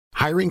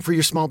Hiring for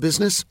your small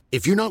business?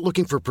 If you're not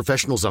looking for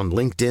professionals on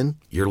LinkedIn,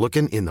 you're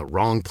looking in the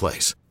wrong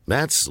place.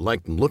 That's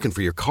like looking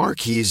for your car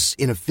keys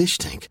in a fish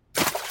tank.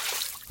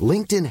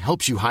 LinkedIn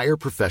helps you hire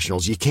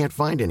professionals you can't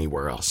find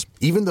anywhere else,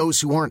 even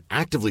those who aren't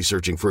actively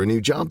searching for a new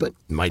job but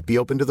might be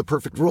open to the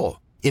perfect role.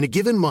 In a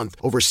given month,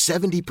 over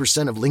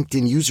 70% of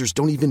LinkedIn users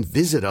don't even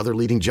visit other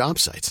leading job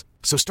sites.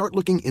 So start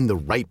looking in the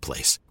right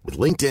place. With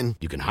LinkedIn,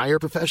 you can hire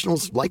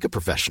professionals like a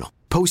professional.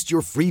 Post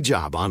your free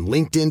job on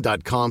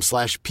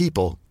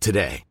linkedin.com/people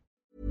today.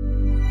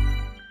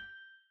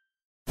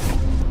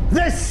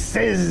 This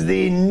is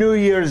the New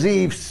Year's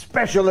Eve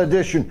special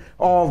edition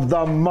of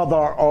the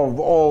mother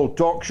of all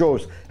talk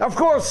shows. Of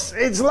course,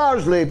 it's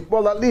largely,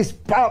 well, at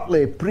least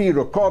partly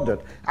pre-recorded.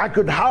 I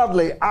could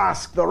hardly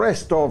ask the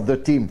rest of the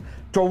team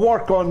to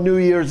work on New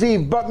Year's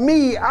Eve, but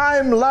me,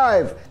 I'm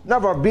live.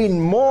 Never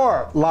been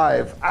more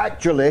live,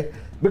 actually,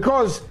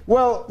 because,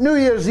 well, New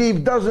Year's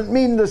Eve doesn't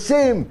mean the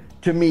same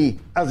to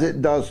me as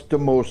it does to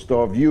most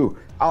of you.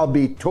 I'll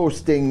be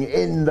toasting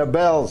in the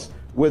bells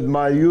with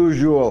my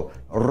usual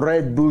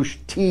Red Bush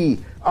tea.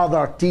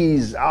 Other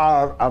teas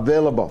are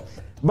available.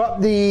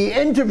 But the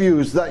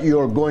interviews that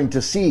you're going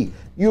to see,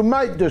 you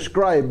might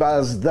describe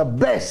as the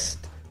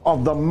best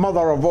of the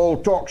mother of all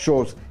talk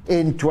shows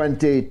in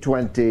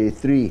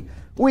 2023.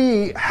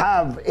 We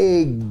have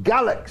a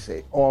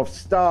galaxy of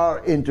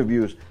star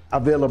interviews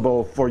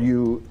available for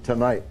you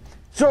tonight.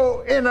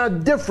 So in a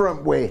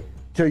different way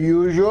to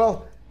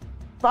usual,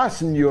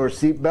 fasten your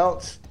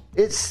seatbelts.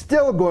 It's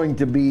still going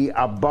to be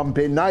a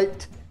bumpy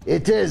night.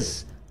 It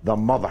is the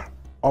mother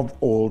of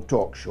all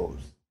talk shows.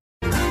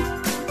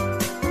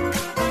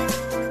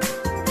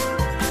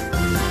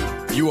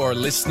 You are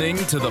listening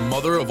to the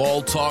Mother of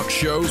All Talk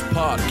Shows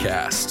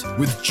podcast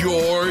with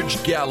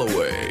George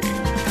Galloway.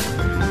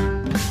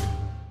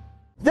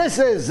 This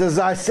is, as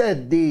I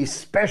said, the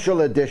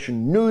special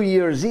edition, New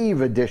Year's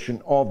Eve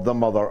edition of the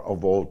Mother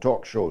of All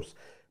Talk Shows.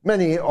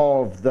 Many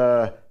of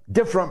the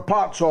different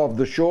parts of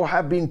the show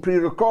have been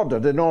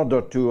pre-recorded in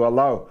order to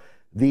allow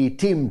the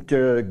team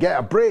to get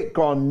a break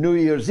on New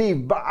Year's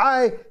Eve, but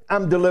I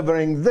am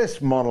delivering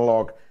this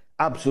monologue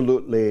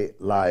absolutely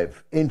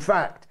live. In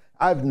fact,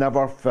 I've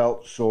never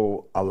felt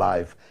so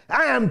alive.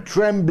 I am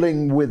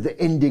trembling with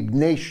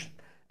indignation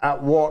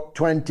at what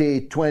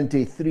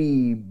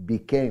 2023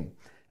 became.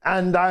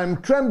 And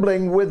I'm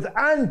trembling with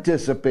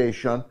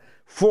anticipation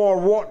for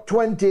what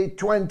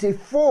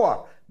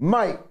 2024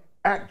 might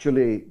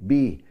actually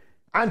be.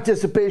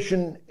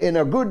 Anticipation in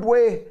a good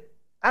way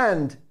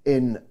and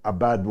in a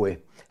bad way.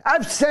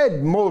 I've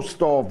said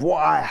most of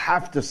what I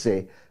have to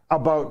say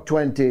about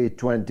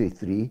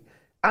 2023,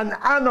 an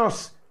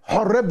Annus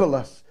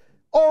Horribilis,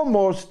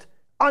 almost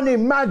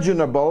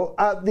unimaginable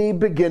at the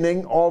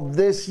beginning of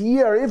this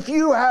year. If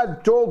you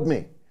had told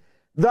me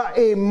that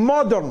a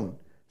modern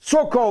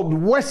so-called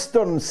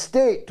Western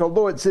state,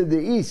 although it's in the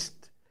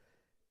East,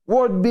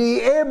 would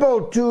be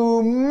able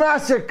to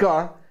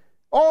massacre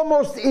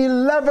almost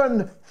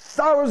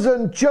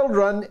 11,000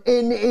 children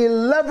in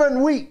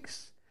 11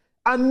 weeks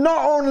and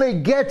not only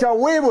get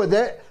away with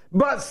it,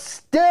 but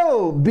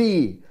still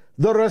be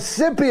the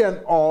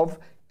recipient of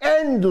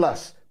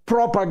endless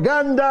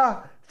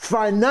propaganda,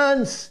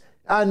 finance,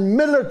 and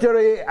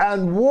military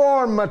and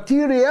war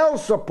materiel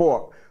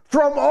support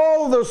from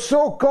all the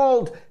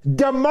so-called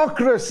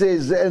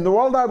democracies in the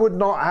world, I would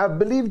not have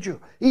believed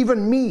you.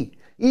 Even me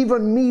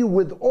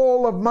with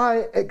all of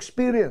my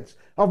experience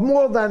of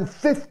more than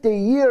 50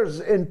 years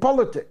in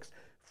politics,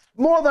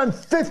 more than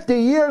 50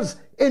 years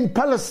in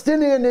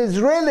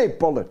Palestinian-Israeli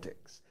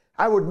politics,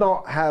 I would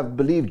not have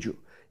believed you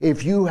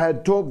if you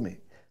had told me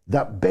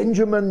that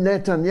Benjamin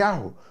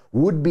Netanyahu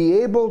would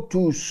be able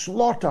to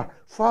slaughter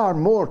far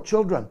more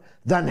children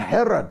than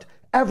Herod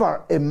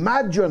ever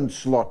imagined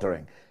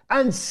slaughtering,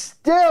 and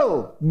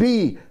still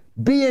be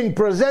being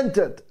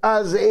presented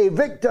as a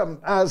victim,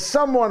 as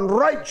someone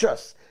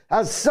righteous,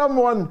 as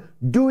someone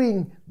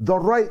doing the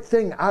right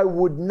thing. I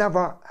would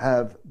never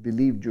have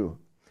believed you.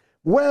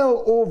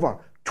 Well over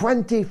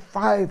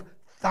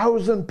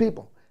 25,000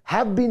 people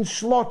have been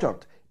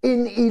slaughtered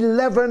in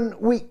 11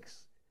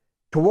 weeks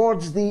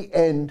towards the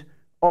end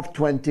of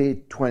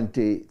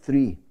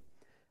 2023.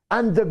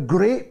 And the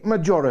great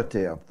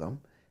majority of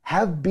them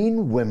have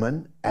been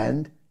women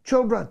and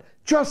children.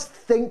 Just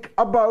think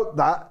about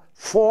that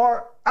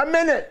for a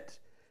minute.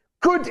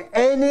 Could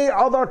any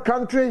other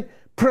country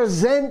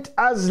present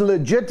as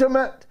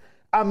legitimate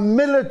a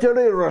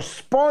military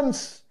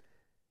response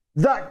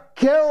that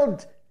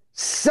killed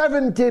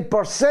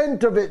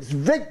 70% of its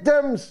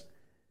victims,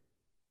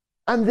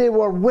 and they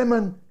were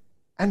women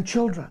and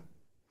children?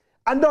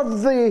 And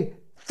of the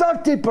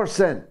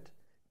 30%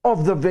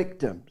 of the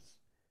victims,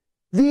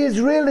 the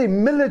Israeli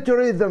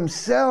military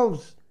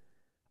themselves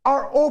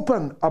are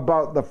open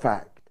about the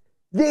fact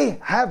they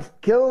have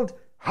killed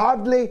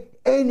hardly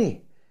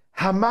any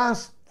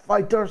Hamas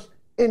fighters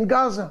in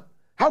Gaza.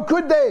 How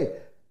could they?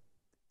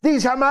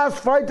 These Hamas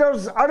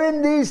fighters are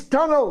in these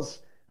tunnels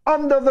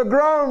under the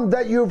ground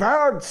that you've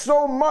heard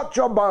so much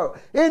about.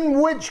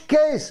 In which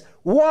case,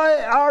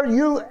 why are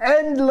you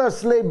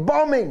endlessly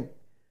bombing?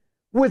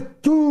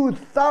 with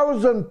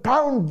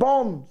 2,000-pound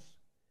bombs.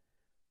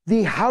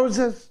 The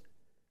houses,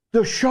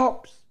 the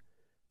shops,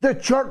 the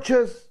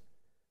churches,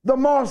 the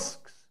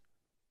mosques,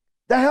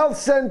 the health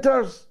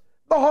centers,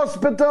 the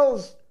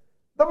hospitals,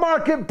 the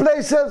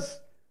marketplaces,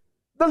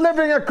 the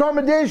living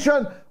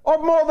accommodation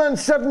of more than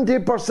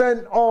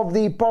 70% of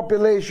the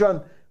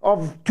population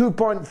of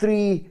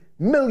 2.3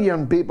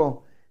 million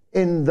people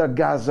in the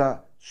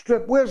Gaza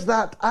Strip. Where's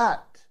that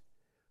at?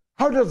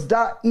 How does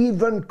that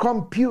even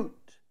compute?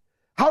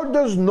 How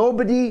does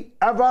nobody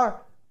ever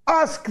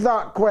ask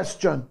that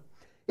question?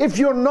 If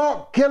you're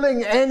not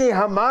killing any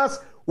Hamas,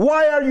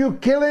 why are you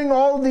killing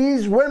all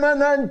these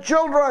women and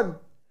children?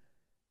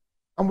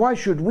 And why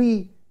should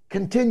we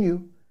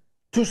continue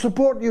to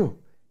support you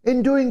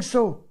in doing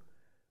so?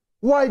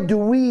 Why do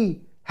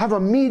we have a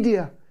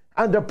media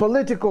and a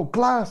political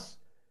class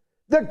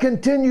that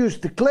continues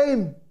to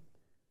claim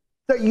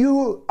that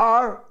you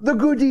are the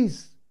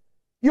goodies?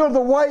 You're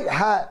the white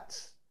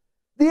hats.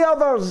 The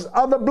others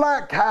are the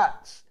black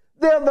hats.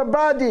 They're the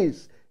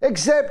baddies.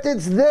 Except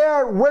it's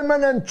their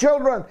women and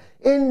children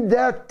in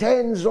their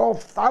tens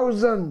of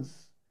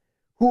thousands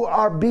who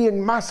are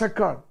being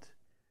massacred.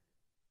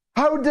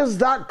 How does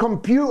that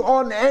compute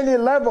on any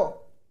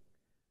level?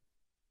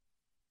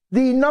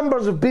 The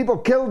numbers of people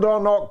killed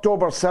on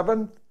October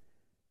 7th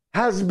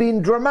has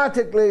been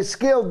dramatically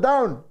scaled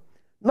down.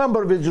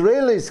 Number of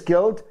Israelis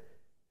killed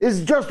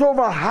is just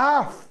over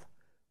half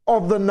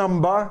of the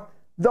number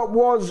that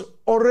was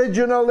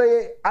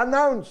originally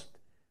announced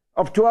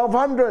of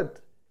 1,200.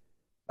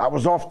 That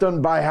was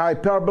often by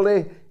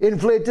hyperbole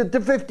inflated to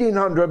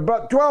 1,500,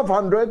 but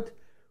 1,200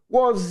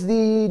 was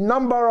the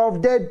number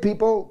of dead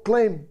people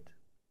claimed.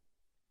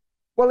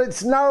 Well,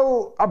 it's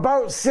now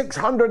about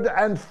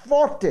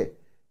 640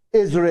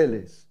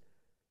 Israelis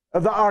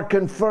that are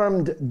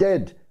confirmed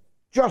dead.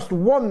 Just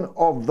one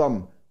of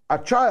them, a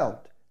child,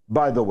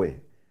 by the way,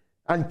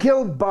 and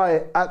killed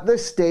by, at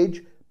this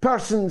stage,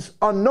 persons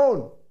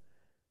unknown.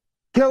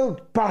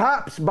 Killed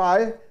perhaps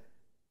by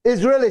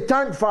Israeli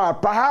tank fire,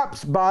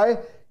 perhaps by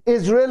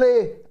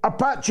Israeli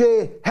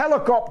Apache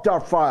helicopter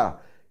fire,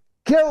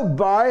 killed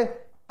by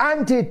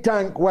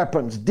anti-tank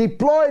weapons,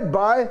 deployed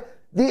by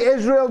the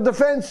Israel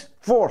Defense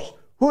Force.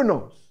 Who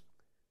knows?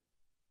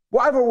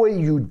 Whatever way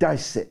you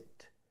dice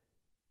it,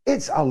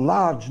 it's a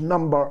large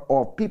number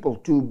of people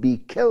to be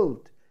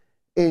killed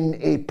in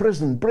a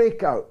prison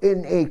breakout,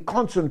 in a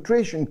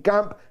concentration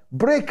camp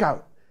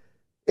breakout.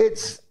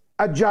 It's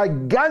a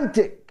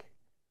gigantic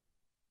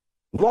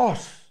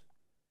loss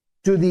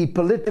to the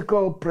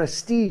political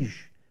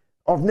prestige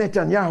of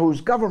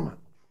Netanyahu's government,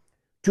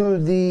 to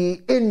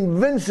the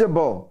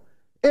invincible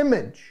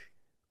image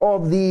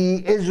of the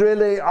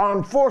Israeli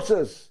armed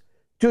forces,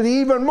 to the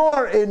even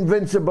more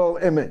invincible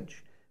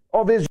image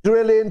of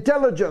Israeli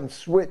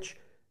intelligence, which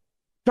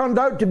turned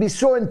out to be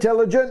so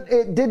intelligent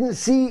it didn't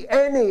see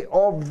any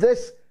of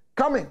this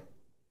coming.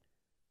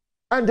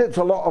 And it's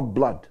a lot of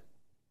blood.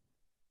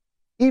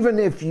 Even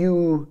if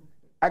you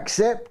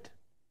accept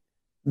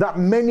that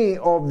many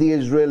of the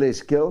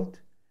Israelis killed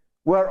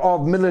were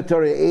of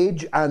military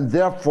age and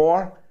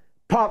therefore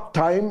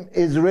part-time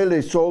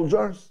Israeli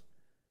soldiers,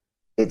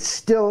 it's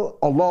still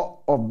a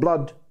lot of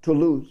blood to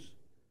lose.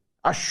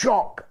 A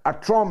shock, a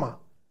trauma,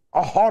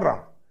 a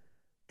horror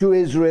to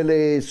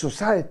Israeli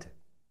society.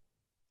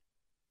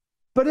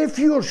 But if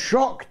you're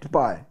shocked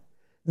by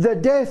the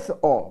death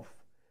of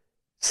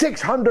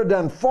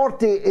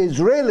 640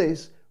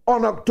 Israelis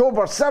on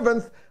October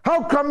 7th,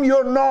 how come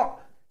you're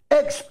not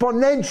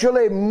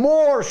exponentially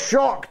more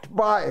shocked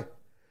by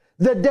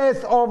the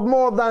death of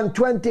more than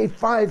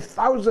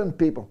 25,000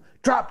 people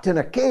trapped in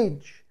a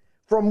cage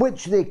from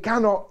which they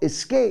cannot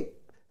escape?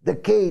 The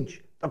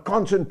cage, the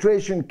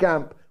concentration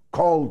camp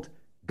called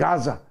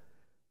Gaza.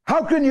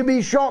 How can you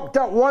be shocked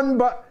at one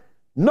but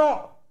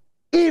not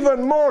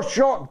even more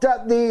shocked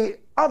at the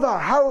other?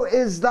 How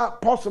is that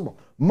possible?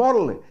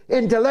 Morally,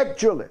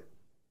 intellectually,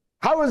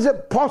 how is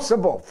it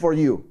possible for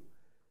you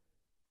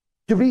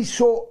to be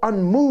so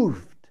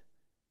unmoved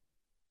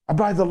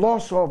by the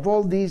loss of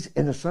all these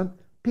innocent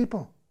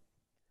people,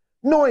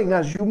 knowing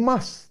as you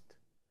must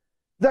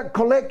that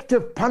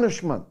collective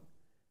punishment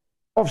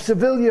of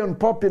civilian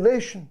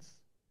populations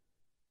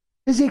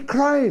is a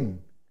crime?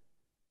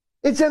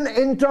 It's an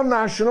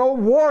international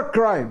war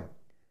crime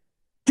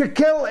to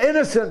kill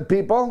innocent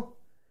people,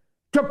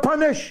 to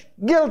punish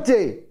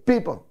guilty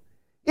people,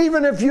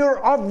 even if you're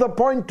of the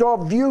point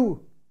of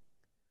view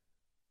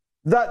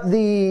that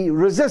the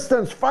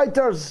resistance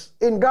fighters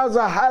in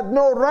Gaza had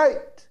no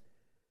right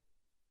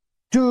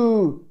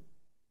to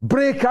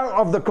break out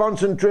of the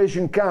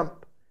concentration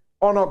camp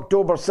on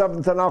October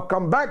 7th, and I'll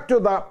come back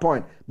to that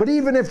point. But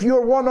even if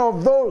you're one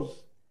of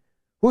those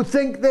who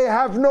think they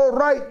have no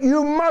right,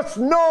 you must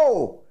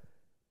know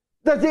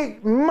that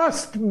it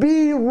must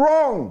be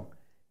wrong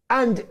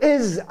and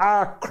is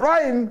a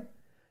crime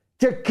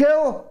to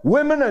kill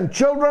women and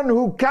children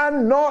who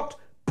cannot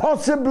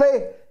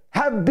possibly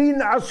have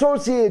been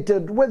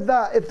associated with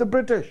that. If the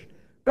British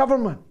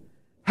government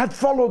had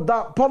followed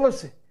that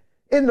policy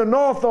in the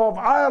north of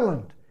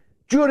Ireland,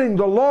 during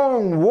the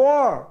long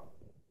war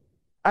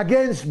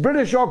against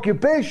British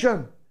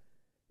occupation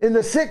in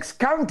the 6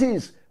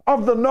 counties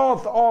of the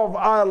north of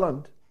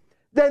Ireland,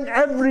 then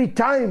every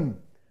time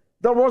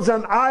there was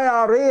an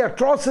IRA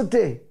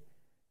atrocity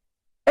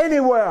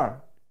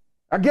anywhere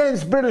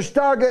against British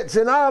targets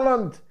in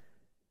Ireland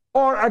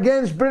or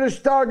against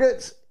British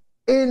targets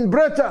in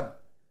Britain,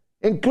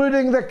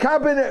 including the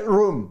cabinet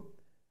room,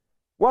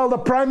 while the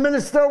Prime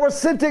Minister was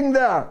sitting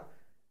there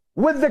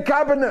with the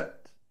cabinet,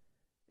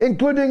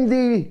 including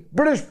the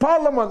British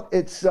Parliament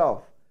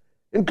itself,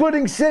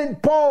 including St.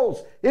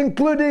 Paul's,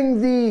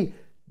 including the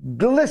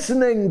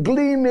glistening,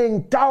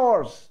 gleaming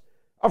towers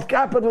of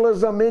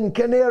capitalism in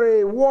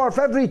Canary Wharf.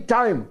 Every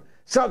time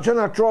such an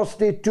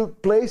atrocity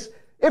took place,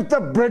 if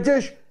the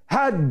British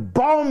had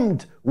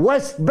bombed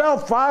West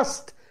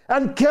Belfast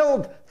and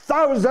killed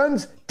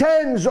thousands,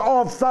 tens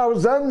of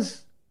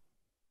thousands,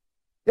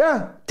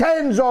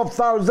 tens of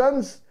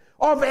thousands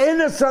of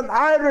innocent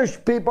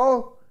Irish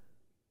people,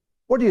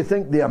 what do you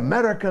think the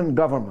American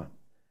government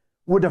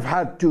would have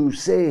had to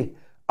say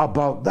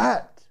about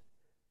that?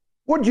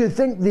 What do you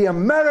think the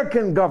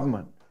American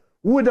government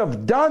would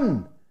have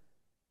done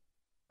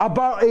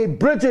about a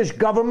British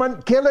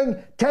government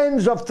killing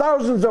tens of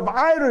thousands of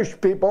Irish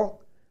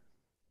people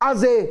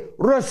as a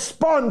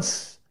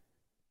response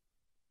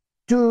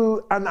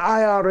to an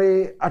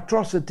IRA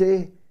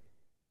atrocity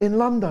in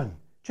London?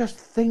 Just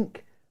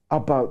think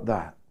about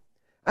that.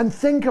 And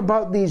think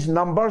about these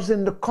numbers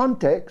in the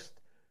context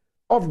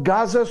of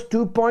Gaza's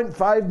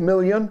 2.5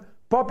 million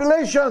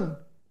population.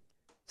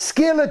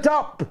 Scale it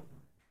up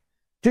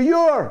to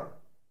your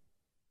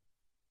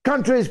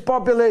country's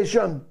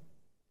population.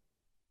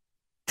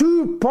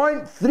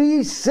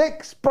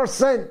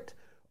 2.36%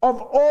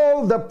 of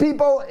all the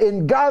people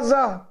in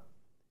Gaza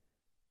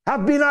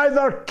have been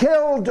either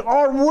killed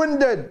or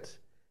wounded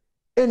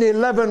in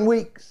 11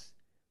 weeks.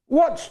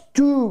 What's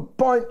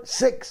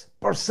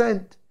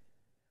 2.6%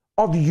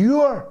 of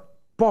your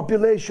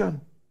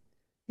population?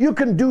 You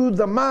can do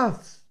the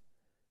maths.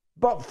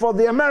 But for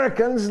the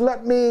Americans,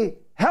 let me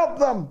help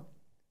them.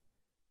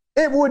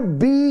 It would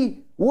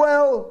be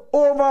well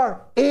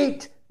over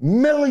 8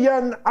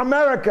 million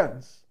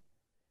Americans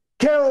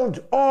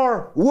killed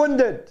or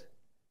wounded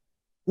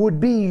would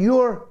be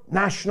your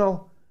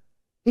national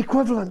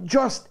equivalent.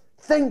 Just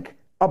think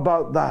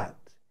about that.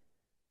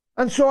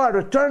 And so I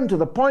return to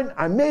the point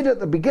I made at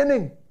the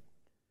beginning.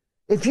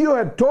 If you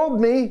had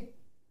told me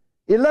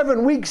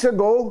 11 weeks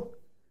ago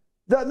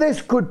that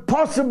this could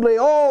possibly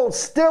all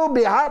still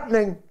be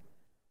happening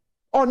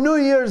on New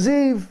Year's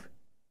Eve,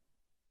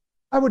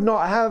 I would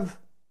not have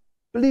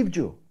believed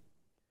you.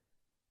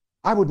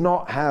 I would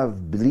not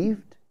have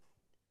believed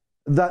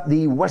that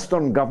the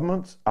Western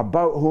governments,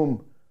 about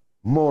whom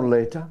more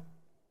later,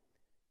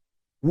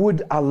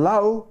 would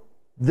allow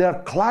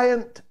their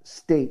client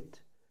state,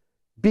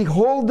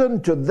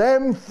 beholden to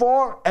them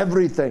for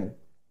everything.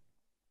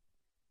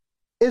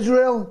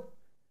 Israel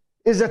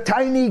is a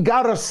tiny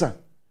garrison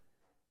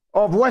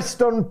of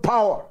Western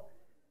power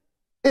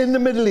in the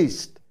Middle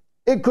East.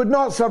 It could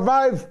not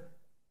survive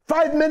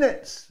 5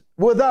 minutes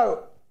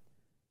without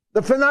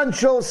the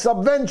financial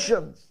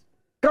subventions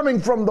coming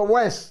from the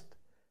West,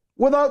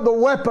 without the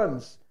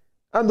weapons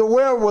and the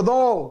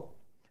wherewithal,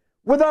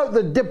 without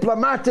the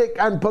diplomatic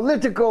and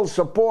political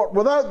support,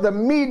 without the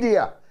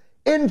media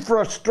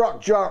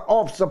infrastructure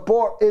of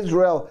support.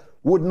 Israel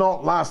would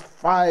not last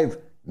 5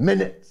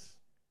 minutes.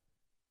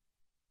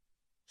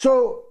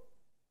 So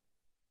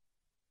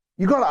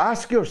you got to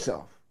ask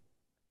yourself,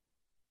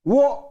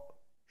 what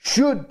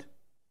should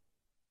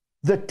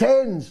the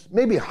tens,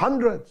 maybe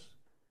hundreds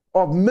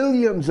of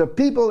millions of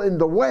people in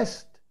the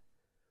West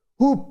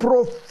who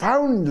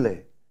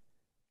profoundly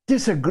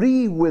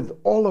disagree with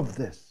all of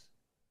this,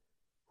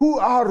 who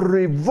are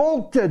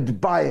revolted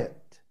by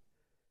it,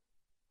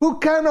 who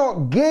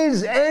cannot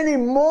gaze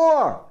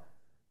anymore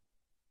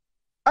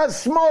at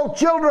small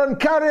children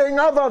carrying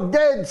other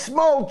dead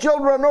small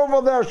children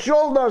over their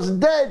shoulders,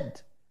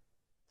 dead,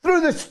 through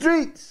the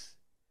streets,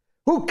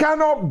 who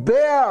cannot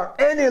bear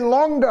any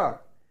longer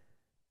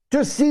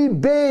to see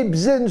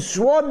babes in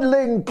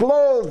swaddling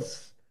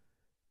clothes,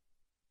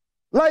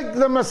 like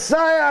the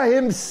Messiah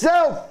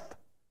himself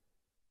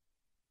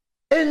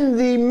in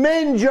the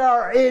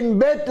manger in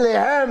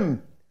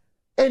Bethlehem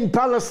in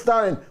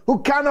Palestine,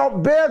 who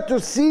cannot bear to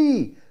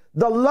see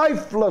the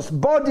lifeless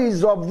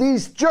bodies of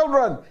these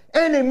children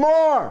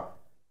anymore.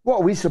 What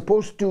are we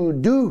supposed to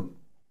do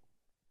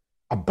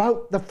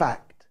about the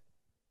fact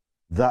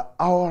that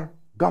our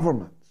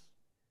governments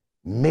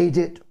made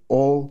it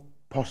all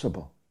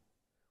possible?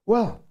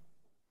 Well,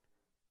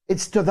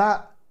 it's to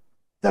that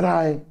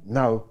I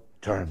now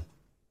turn.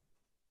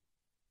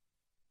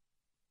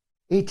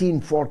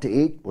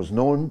 1848 was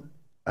known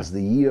as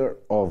the year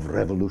of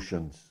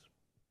revolutions.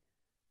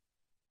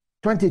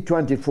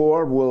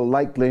 2024 will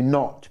likely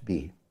not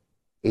be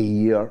a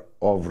year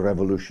of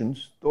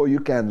revolutions, though you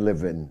can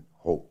live in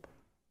hope.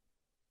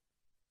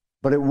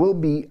 But it will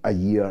be a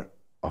year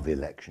of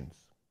elections.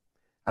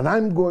 And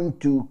I'm going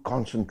to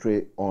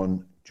concentrate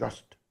on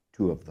just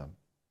two of them.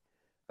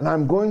 And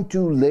I'm going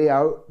to lay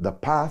out the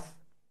path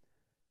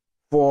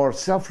for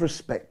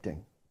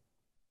self-respecting,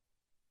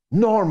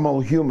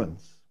 normal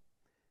humans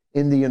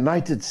in the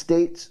United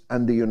States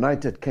and the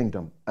United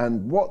Kingdom,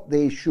 and what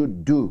they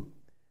should do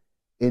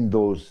in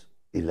those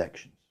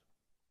elections.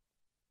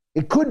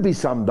 It could be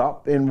summed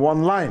up in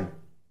one line.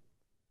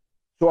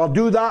 So I'll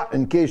do that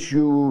in case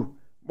you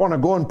want to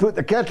go and put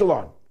the kettle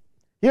on.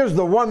 Here's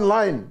the one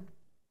line.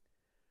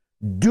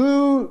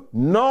 Do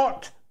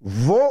not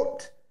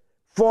vote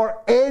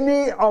for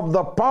any of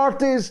the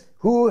parties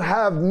who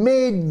have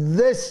made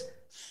this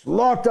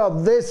slaughter,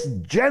 this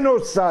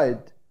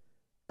genocide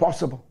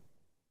possible.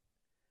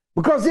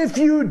 Because if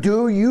you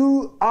do,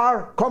 you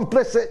are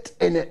complicit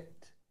in it.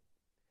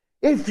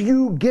 If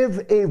you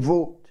give a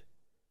vote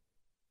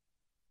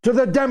to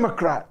the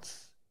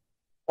Democrats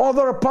or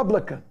the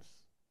Republicans,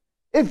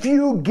 if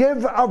you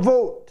give a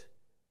vote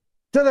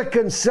to the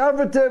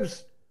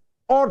Conservatives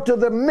or to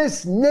the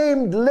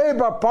misnamed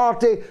Labour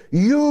Party,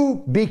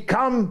 you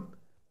become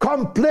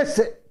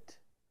complicit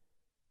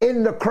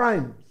in the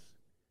crimes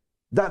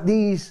that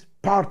these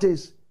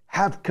parties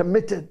have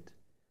committed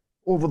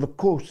over the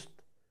course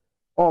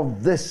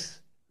of this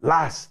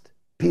last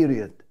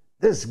period,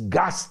 this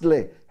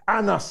ghastly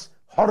Annus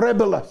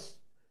Horribilis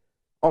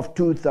of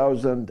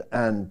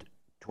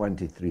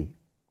 2023.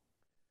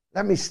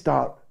 Let me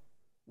start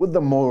with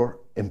the more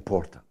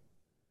important,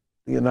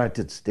 the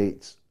United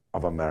States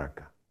of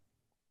America.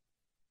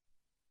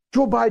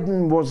 Joe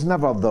Biden was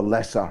never the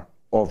lesser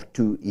of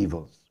two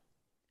evils.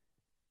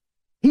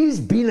 He's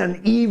been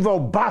an evil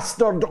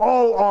bastard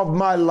all of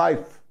my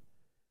life.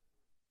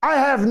 I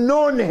have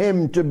known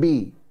him to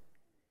be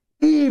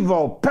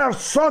evil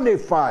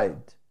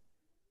personified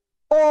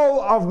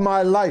all of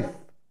my life.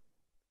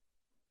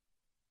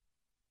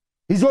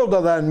 He's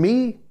older than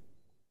me.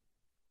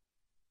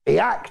 He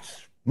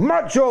acts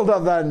much older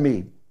than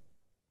me.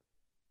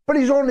 But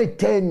he's only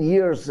 10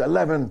 years,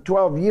 11,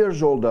 12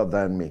 years older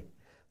than me.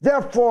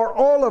 Therefore,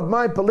 all of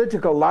my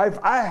political life,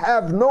 I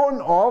have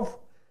known of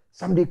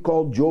somebody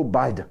called Joe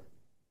Biden.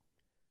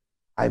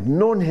 I've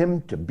known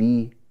him to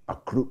be a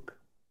crook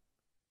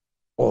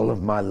all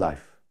of my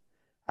life.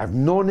 I've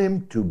known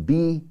him to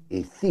be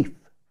a thief,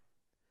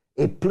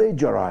 a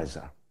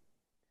plagiarizer,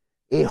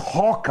 a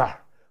hawker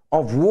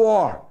of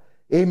war,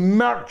 a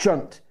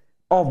merchant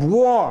of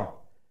war,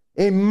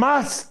 a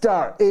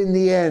master in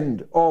the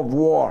end of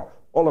war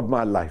all of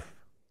my life.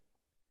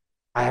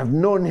 I have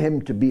known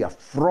him to be a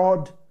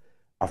fraud,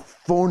 a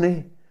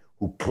phony,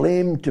 who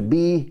claimed to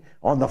be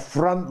on the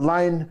front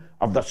line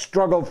of the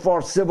struggle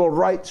for civil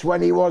rights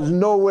when he was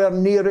nowhere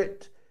near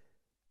it.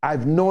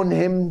 I've known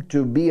him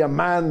to be a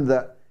man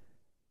that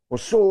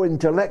was so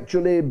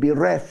intellectually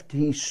bereft,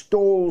 he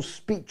stole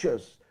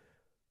speeches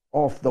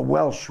off the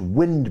Welsh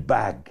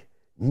windbag,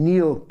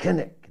 Neil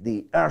Kinnock,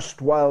 the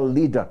erstwhile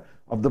leader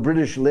of the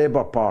British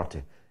Labour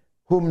Party,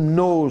 whom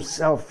no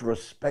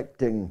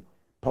self-respecting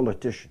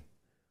politician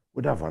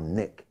would ever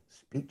nick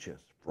speeches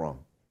from.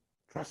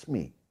 Trust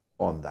me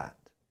on that.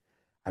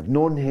 I've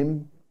known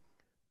him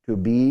to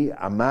be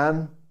a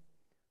man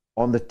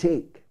on the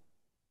take.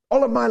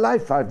 All of my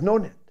life I've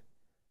known it.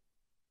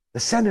 The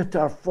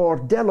senator for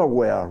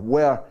Delaware,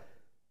 where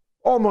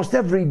almost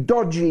every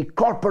dodgy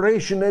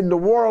corporation in the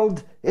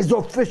world is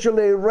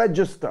officially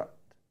registered.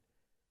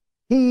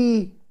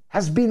 He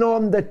has been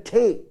on the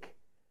take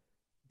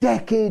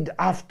decade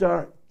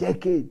after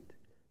decade,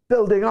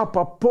 building up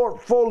a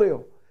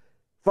portfolio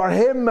for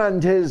him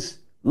and his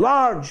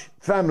large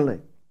family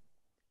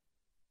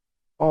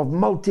of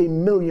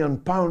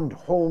multi-million-pound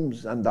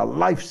homes and a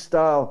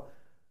lifestyle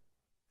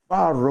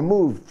far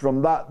removed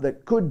from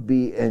that could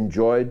be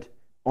enjoyed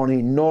on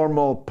a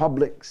normal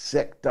public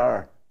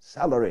sector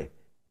salary,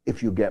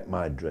 if you get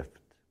my drift.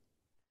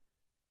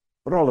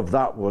 But all of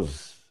that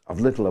was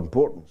of little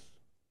importance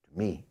to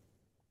me.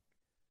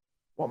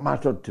 What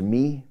mattered to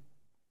me,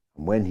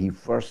 when he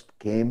first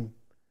came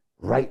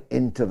right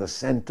into the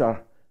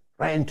center,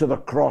 right into the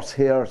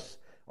crosshairs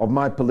of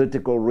my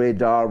political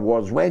radar,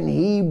 was when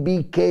he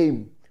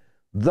became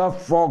the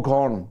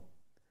foghorn,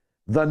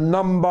 the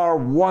number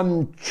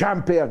one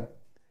champion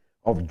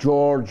of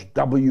George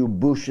W.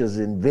 Bush's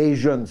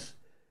invasions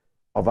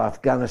of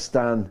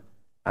Afghanistan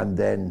and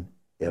then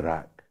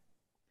Iraq.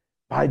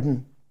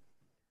 Biden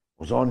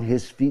was on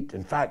his feet.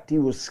 In fact, he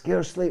was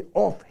scarcely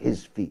off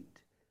his feet.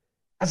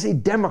 As a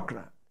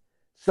Democrat,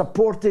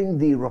 supporting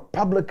the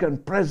Republican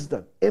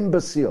president,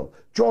 imbecile,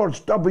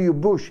 George W.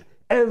 Bush,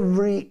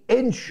 every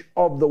inch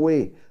of the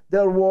way.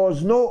 There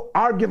was no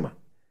argument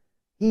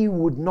he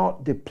would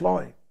not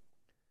deploy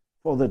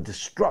for the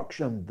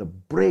destruction, the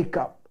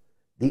breakup,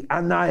 the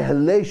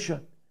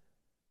annihilation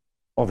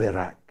of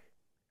Iraq.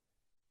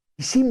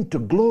 He seemed to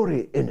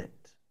glory in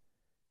it,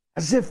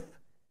 as if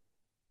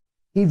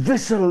he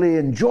viscerally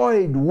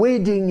enjoyed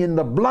wading in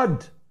the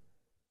blood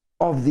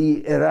of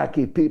the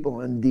Iraqi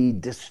people and the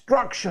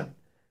destruction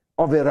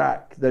of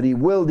Iraq that he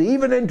willed. He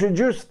even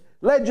introduced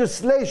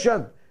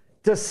legislation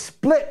to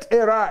split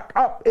Iraq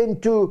up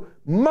into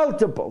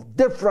multiple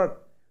different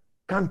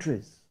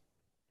countries.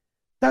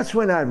 That's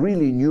when I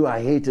really knew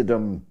I hated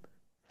him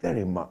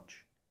very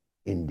much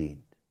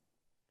indeed.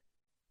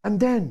 And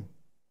then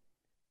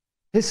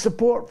his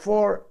support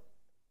for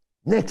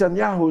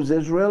Netanyahu's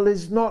Israel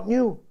is not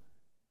new.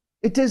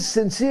 It is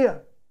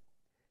sincere.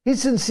 He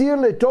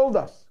sincerely told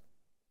us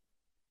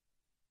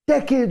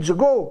decades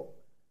ago,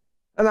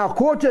 and I'll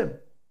quote him,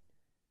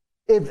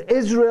 if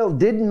Israel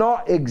did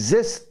not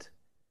exist,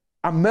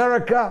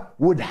 America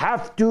would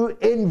have to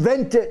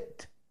invent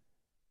it.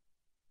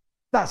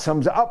 That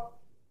sums it up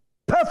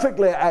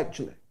perfectly,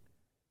 actually.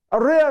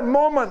 A rare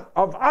moment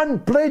of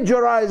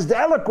unplagiarized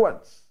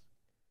eloquence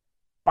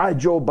by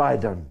Joe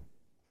Biden,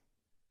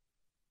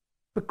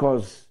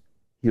 because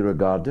he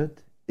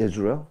regarded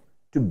Israel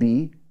to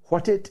be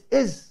what it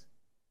is.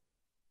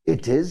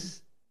 It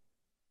is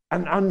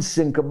an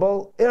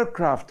unsinkable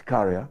aircraft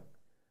carrier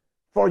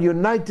for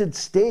United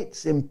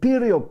States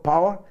imperial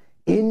power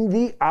in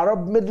the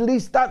Arab Middle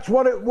East. That's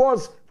what it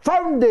was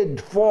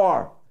founded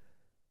for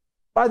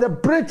by the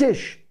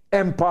British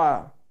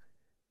Empire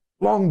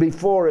long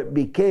before it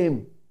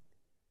became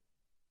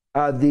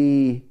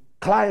the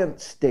client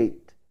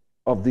state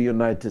of the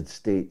United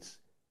States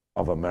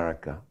of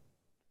America.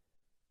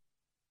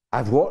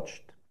 I've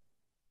watched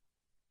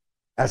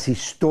as he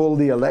stole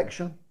the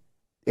election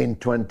in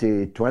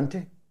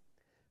 2020.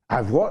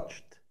 I've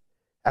watched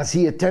as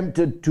he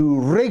attempted to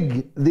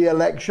rig the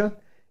election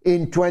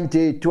in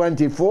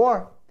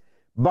 2024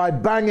 by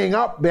banging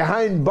up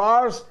behind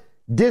bars,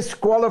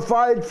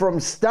 disqualified from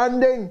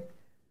standing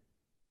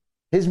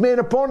his main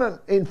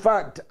opponent. In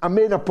fact, a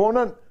main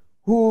opponent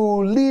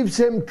who leaves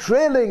him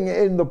trailing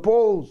in the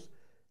polls.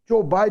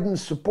 Joe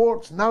Biden's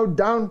support's now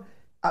down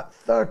at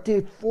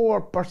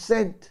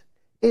 34%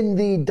 in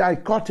the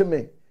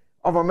dichotomy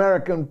of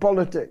American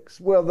politics,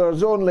 where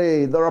there's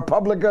only the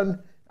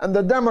Republican and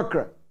the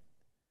Democrat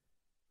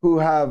who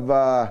have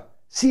a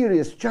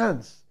serious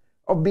chance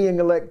of being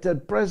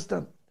elected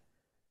president.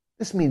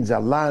 This means a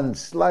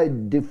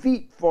landslide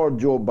defeat for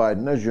Joe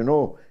Biden. As you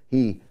know,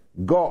 he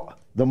got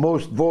the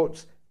most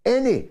votes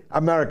any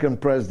American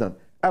president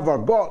ever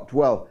got.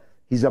 Well,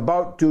 he's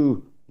about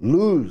to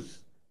lose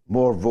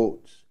more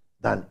votes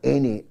than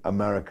any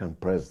American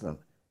president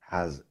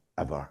has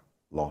ever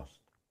lost.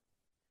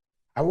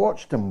 I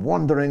watched him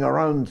wandering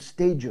around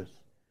stages,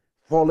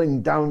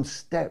 falling down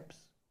steps,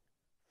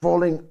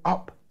 falling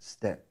up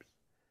steps.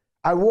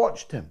 I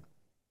watched him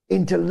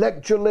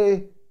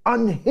intellectually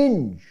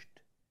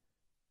unhinged,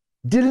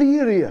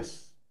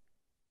 delirious,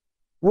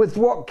 with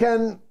what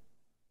can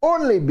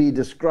only be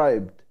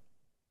described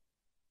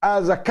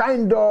as a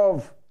kind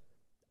of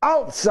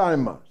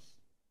Alzheimer's,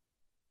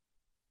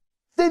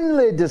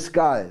 thinly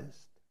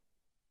disguised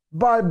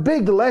by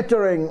big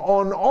lettering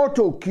on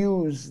auto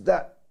cues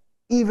that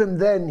even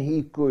then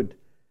he could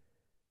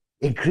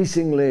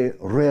increasingly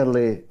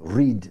rarely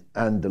read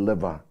and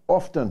deliver,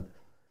 often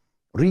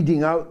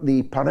reading out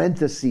the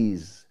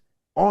parentheses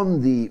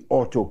on the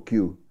auto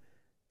cue,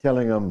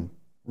 telling him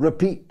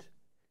repeat,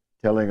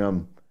 telling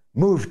him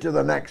move to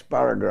the next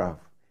paragraph,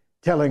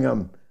 telling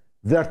him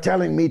they're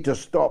telling me to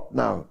stop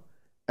now.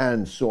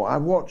 And so I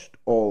watched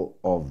all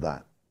of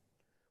that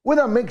with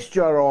a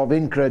mixture of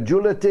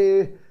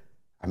incredulity,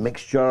 a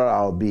mixture,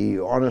 I'll be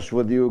honest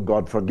with you,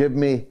 God forgive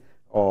me,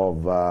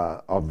 of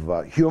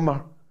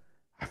humor.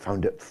 I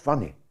found it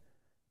funny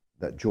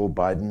that Joe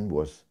Biden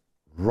was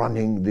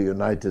running the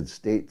United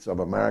States of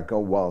America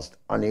whilst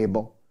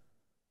unable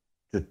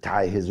to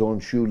tie his own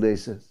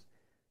shoelaces,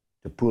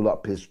 to pull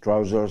up his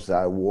trousers.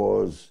 I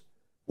was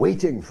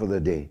waiting for the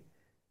day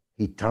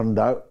he turned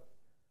out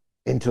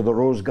into the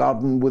Rose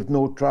Garden with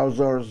no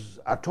trousers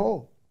at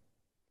all.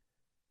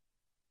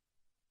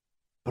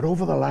 But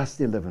over the last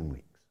 11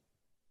 weeks,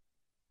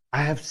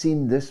 I have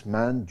seen this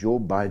man, Joe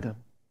Biden,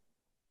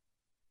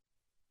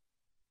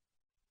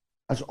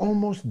 as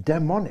almost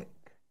demonic.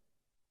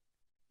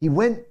 He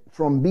went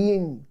from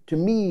being, to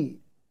me,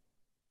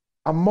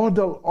 a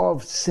model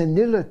of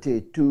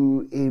senility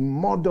to a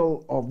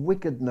model of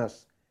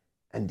wickedness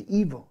and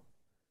evil.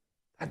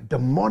 A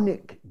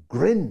demonic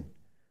grin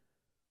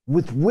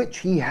with which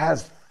he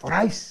has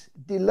thrice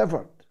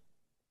delivered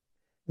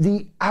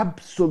the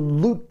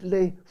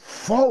absolutely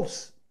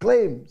false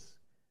claims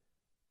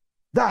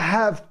that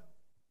have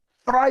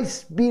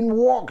thrice been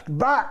walked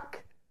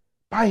back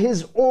by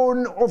his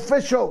own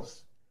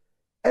officials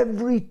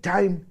every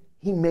time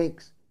he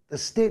makes the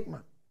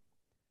statement.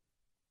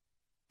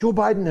 Joe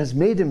Biden has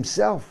made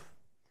himself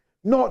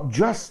not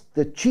just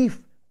the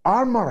chief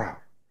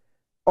armorer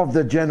of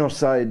the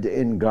genocide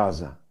in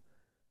Gaza,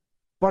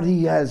 but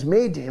he has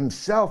made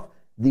himself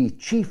the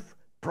chief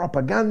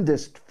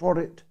propagandist for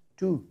it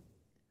too,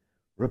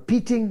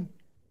 repeating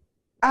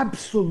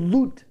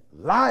absolute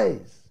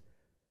lies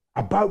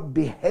about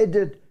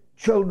beheaded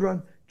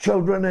children,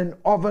 children in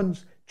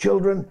ovens,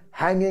 children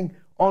hanging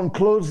on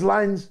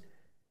clotheslines,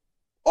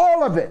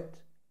 all of it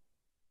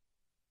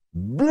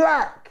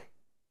black,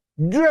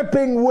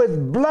 dripping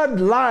with blood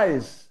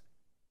lies,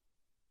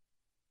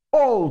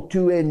 all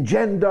to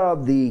engender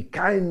the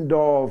kind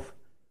of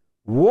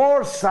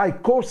war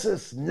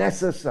psychosis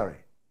necessary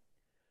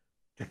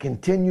to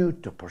continue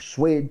to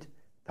persuade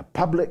the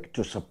public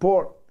to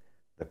support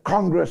the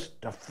Congress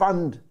to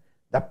fund,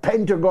 the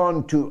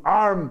Pentagon to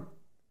arm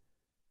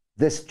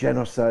this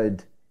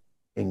genocide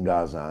in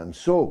Gaza. And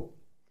so,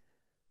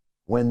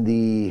 when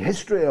the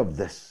history of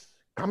this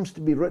comes to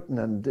be written,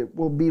 and it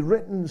will be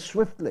written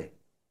swiftly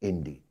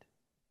indeed,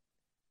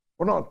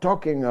 we're not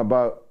talking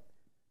about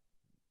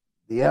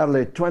the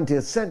early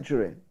 20th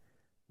century,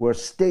 where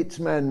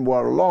statesmen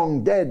were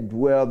long dead,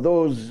 where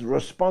those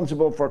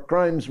responsible for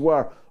crimes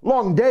were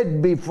long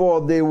dead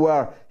before they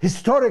were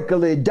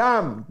historically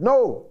damned.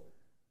 No,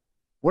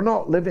 we're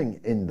not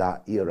living in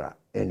that era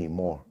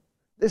anymore.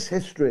 This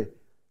history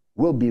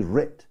will be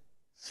writ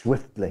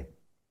swiftly,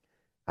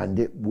 and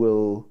it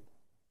will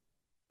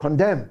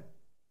condemn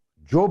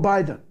Joe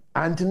Biden,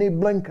 Antony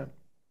Blinken,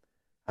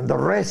 and the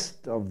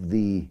rest of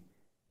the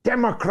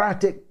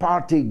Democratic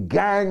Party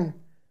gang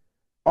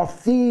of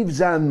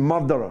thieves and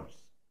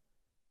murderers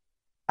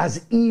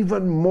as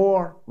even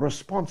more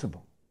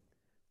responsible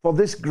for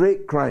this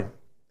great crime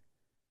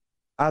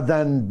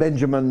than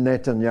Benjamin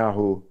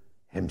Netanyahu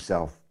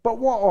himself. But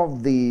what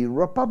of the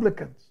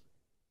Republicans?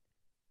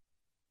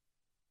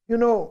 You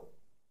know,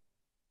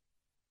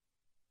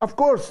 of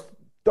course,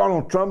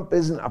 Donald Trump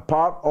isn't a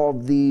part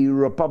of the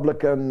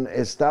Republican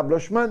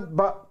establishment,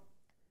 but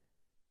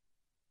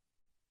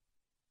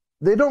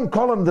they don't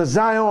call him the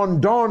Zion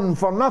Don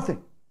for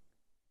nothing.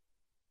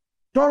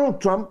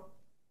 Donald Trump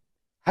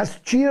has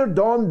cheered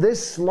on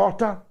this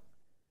slaughter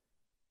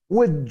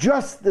with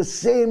just the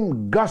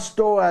same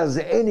gusto as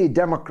any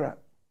Democrat,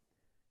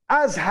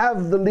 as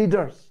have the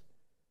leaders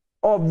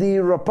of the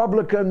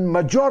Republican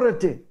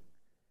majority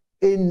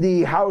in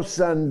the House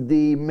and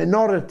the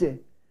minority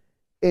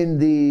in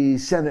the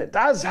Senate,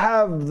 as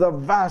have the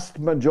vast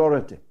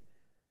majority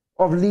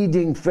of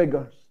leading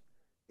figures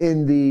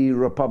in the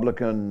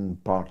Republican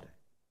Party.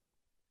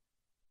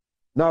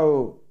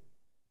 Now,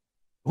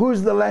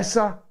 who's the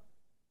lesser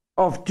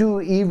of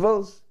two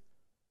evils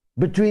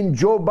between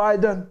Joe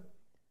Biden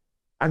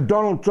and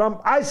Donald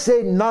Trump? I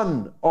say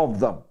none of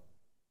them.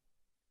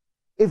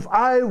 If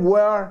I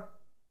were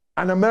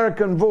an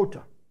American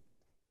voter,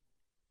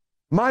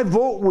 my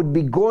vote would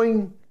be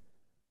going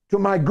to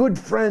my good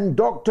friend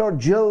Dr.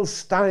 Jill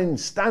Stein,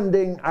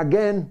 standing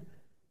again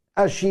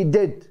as she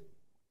did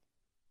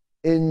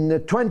in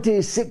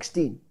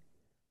 2016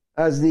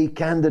 as the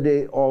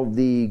candidate of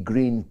the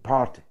Green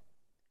Party.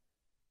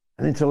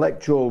 An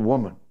intellectual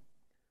woman,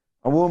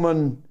 a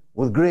woman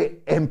with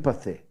great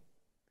empathy,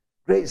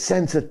 great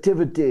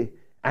sensitivity,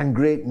 and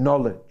great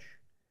knowledge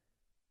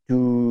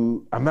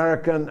to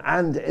American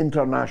and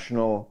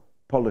international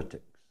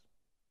politics.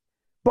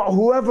 But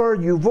whoever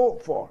you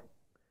vote for,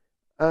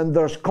 and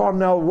there's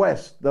Cornel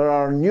West, there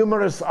are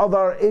numerous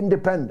other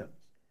independents,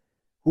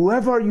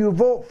 whoever you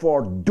vote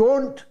for,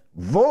 don't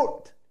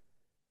vote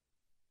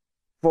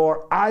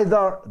for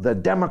either the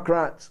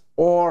Democrats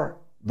or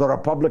the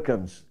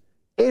Republicans.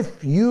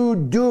 If you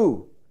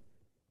do,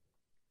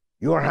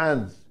 your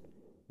hands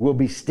will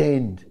be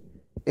stained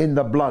in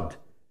the blood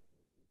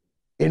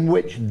in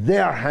which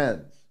their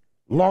hands,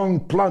 long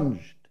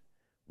plunged,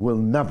 will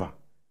never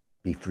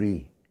be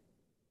free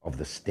of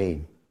the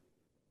stain.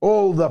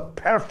 All the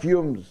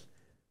perfumes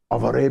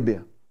of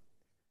Arabia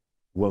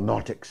will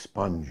not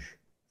expunge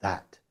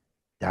that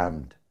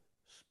damned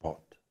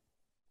spot.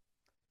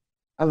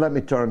 And let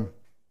me turn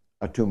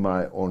to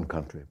my own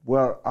country,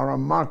 where a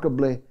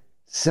remarkably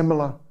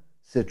similar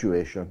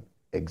situation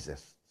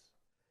exists.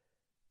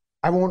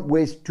 I won't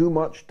waste too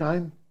much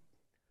time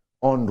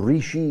on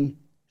Rishi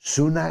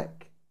Sunak.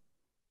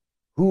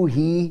 Who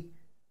he,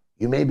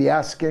 you may be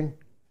asking?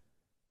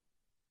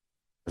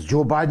 As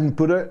Joe Biden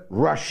put it,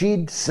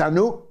 Rashid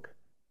Sanook.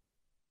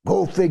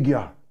 Go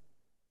figure,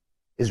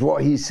 is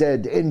what he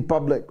said in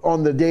public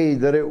on the day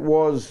that it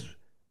was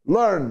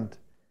learned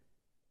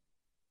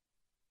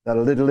that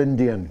a little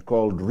Indian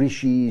called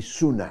Rishi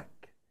Sunak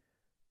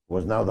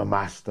was now the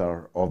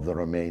master of the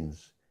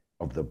remains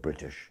of the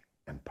British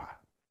Empire.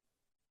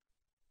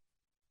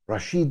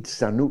 Rashid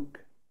Sanook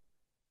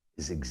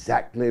is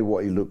exactly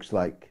what he looks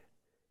like,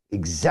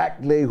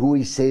 exactly who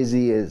he says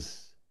he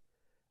is.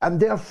 And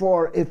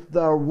therefore, if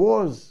there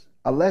was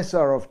a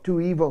lesser of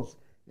two evils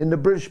in the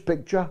British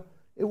picture,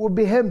 it would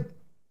be him.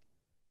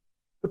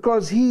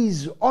 Because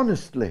he's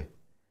honestly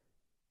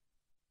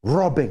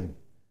robbing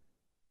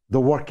the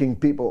working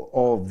people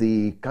of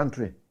the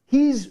country.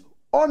 He's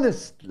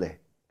honestly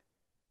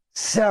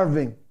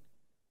serving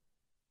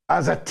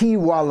as a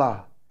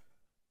teawala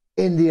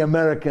in the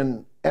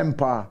American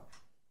empire.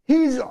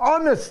 He's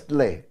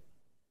honestly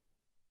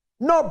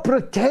not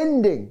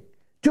pretending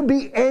to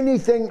be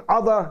anything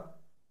other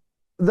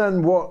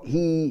than what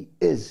he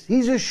is.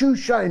 He's a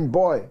shoeshine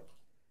boy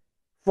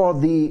for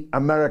the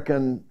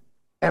American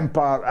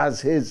empire,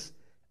 as his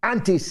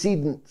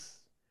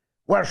antecedents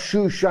were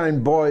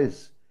shoeshine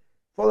boys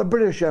for the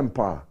British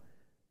Empire.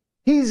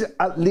 He's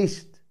at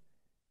least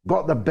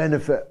got the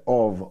benefit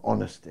of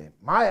honesty.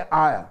 My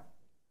ire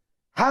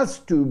has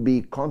to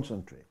be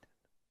concentrated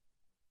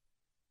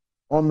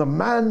on the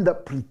man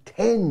that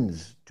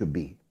pretends to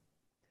be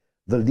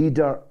the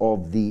leader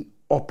of the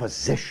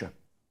opposition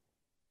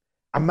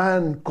a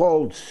man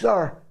called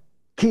Sir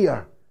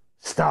Keir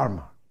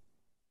Starmer,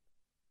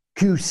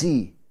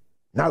 QC,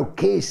 now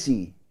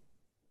KC,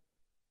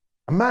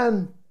 a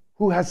man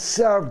who has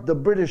served the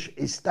British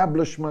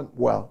establishment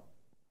well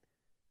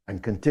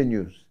and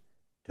continues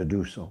to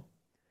do so.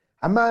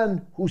 A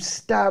man who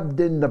stabbed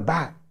in the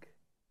back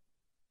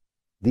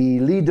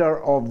the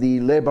leader of the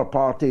Labour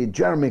Party,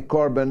 Jeremy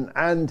Corbyn,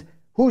 and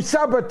who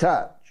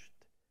sabotaged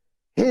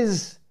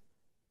his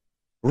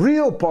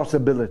real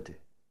possibility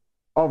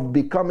of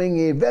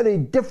becoming a very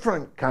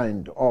different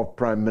kind of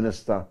Prime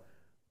Minister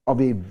of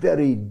a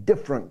very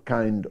different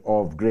kind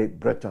of Great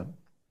Britain.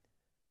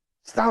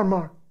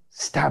 Starmer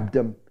stabbed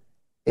him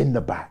in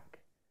the back.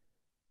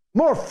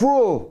 More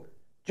fool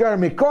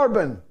Jeremy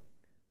Corbyn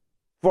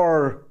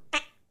for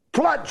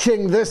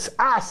clutching this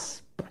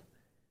asp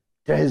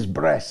to his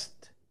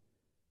breast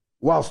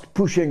whilst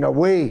pushing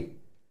away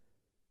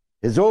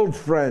his old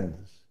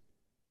friends,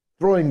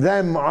 throwing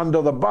them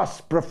under the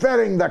bus,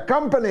 preferring the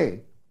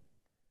company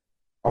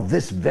of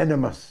this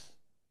venomous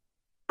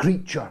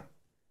creature,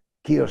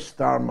 Keir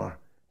Starmer,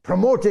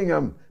 promoting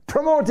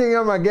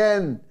him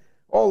again,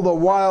 all the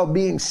while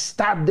being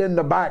stabbed in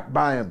the back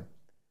by him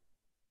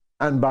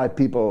and by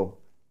people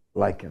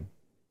like him.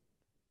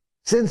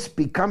 Since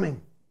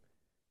becoming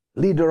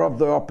leader of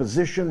the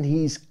opposition,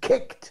 he's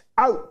kicked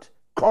out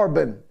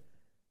Corbyn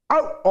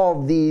out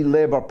of the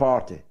Labour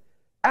Party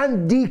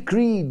and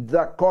decreed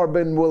that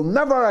Corbyn will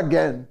never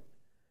again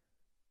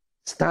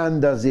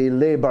stand as a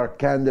Labour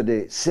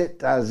candidate,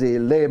 sit as a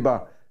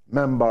Labour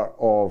member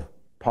of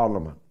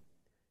Parliament.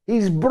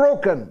 He's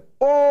broken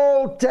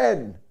all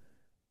 10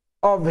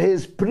 of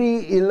his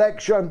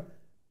pre-election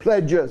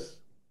pledges.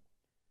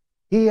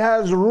 He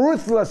has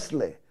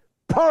ruthlessly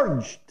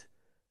purged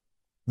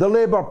the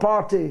Labour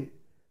Party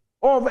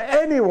of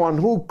anyone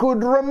who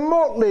could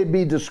remotely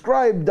be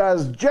described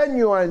as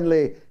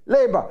genuinely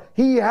Labour.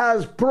 He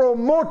has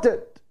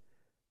promoted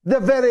the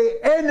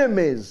very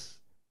enemies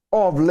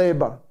of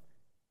Labour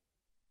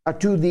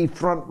to the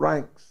front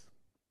ranks.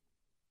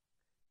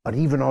 But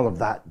even all of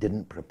that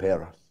didn't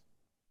prepare us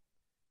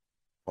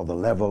for the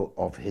level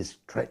of his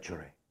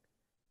treachery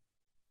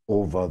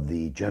over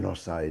the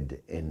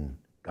genocide in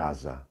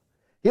Gaza.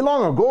 He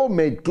long ago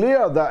made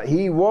clear that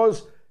he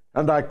was,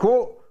 and I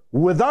quote,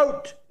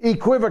 without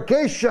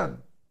equivocation,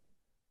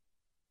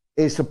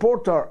 a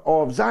supporter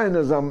of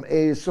Zionism,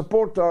 a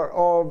supporter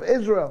of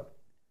Israel.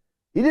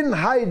 He didn't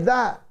hide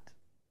that.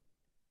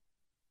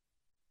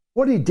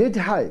 What he did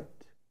hide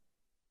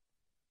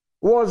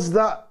was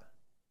that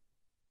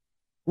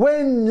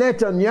when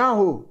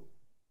Netanyahu,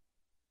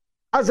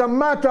 as a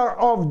matter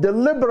of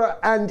deliberate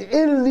and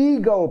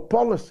illegal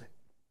policy,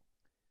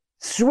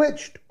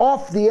 switched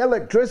off the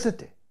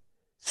electricity,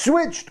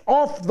 switched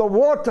off the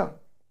water,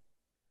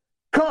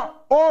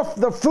 cut off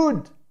the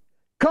food,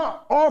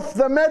 cut off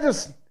the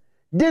medicine,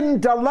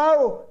 didn't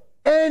allow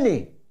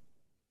any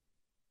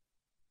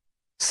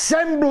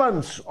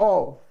semblance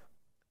of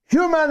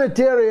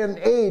humanitarian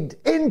aid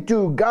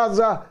into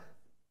Gaza,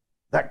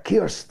 that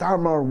Keir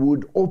Starmer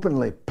would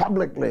openly,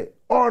 publicly,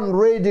 on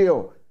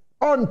radio,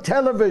 on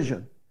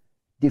television,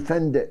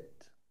 defend it.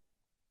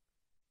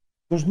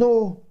 There's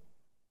no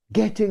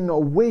getting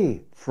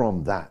away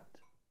from that.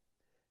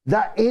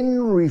 That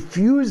in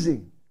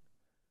refusing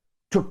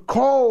to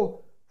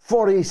call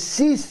for a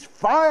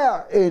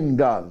ceasefire in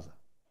Gaza,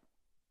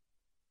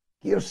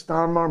 Keir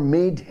Starmer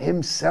made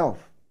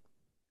himself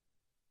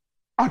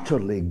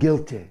utterly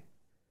guilty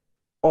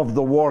of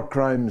the war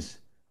crimes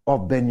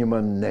of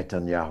Benjamin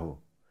Netanyahu,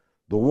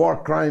 the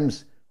war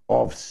crimes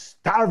of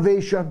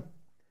starvation,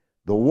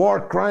 the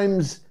war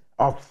crimes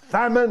of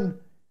famine,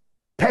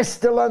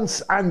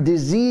 pestilence and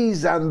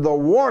disease, and the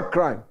war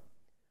crime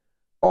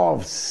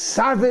of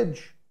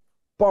savage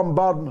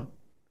bombardment,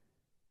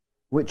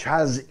 which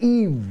has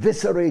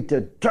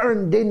eviscerated,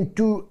 turned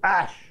into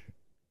ash,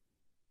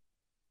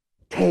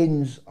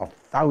 tens of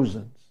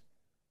thousands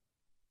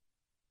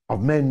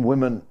of men,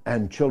 women,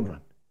 and children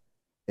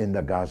in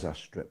the Gaza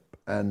Strip.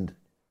 And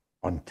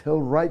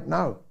until right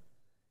now,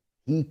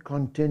 he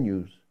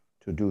continues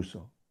to do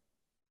so.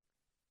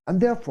 And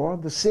therefore,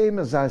 the same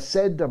as I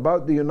said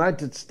about the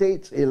United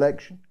States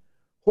election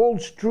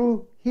holds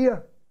true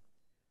here.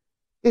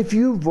 If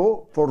you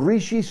vote for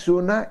Rishi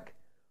Sunak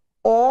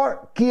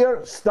or Keir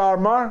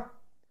Starmer,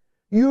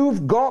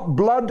 you've got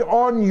blood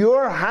on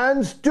your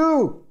hands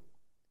too.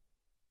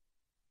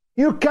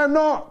 You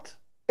cannot,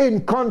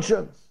 in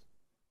conscience,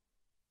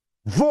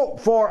 vote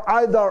for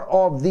either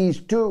of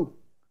these two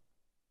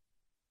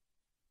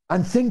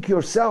and think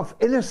yourself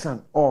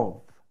innocent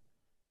of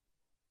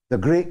the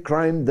great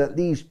crime that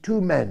these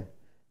two men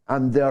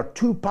and their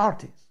two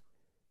parties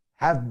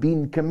have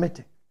been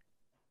committing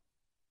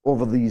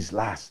over these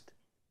last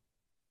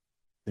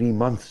 3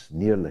 months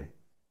nearly.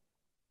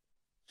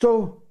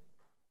 So,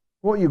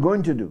 what are you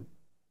going to do?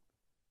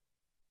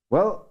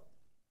 Well,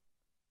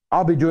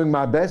 I'll be doing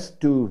my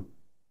best to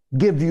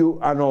give you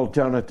an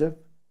alternative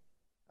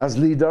as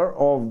leader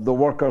of the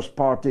Workers'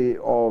 Party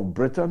of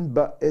Britain,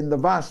 but in the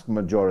vast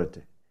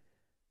majority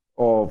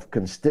of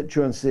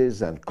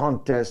constituencies and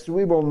contests,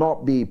 we will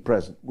not be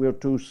present. We're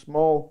too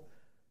small,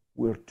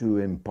 we're too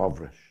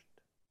impoverished.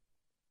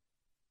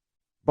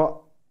 But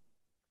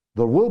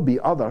there will be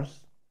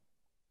others.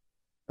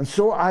 And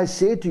so I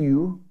say to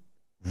you,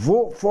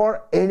 vote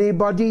for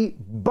anybody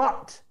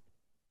but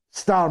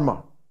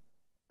Starmer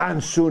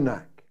and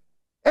Sunak.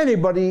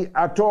 Anybody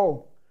at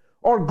all.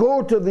 Or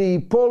go to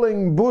the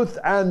polling booth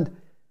and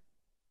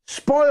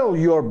spoil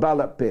your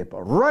ballot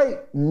paper.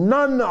 Write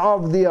none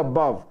of the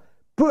above.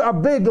 Put a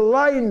big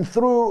line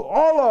through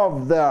all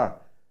of their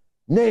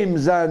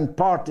names and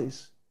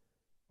parties.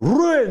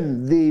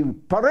 Ruin the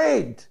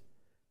parade.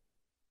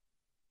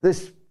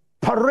 This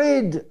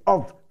parade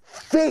of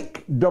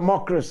fake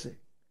democracy,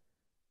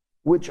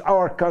 which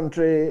our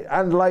country,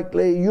 and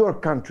likely your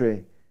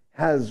country,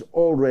 has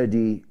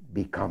already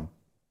become.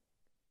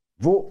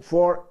 Vote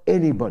for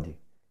anybody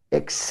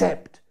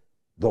except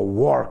the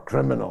war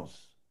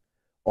criminals,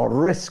 or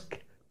risk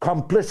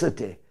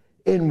complicity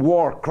in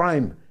war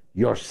crime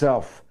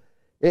yourself.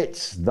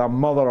 It's the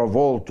mother of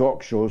all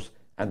talk shows,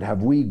 and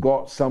have we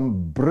got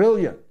some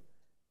brilliant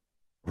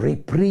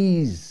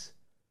reprise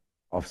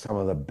of some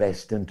of the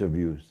best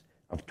interviews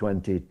of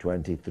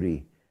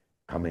 2023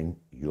 coming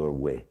your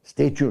way.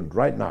 Stay tuned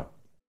right now.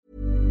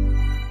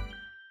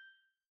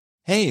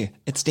 Hey,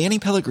 it's Danny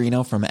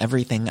Pellegrino from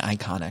Everything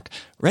Iconic.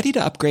 Ready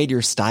to upgrade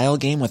your style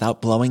game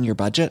without blowing your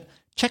budget?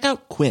 Check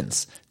out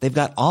Quince. They've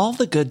got all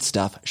the good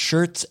stuff,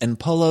 shirts and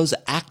polos,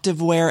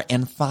 activewear,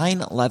 and fine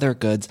leather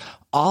goods,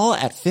 all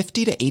at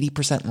 50 to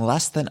 80%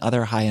 less than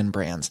other high-end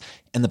brands.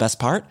 And the best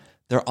part?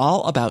 They're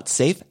all about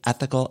safe,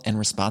 ethical, and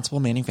responsible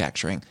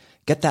manufacturing.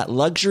 Get that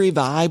luxury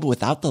vibe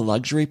without the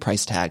luxury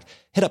price tag.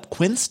 Hit up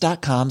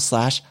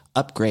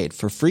quince.com/upgrade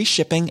for free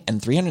shipping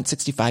and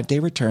 365-day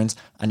returns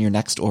on your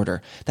next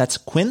order. That's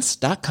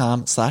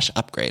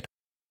quince.com/upgrade.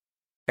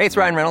 Hey, it's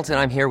Ryan Reynolds, and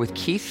I'm here with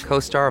Keith,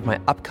 co-star of my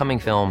upcoming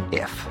film,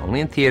 If, only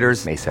in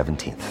theaters May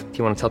 17th. Do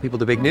you want to tell people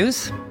the big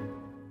news?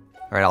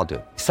 All right, I'll do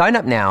it. Sign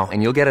up now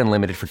and you'll get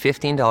unlimited for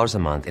 $15 a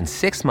month and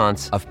 6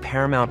 months of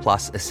Paramount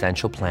Plus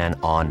Essential Plan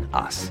on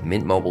us.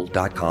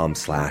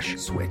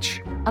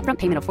 MintMobile.com/switch. Upfront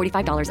payment of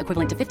 $45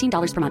 equivalent to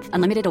 $15 per month.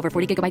 Unlimited over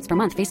 40 gigabytes per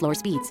month. Face lower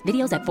speeds.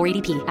 Videos at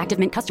 480p. Active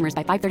Mint customers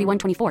by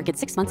 531.24 get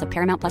 6 months of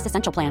Paramount Plus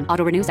Essential Plan.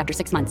 Auto renews after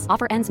 6 months.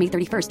 Offer ends May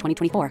 31st,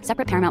 2024.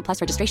 Separate Paramount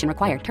Plus registration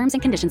required. Terms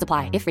and conditions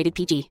apply if rated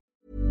PG.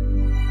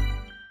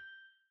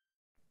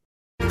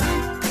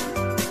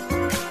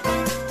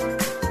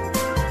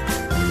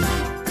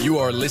 You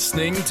are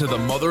listening to the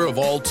Mother of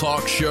All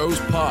Talk Shows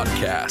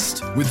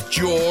podcast with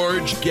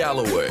George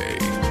Galloway.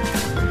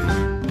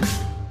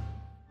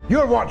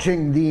 You're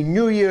watching the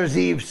New Year's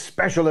Eve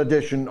special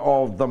edition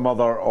of the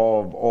Mother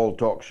of All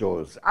Talk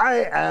Shows.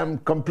 I am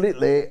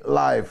completely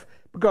live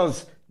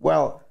because,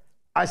 well,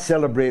 I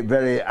celebrate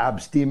very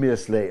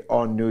abstemiously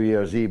on New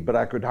Year's Eve, but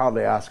I could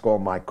hardly ask all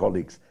my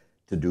colleagues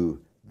to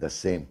do the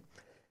same.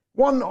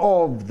 One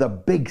of the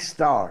big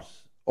stars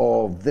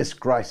of this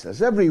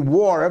crisis, every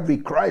war, every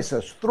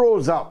crisis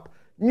throws up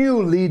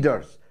new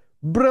leaders,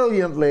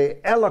 brilliantly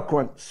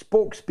eloquent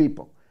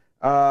spokespeople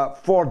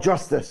for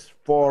justice,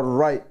 for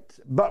right.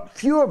 But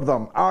few of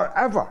them are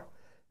ever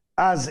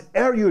as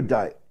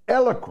erudite,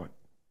 eloquent,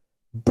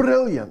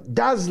 brilliant,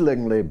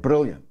 dazzlingly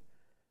brilliant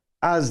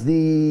as the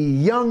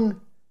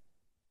young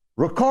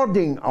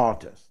recording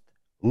artist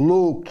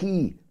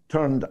low-key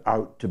turned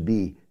out to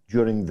be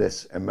during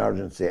this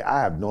emergency. I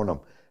have known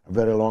him a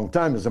very long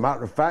time. As a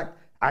matter of fact,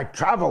 I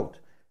traveled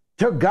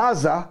to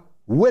Gaza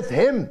with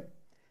him.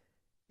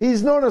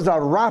 He's known as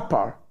a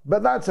rapper,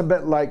 but that's a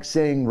bit like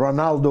saying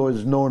Ronaldo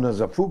is known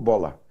as a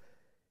footballer.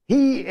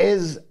 He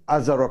is,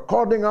 as a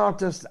recording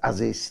artist,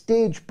 as a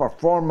stage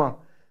performer,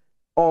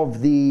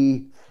 of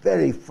the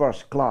very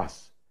first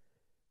class.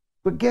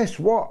 But guess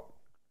what?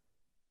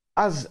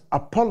 As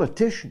a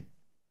politician,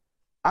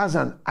 as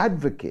an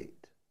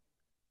advocate,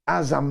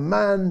 as a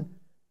man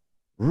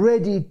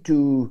ready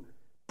to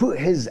put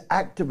his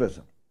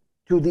activism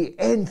to the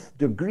nth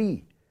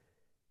degree,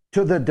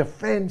 to the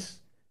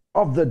defense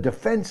of the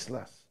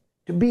defenseless,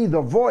 to be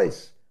the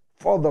voice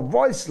for the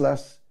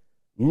voiceless,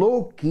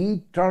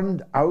 low-key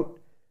turned out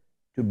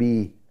to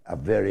be a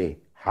very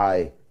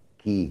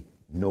high-key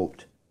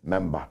note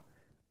member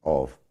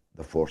of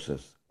the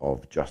forces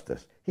of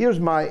justice. Here's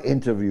my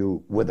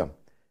interview with him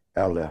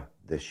earlier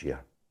this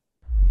year.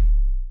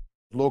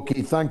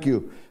 Low-key, thank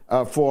you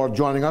for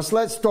joining us.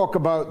 Let's talk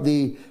about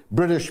the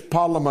British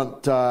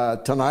Parliament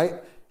tonight,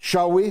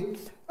 shall we?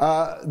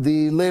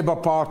 The Labour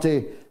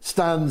Party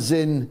stands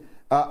in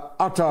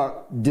utter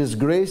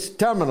disgrace,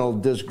 terminal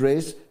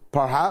disgrace,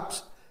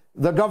 perhaps.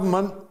 The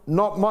government,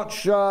 not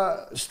much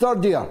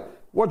sturdier.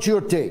 What's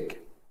your take?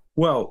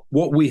 Well,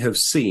 what we have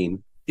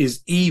seen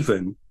is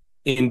even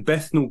in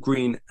Bethnal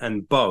Green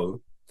and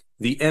Bow,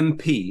 the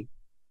MP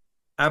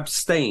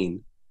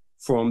abstain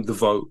from the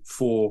vote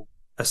for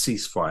a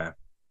ceasefire.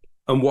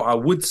 And what I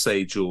would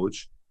say,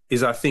 George,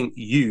 is I think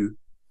you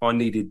are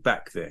needed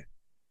back there.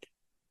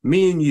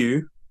 Me and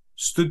you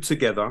stood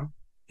together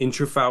in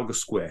Trafalgar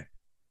Square.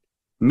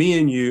 Me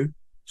and you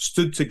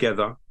stood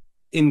together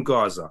in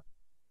Gaza.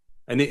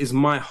 And it is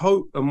my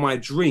hope and my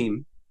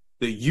dream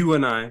that you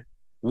and I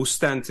will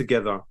stand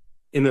together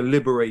in a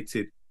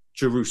liberated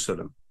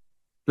Jerusalem.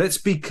 Let's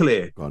be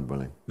clear. God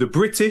willing. The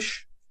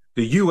British,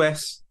 the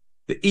US,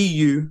 the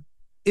EU,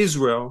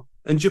 Israel,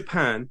 and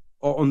Japan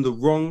are on the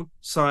wrong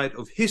side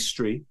of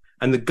history,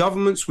 and the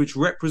governments which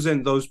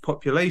represent those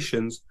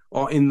populations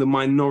are in the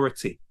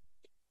minority.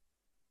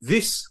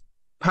 This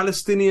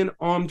Palestinian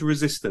armed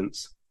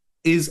resistance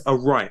is a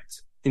right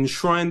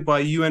enshrined by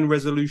UN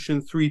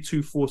Resolution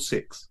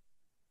 3246.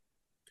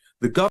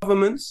 The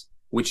governments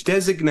which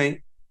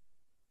designate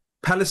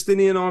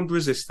Palestinian armed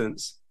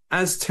resistance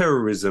as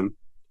terrorism,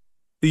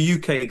 the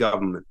UK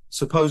government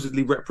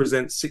supposedly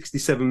represents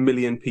 67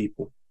 million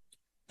people.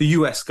 The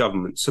US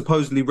government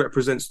supposedly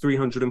represents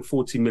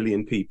 340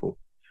 million people.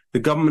 The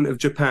government of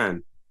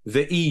Japan,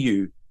 the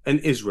EU, and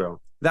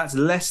Israel, that's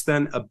less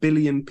than 1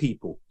 billion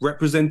people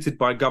represented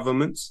by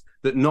governments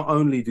that not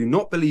only do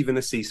not believe in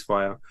a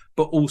ceasefire,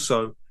 but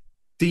also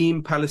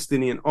deem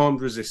Palestinian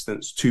armed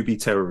resistance to be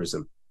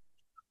terrorism.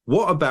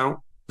 What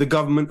about the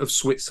government of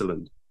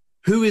Switzerland?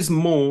 Who is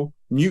more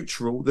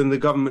neutral than the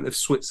government of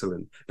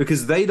Switzerland?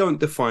 Because they don't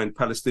define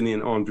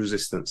Palestinian armed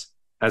resistance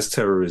as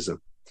terrorism.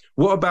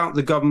 What about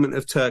the government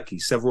of Turkey,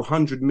 several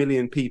 100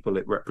 million people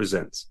it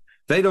represents?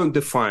 They don't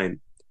define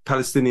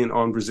Palestinian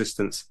armed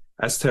resistance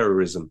as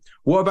terrorism.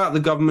 What about the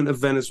government of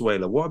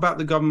Venezuela? What about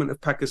the government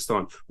of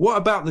Pakistan? What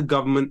about the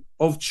government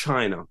of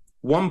China?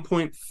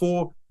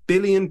 1.4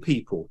 billion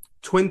people,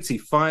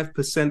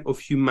 25% of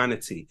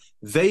humanity.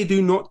 They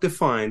do not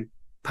define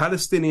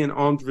Palestinian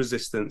armed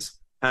resistance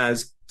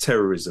as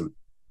terrorism.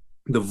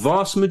 The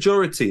vast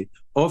majority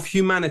of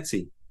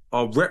humanity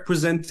are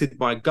represented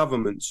by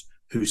governments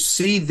who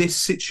see this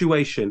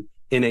situation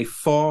in a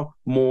far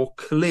more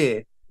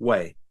clear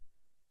way.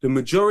 The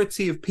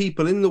majority of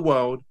people in the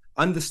world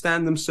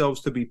understand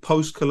themselves to be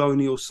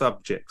post-colonial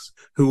subjects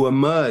who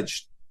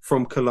emerged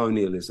from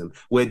colonialism,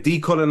 where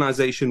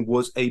decolonization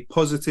was a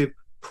positive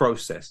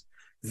process.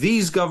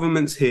 These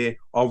governments here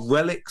are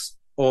relics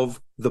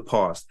of the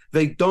past.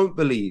 They don't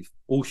believe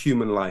all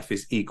human life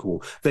is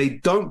equal. They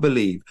don't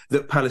believe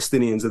that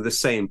Palestinians are the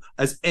same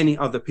as any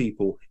other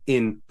people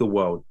in the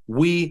world.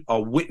 We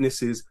are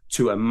witnesses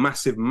to a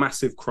massive,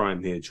 massive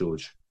crime here,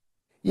 George.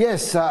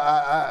 Yes,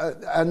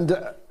 and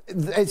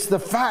it's the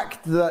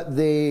fact that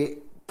they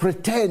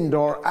pretend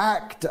or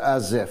act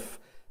as if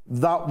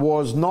that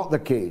was not the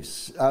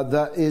case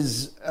that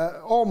is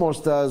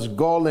almost as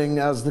galling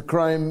as the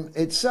crime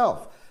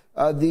itself.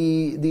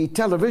 The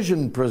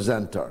television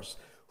presenters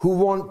who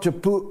want to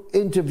put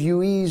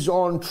interviewees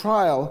on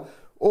trial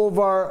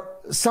over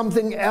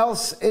something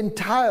else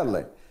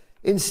entirely,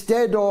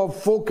 instead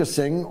of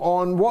focusing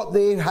on what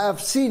they have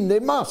seen. They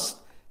must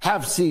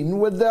have seen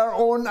with their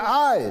own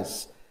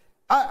eyes.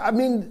 I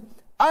mean,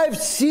 I've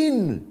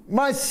seen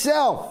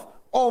myself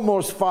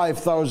almost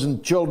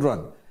 5,000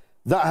 children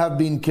that have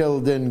been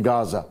killed in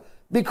Gaza,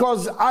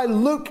 because I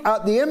look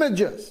at the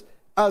images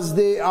as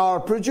they are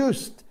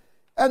produced.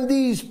 And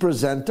these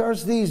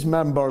presenters, these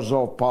members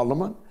of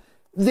parliament,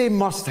 they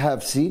must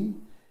have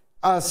seen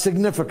a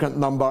significant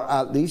number,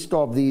 at least,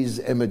 of these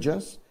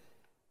images.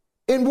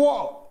 In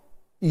what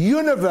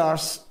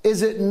universe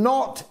is it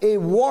not a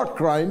war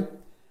crime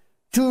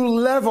to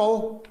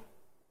level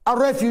a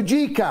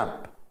refugee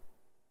camp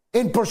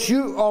in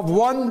pursuit of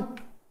 1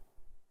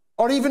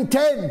 or even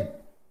 10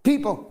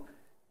 people?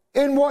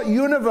 In what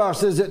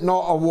universe is it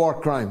not a war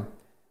crime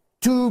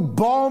to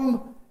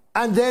bomb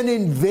and then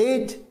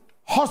invade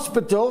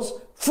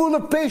hospitals full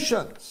of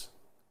patients?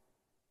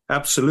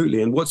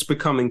 Absolutely. And what's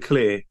becoming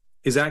clear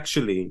is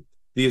actually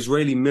the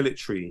Israeli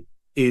military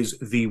is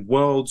the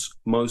world's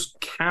most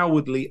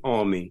cowardly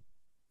army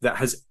that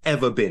has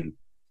ever been.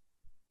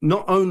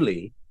 Not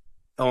only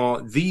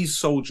are these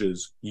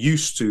soldiers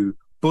used to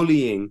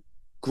bullying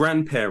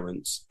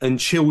grandparents and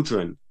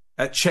children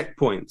at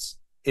checkpoints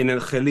in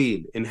El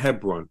Khalil, in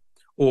Hebron,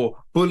 or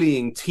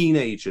bullying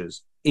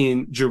teenagers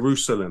in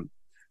Jerusalem,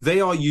 they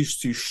are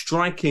used to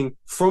striking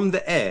from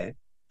the air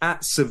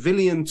at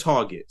civilian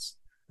targets.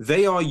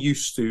 They are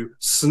used to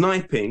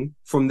sniping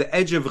from the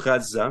edge of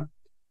Gaza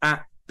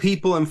at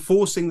people and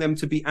forcing them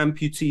to be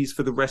amputees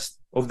for the rest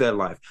of their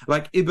life.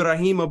 Like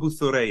Ibrahim Abu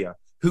Thureya,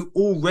 who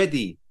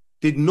already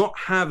did not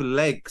have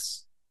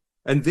legs.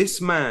 And this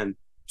man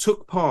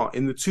took part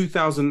in the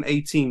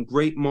 2018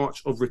 Great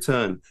March of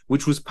Return,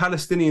 which was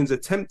Palestinians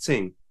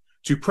attempting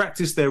to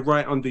practice their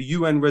right under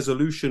UN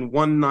Resolution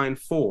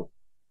 194,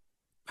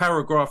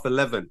 paragraph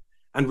 11,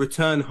 and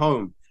return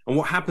home. And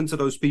what happened to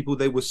those people?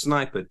 They were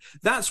sniped.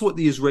 That's what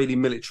the Israeli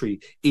military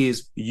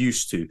is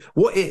used to.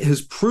 What it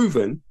has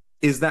proven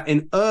is that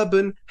in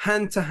urban,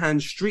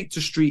 hand-to-hand,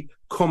 street-to-street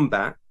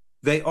combat,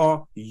 they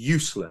are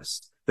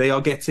useless. They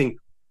are getting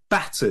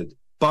battered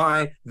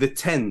by the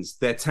tens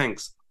their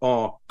tanks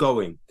are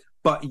going.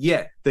 But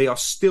yet they are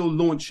still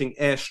launching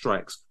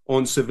airstrikes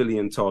on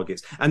civilian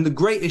targets. And the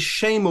greatest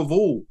shame of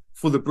all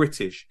for the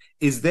British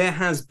is there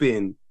has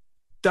been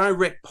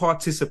direct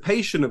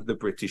participation of the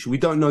British. We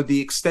don't know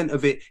the extent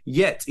of it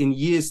yet. In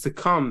years to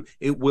come,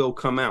 it will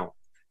come out.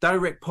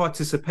 direct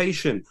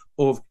participation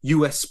of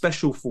US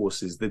Special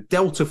Forces, the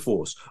Delta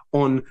Force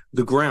on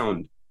the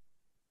ground,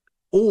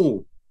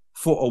 all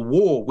for a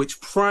war which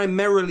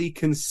primarily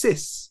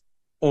consists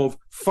of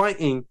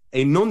fighting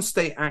a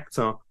non-state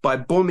actor by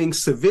bombing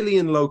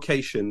civilian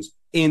locations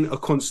in a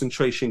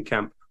concentration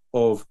camp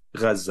of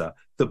Gaza.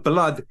 The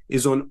blood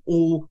is on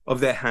all of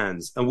their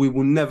hands, and we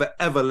will never,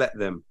 ever let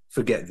them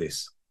forget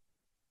this.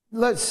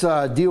 Let's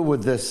deal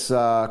with this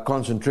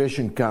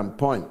concentration camp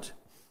point.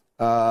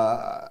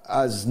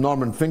 As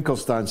Norman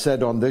Finkelstein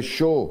said on this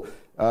show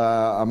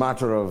a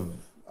matter of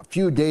a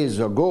few days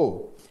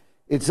ago,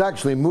 it's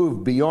actually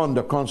moved beyond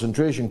a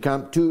concentration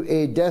camp to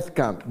a death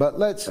camp. But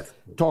let's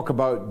talk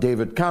about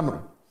David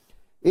Cameron.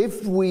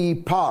 If we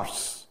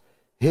parse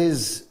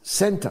his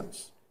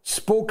sentence,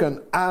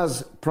 spoken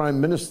as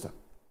Prime Minister,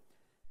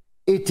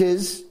 it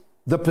is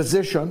the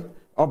position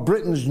of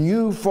Britain's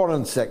new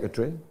Foreign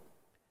Secretary,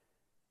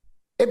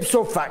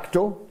 ipso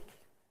facto,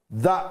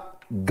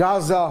 that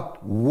Gaza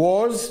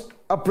was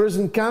a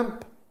prison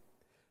camp,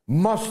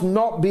 must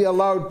not be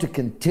allowed to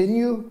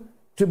continue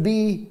to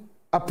be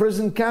a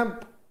prison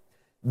camp,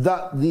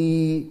 that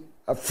the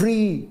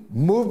free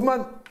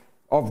movement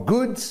of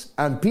goods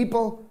and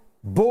people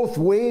both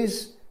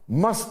ways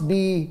must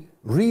be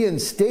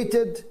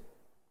reinstated.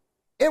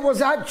 It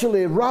was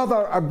actually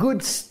rather a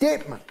good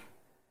statement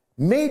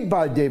made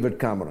by David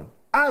Cameron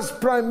as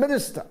Prime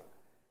Minister.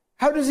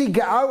 How does he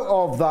get out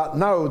of that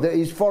now that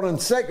he's Foreign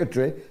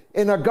Secretary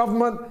in a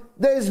government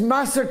that is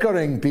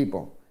massacring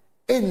people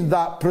in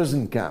that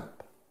prison camp?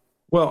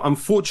 Well,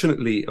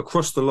 unfortunately,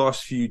 across the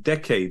last few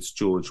decades,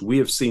 George, we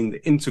have seen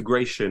the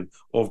integration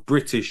of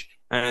British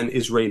and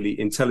Israeli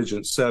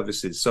intelligence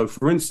services. So,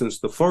 for instance,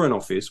 the Foreign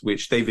Office,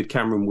 which David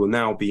Cameron will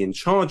now be in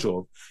charge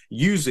of,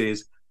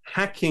 uses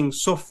hacking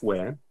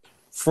software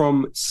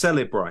from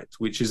Celebrite,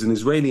 which is an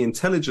Israeli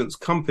intelligence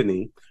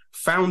company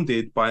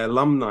founded by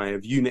alumni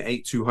of Unit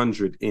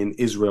 8200 in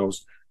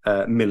Israel's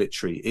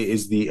military. It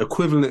is the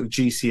equivalent of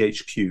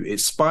GCHQ. It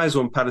spies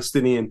on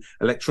Palestinian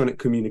electronic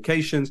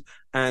communications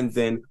and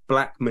then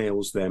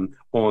blackmails them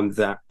on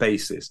that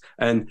basis.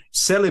 And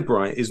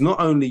Celebrite is not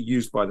only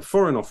used by the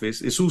Foreign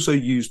Office, it's also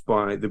used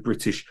by the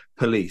British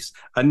police.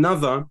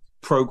 Another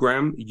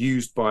program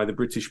used by the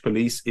British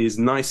police is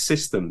Nice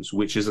Systems,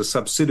 which is a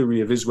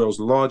subsidiary of Israel's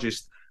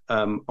largest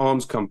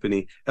arms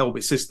company,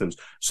 Elbit Systems.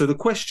 So the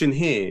question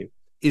here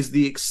is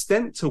the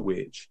extent to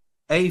which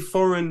a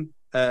foreign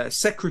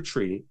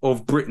secretary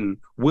of Britain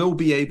will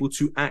be able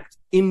to act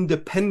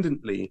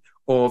independently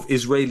of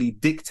Israeli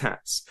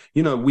diktats.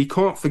 You know, we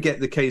can't forget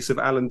the case of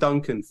Alan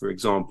Duncan, for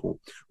example,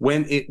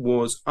 when it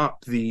was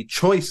up the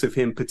choice of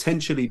him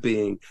potentially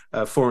being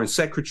foreign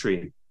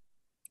secretary.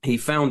 He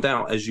found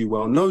out, as you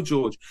well know,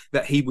 George,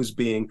 that he was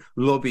being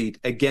lobbied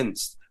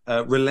against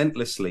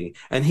relentlessly.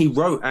 And he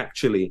wrote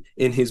actually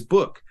in his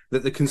book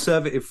that the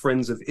conservative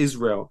friends of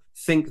Israel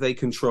think they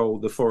control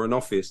the Foreign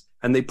Office,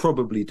 and they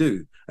probably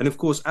do. And of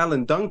course,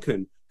 Alan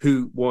Duncan,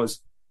 who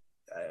was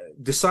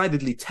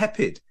decidedly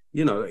tepid,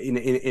 you know,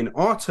 in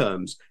our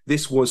terms,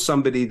 this was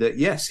somebody that,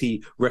 yes,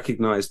 he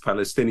recognized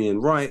Palestinian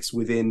rights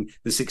within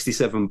the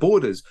 67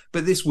 borders,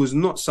 but this was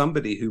not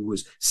somebody who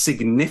was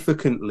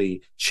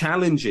significantly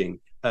challenging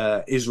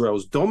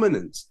Israel's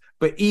dominance.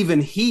 But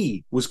even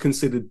he was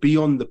considered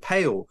beyond the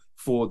pale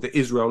for the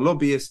Israel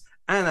lobbyists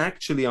and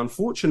actually,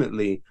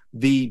 unfortunately,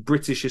 the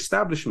British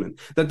establishment.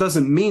 That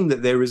doesn't mean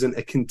that there isn't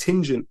a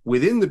contingent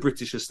within the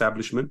British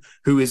establishment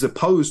who is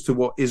opposed to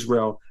what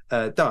Israel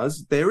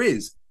does. There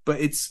is. But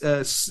it's,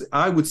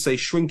 I would say,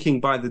 shrinking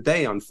by the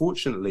day,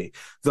 unfortunately,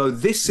 though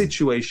this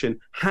situation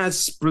has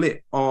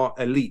split our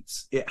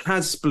elites. It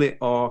has split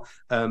our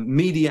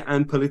media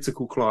and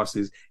political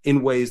classes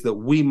in ways that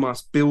we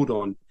must build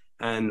on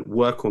and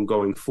work on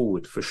going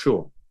forward, for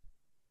sure.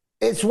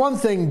 It's one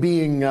thing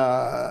being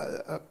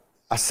a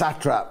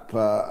satrap,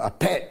 a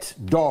pet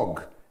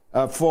dog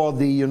for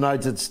the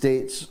United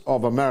States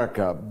of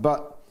America.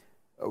 But,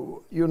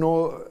 you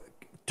know,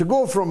 to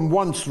go from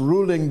once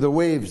ruling the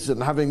waves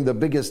and having the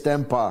biggest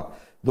empire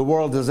the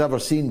world has ever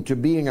seen to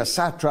being a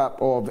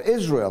satrap of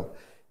Israel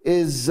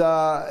is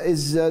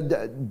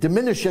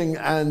diminishing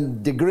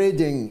and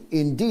degrading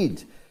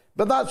indeed.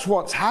 But that's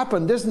what's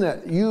happened, isn't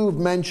it? You've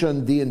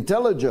mentioned the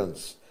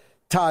intelligence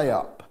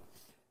tie-up.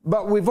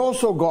 But we've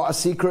also got a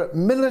secret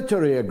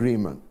military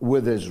agreement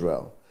with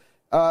Israel,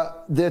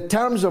 the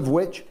terms of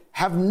which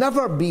have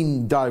never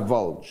been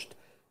divulged.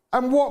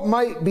 And what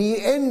might be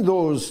in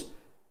those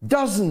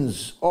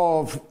dozens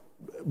of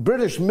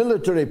British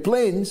military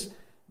planes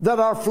that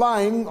are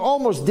flying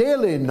almost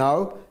daily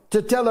now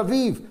to Tel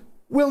Aviv?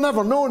 We'll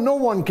never know. No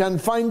one can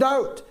find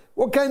out.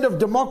 What kind of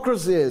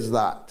democracy is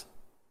that?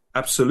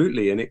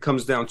 Absolutely. And it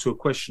comes down to a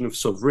question of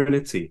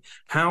sovereignty.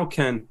 How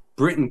can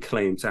Britain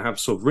claim to have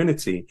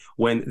sovereignty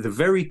when the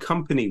very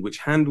company which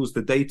handles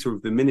the data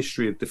of the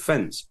Ministry of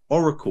Defense,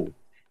 Oracle,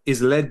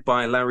 is led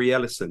by Larry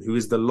Ellison, who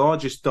is the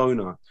largest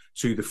donor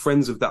to the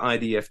Friends of the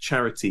IDF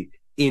charity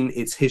in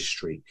its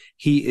history?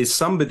 He is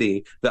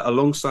somebody that,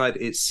 alongside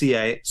its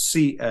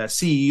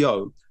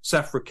CEO,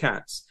 Safra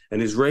Katz,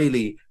 an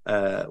Israeli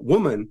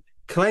woman,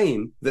 claim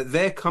that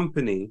their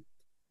company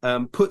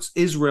puts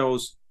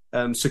Israel's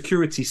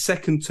security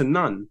second to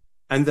none,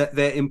 and that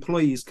their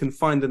employees can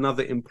find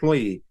another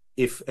employer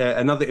if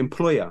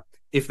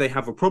they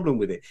have a problem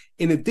with it.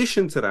 In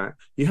addition to that,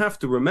 you have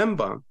to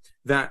remember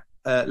that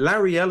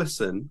Larry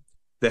Ellison,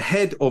 the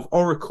head of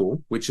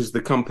Oracle, which is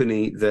the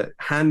company that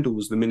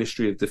handles the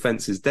Ministry of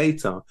Defense's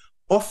data,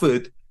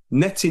 offered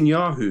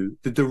Netanyahu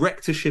the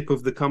directorship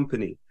of the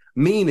company,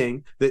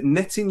 meaning that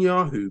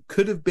Netanyahu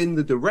could have been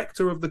the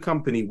director of the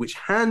company which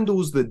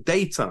handles the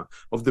data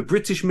of the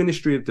British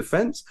Ministry of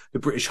Defence, the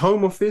British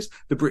Home Office,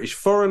 the British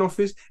Foreign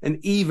Office, and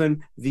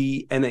even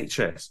the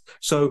NHS.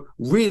 So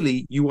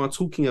really, you are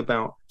talking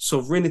about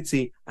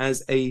sovereignty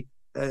as a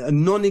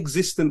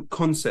non-existent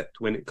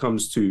concept when it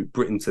comes to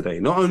Britain today.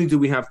 Not only do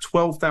we have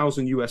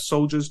 12,000 US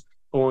soldiers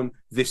on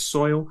this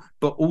soil,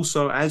 but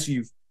also, as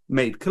you've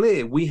made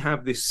clear, we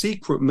have this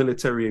secret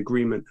military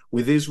agreement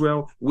with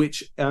Israel, which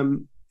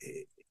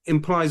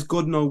implies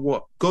God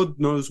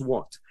knows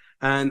what.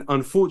 And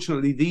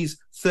unfortunately, these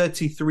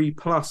 33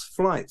 plus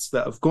flights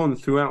that have gone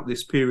throughout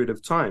this period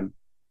of time,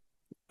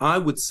 I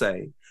would say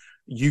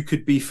you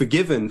could be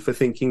forgiven for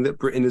thinking that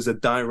Britain is a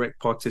direct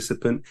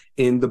participant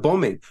in the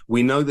bombing.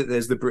 We know that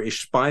there's the British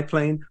spy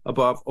plane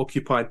above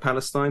occupied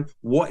Palestine.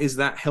 What is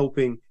that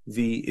helping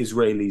the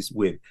Israelis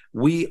with?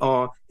 We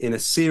are in a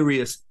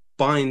serious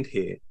bind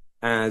here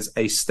as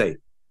a state.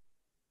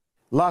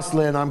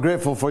 Lastly, and I'm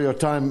grateful for your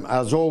time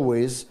as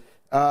always,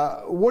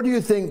 what do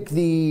you think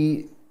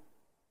the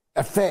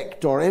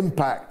effect or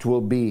impact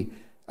will be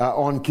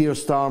on Keir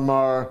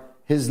Starmer,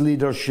 his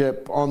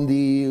leadership, on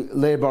the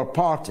Labour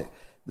Party?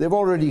 They've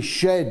already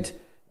shed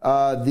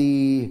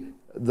the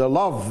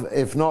love,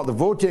 if not the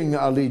voting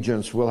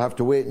allegiance, we'll have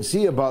to wait and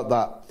see about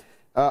that,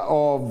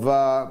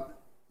 of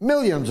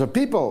millions of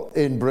people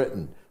in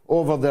Britain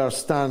over their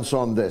stance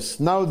on this.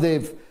 Now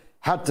they've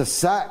had to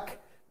sack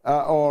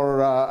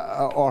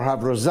or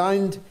have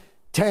resigned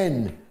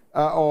 10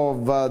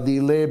 of the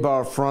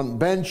Labour front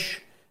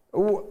bench.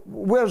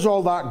 Where's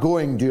all that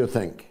going, do you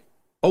think?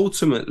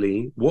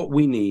 Ultimately, what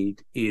we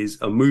need is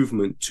a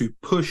movement to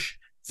push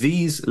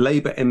these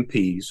Labour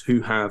MPs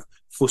who have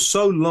for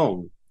so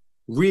long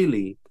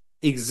really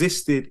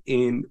existed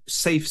in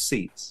safe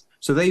seats.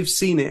 So they've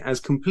seen it as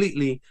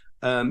completely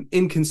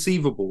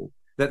inconceivable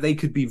that they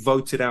could be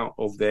voted out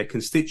of their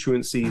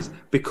constituencies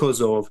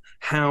because of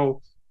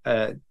how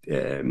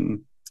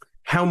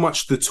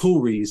much the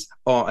Tories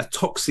are a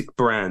toxic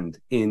brand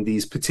in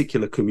these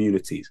particular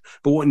communities.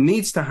 But what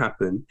needs to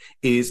happen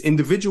is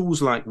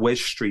individuals like Wes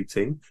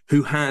Streeting,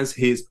 who has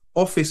his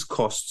office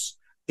costs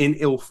in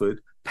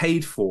Ilford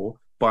paid for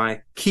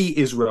by key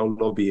Israel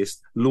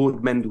lobbyist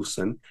Lord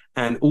Mendelsohn,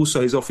 and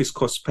also his office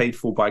costs paid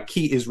for by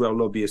key Israel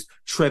lobbyist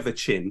Trevor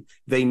Chin.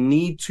 They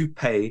need to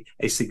pay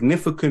a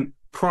significant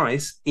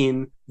price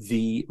in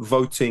the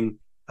voting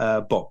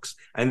box,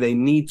 and they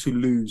need to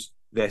lose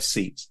their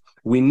seats.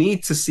 We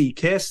need to see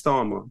Keir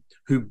Starmer,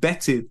 who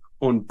betted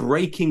on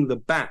breaking the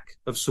back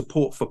of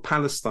support for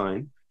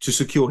Palestine to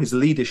secure his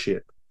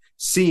leadership,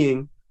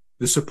 seeing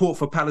the support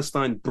for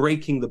Palestine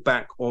breaking the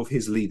back of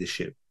his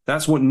leadership.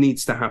 That's what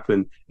needs to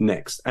happen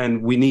next.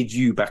 And we need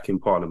you back in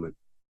Parliament.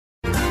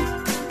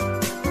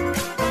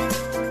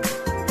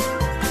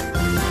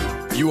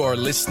 You are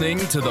listening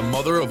to the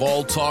Mother of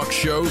All Talk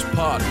Shows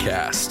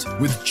podcast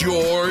with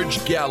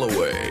George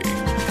Galloway.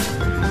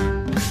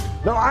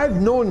 Now, I've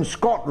known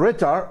Scott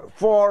Ritter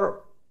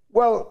for,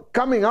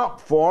 coming up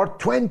for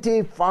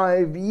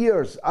 25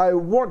 years. I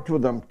worked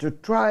with him to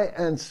try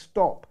and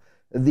stop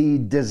the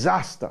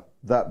disaster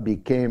that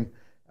became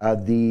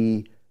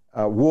the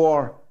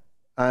war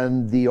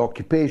and the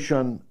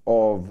occupation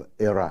of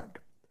Iraq.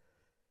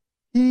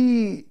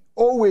 He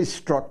always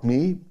struck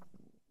me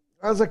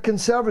as a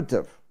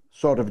conservative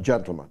sort of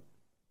gentleman,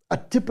 a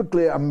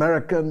typically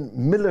American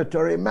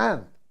military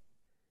man.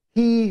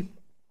 He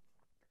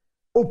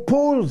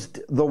opposed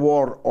the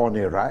war on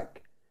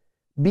Iraq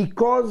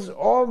because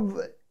of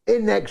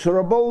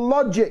inexorable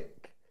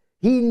logic.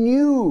 He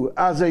knew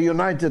as a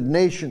United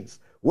Nations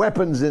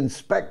weapons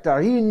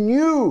inspector, he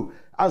knew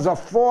as a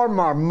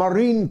former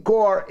Marine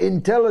Corps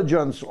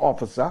intelligence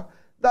officer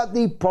that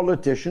the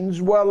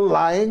politicians were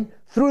lying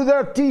through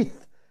their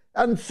teeth.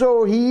 And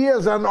so he,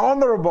 as an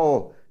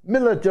honorable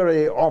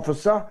military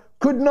officer,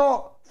 could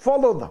not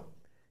follow them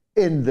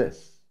in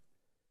this.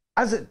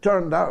 As it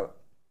turned out,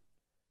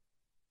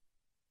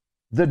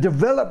 the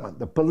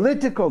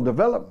political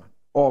development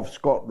of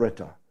Scott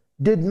Ritter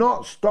did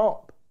not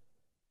stop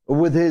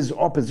with his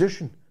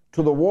opposition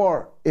to the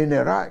war in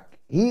Iraq.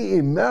 He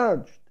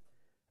emerged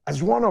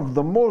as one of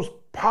the most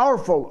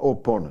powerful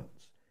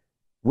opponents,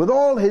 with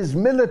all his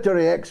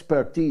military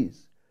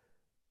expertise,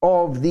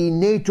 of the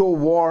NATO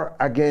war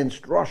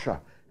against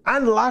Russia,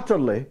 and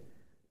latterly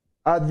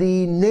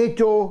the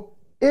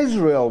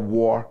NATO-Israel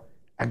war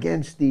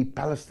against the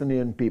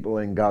Palestinian people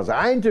in Gaza.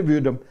 I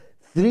interviewed him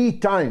 3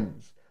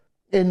 times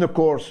in the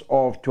course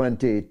of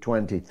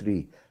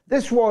 2023.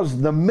 This was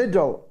the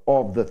middle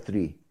of the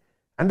 3.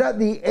 And at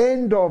the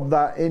end of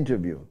that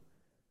interview,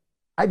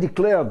 I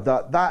declared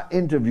that that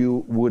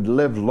interview would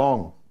live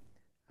long.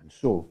 And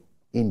so,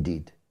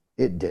 indeed,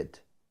 it did.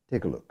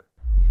 Take a look.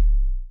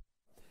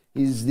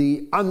 He's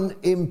the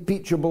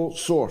unimpeachable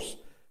source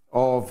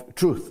of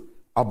truth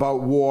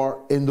about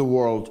war in the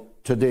world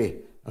today.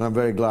 And I'm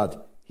very glad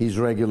he's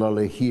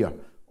regularly here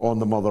on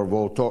the Mother of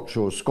All talk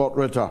shows. Scott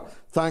Ritter,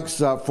 thanks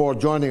for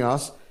joining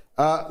us.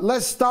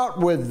 Let's start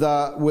with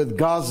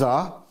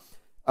Gaza,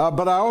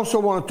 but I also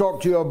want to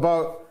talk to you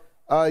about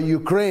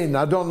Ukraine.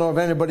 I don't know if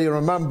anybody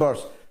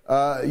remembers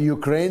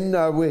Ukraine.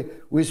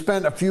 We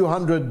spent a few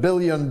 $100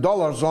 billion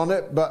on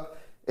it, but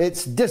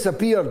it's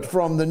disappeared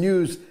from the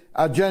news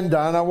agenda,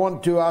 and I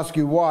want to ask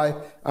you why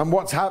and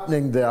what's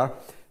happening there.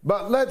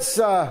 But let's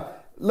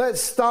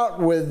start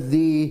with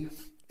the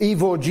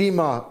Iwo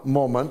Jima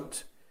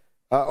moment,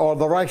 or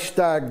the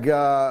Reichstag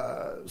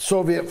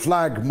Soviet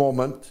flag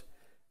moment,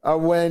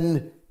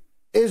 when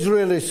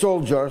Israeli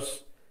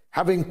soldiers,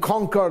 having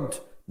conquered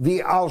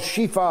the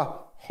Al-Shifa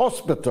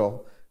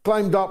hospital,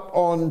 climbed up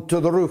onto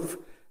the roof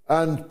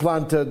and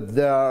planted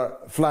their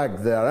flag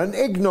there. An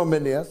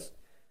ignominious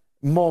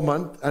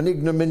moment, an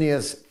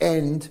ignominious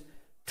end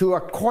to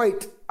a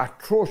quite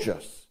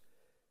atrocious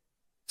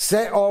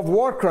set of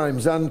war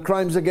crimes and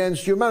crimes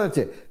against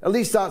humanity. At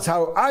least that's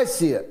how I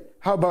see it.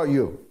 How about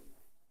you?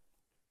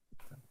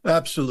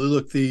 Absolutely.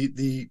 Look,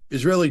 the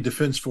Israeli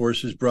Defense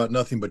Force has brought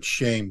nothing but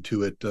shame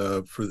to it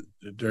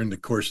during the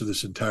course of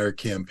this entire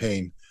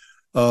campaign.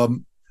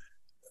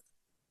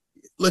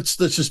 Let's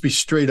just be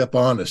straight up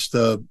honest.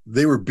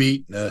 They were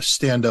beat in a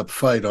stand-up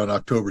fight on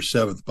October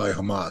 7th by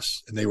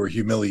Hamas, and they were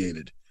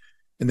humiliated.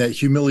 And that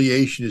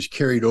humiliation is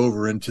carried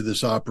over into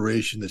this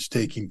operation that's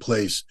taking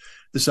place.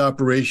 This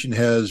operation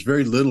has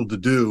very little to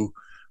do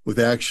with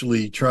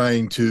actually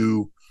trying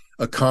to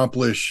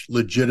accomplish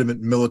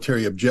legitimate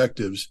military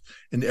objectives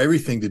and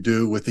everything to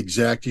do with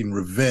exacting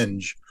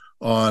revenge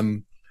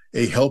on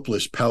a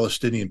helpless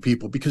Palestinian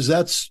people, because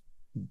that's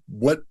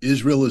what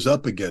Israel is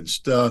up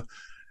against.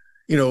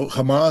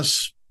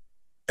 Hamas,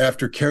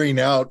 after carrying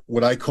out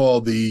what I call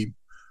the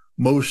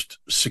most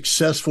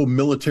successful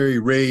military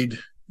raid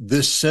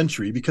this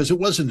century, because it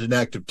wasn't an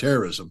act of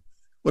terrorism.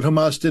 What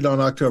Hamas did on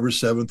October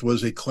 7th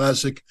was a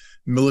classic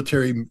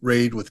military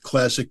raid with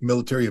classic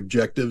military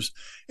objectives,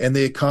 and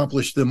they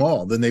accomplished them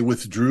all. Then they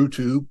withdrew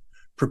to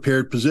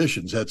prepared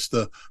positions. That's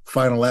the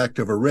final act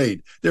of a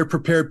raid. Their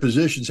prepared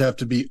positions happen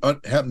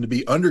to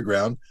be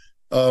underground,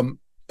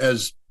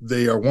 as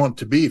they are wont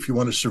to be if you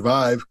want to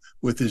survive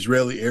with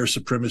Israeli air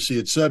supremacy,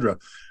 etc.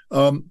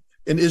 And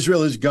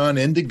Israel has gone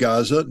into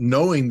Gaza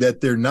knowing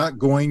that they're not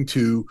going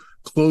to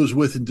close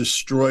with and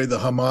destroy the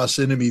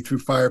Hamas enemy through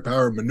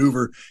firepower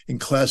maneuver in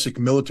classic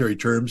military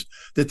terms,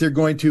 that they're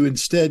going to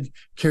instead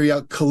carry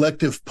out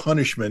collective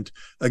punishment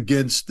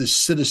against the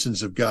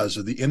citizens of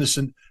Gaza, the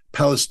innocent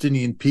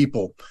Palestinian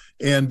people.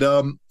 And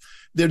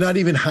they're not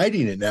even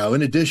hiding it now.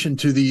 In addition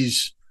to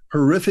these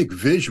horrific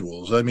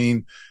visuals, I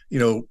mean,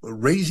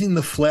 raising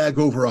the flag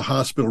over a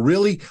hospital.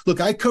 Really, look,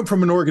 I come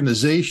from an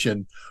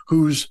organization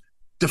whose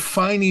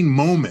defining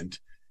moment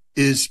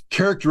is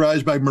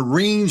characterized by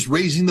Marines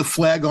raising the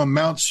flag on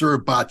Mount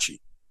Suribachi.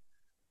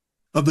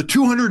 Of the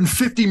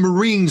 250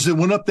 Marines that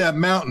went up that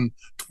mountain,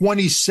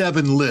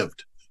 27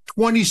 lived.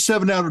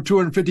 27 out of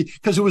 250,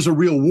 because it was a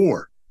real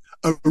war.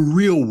 A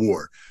real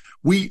war.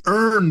 We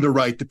earned the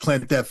right to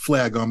plant that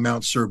flag on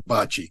Mount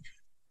Suribachi.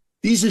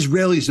 These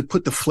Israelis that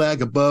put the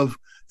flag above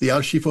the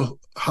Al-Shifa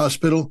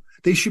hospital,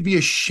 they should be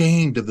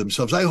ashamed of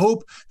themselves. I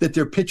hope that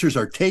their pictures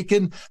are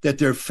taken, that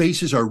their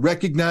faces are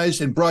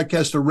recognized and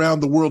broadcast around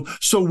the world.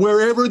 So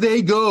wherever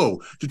they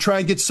go to try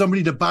and get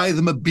somebody to buy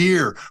them a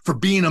beer for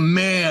being a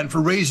man,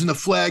 for raising the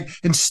flag,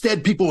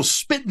 instead people will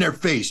spit in their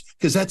face,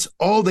 because that's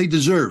all they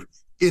deserve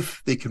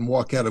if they can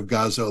walk out of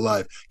Gaza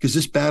alive, because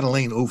this battle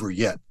ain't over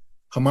yet.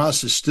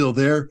 Hamas is still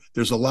there.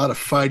 There's a lot of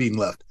fighting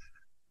left.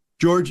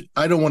 George,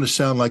 I don't want to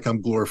sound like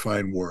I'm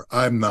glorifying war.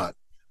 I'm not.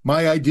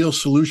 My ideal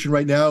solution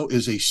right now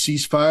is a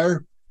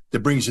ceasefire that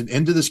brings an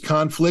end to this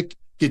conflict,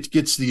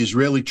 gets the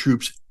Israeli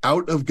troops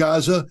out of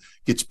Gaza,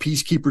 gets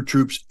peacekeeper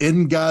troops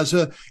in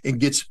Gaza, and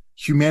gets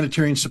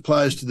humanitarian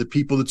supplies to the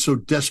people that so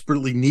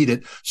desperately need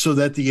it, so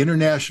that the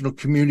international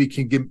community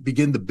can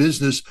begin the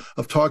business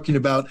of talking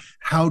about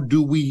how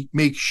do we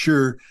make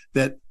sure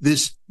that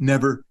this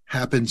never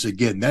happens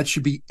again. That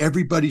should be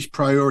everybody's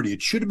priority.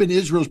 It should have been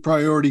Israel's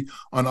priority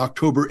on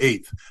October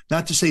 8th,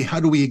 not to say how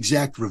do we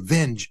exact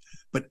revenge,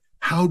 but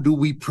how do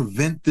we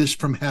prevent this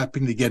from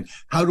happening again?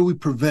 How do we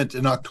prevent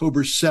an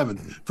October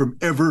 7th from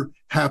ever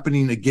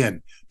happening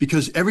again?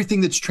 Because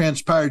everything that's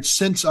transpired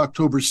since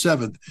October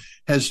 7th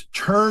has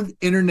turned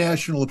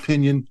international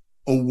opinion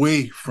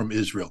away from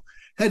Israel.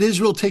 Had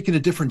Israel taken a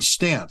different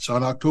stance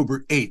on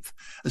October 8th,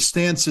 a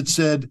stance that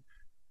said,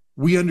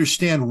 we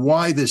understand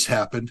why this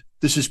happened,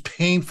 this is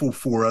painful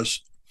for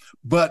us,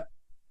 but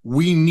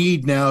we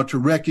need now to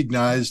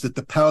recognize that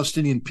the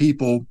Palestinian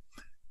people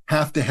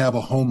have to have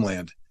a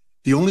homeland.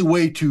 The only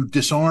way to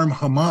disarm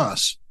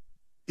Hamas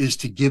is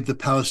to give the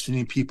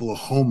Palestinian people a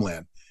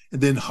homeland.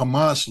 And then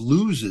Hamas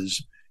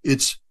loses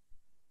its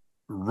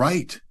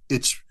right,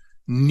 its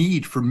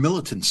need for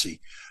militancy.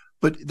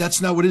 But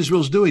that's not what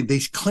Israel's doing. They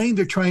claim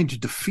they're trying to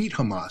defeat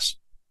Hamas.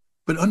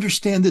 But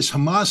understand this,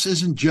 Hamas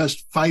isn't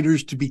just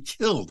fighters to be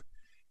killed.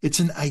 It's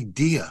an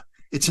idea.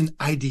 It's an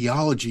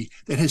ideology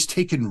that has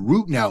taken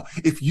root now.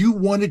 If you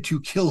wanted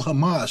to kill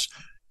Hamas,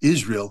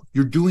 Israel,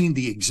 you're doing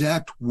the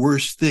exact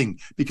worst thing,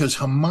 because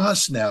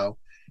Hamas now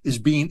is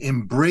being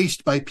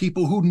embraced by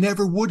people who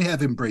never would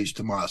have embraced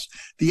Hamas.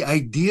 The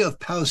idea of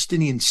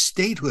Palestinian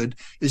statehood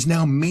is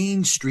now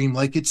mainstream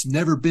like it's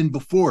never been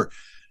before.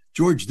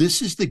 George,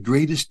 this is the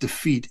greatest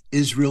defeat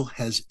Israel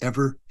has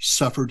ever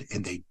suffered,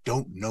 and they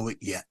don't know it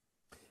yet.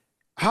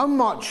 How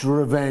much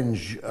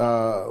revenge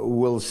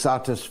will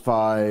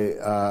satisfy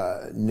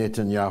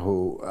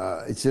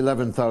Netanyahu? It's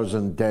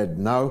 11,000 dead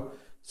now,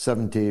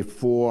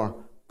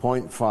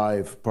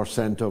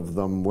 74.5% of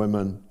them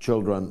women,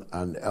 children,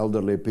 and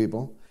elderly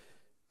people.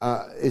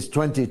 Is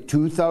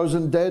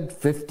 22,000 dead,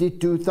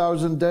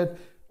 52,000 dead?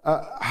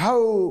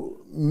 How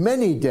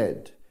many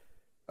dead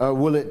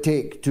will it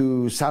take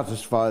to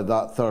satisfy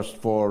that thirst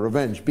for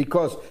revenge?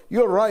 Because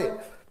you're right,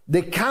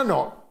 they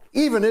cannot,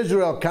 even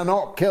Israel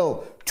cannot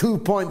kill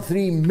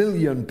 2.3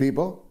 million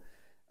people.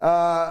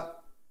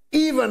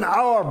 Even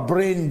our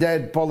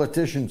brain-dead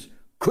politicians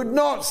could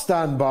not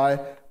stand by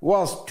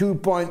whilst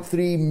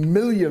 2.3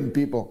 million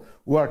people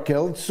were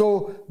killed.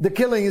 So the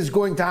killing is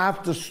going to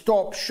have to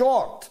stop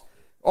short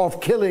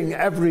of killing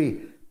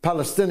every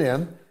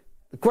Palestinian.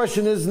 The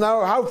question is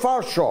now, how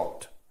far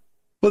short?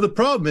 Well, the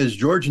problem is,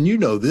 George, and you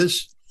know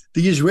this,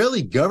 the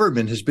Israeli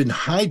government has been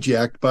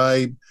hijacked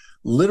by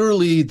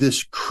literally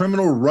this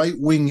criminal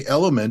right-wing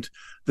element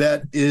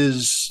that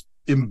is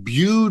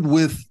imbued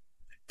with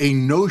a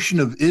notion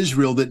of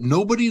Israel that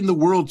nobody in the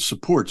world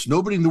supports,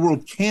 nobody in the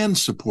world can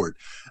support.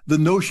 The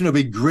notion of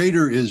a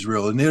greater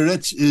Israel, and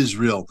that's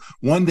Israel,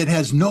 one that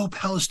has no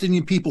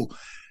Palestinian people.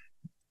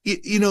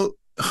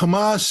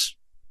 Hamas,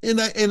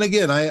 and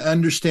again, I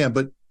understand,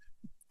 but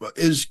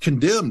is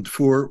condemned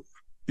for,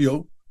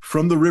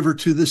 from the river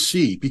to the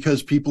sea,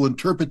 because people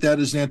interpret that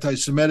as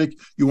anti-Semitic.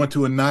 You want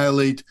to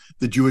annihilate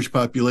the Jewish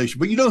population.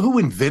 But you know who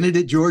invented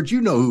it, George?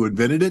 You know who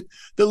invented it.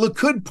 The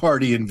Likud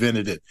party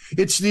invented it.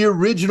 It's the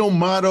original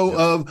motto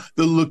of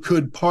the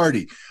Likud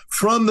party.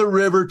 From the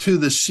river to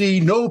the sea,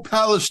 no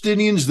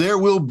Palestinians there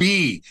will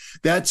be.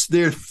 That's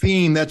their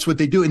theme. That's what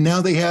they do. And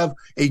now they have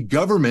a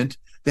government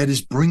that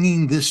is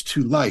bringing this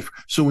to life.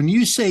 So when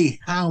you say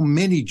how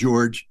many,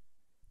 George,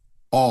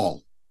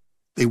 all.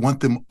 They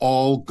want them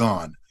all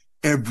gone.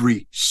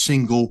 Every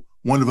single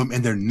one of them,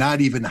 and they're not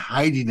even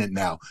hiding it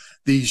now.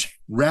 These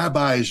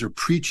rabbis are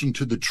preaching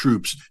to the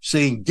troops,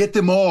 saying, get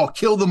them all,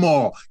 kill them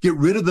all, get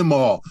rid of them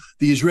all.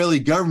 The Israeli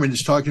government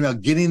is talking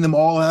about getting them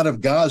all out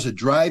of Gaza,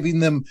 driving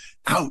them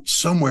out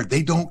somewhere.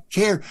 They don't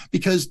care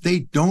because they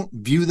don't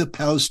view the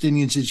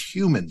Palestinians as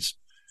humans.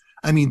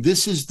 I mean,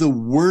 this is the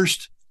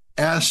worst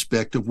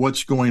aspect of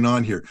what's going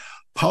on here.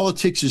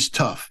 Politics is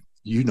tough.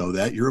 You know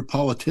that. You're a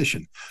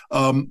politician.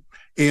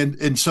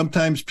 And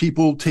sometimes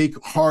people take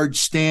hard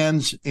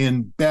stands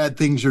and bad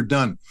things are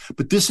done.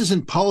 But this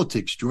isn't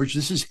politics, George.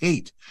 This is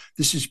hate.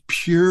 This is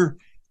pure,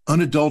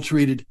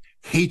 unadulterated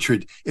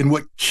hatred. And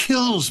what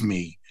kills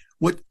me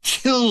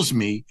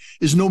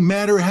is no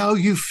matter how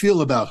you feel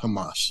about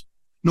Hamas,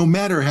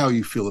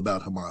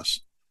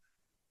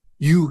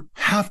 you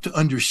have to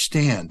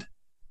understand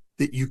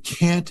that you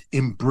can't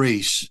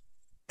embrace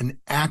an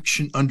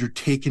action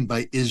undertaken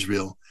by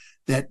Israel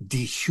that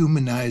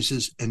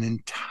dehumanizes an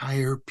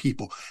entire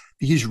people.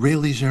 The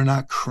Israelis are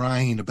not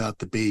crying about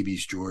the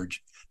babies,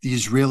 George. The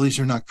Israelis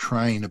are not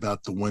crying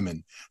about the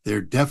women.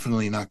 They're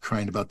definitely not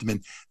crying about the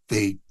men.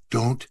 They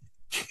don't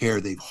care.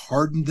 They've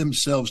hardened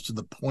themselves to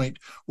the point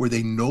where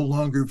they no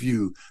longer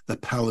view the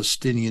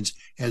Palestinians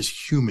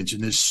as humans.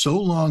 And as so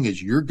long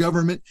as your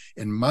government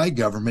and my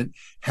government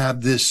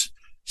have this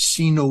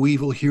see no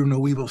evil, hear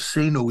no evil,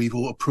 say no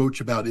evil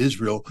approach about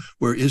Israel,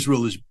 where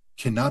Israel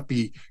cannot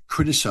be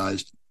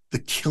criticized, the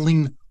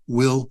killing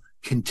will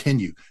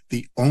continue.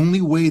 The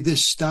only way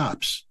this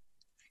stops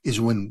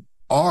is when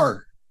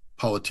our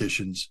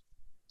politicians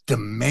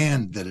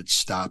demand that it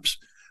stops.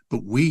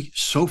 But we,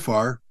 so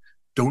far,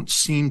 don't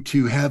seem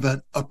to have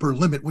an upper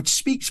limit, which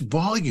speaks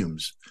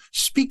volumes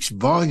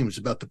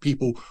about the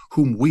people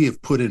whom we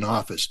have put in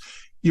office.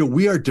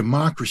 We are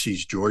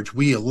democracies, George.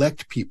 We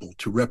elect people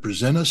to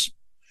represent us.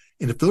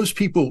 And if those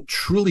people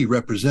truly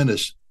represent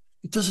us,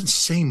 it doesn't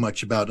say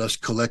much about us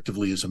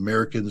collectively as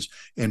Americans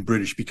and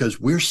British, because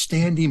we're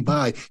standing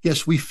by.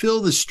 Yes, we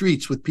fill the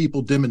streets with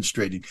people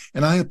demonstrating,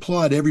 and I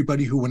applaud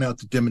everybody who went out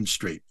to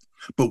demonstrate.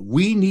 But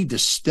we need to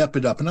step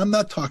it up. And I'm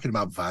not talking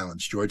about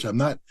violence, George.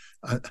 I'm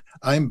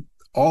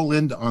all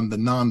in on the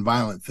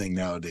nonviolent thing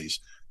nowadays,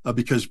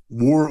 because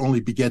war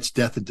only begets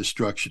death and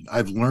destruction.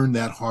 I've learned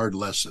that hard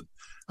lesson.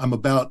 I'm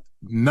about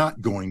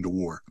not going to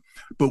war.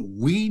 But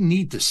we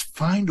need to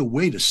find a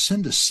way to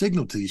send a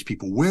signal to these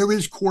people. Where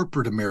is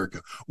corporate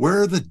America?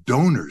 Where are the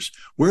donors?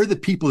 Where are the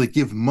people that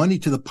give money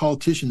to the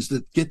politicians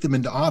that get them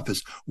into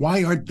office?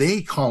 Why aren't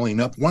they calling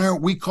up? Why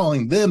aren't we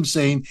calling them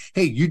saying,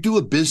 hey, you do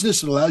a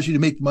business that allows you to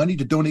make money,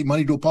 to donate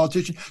money to a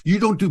politician? You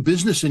don't do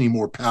business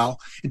anymore, pal,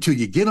 until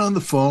you get on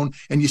the phone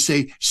and you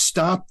say,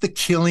 stop the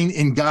killing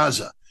in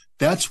Gaza.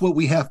 That's what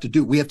we have to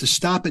do. We have to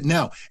stop it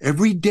now.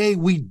 Every day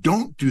we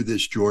don't do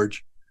this,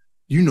 George,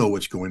 you know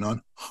what's going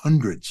on.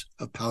 Hundreds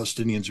of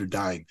Palestinians are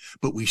dying,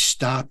 but we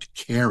stopped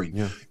caring.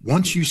 Yeah.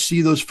 Once you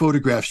see those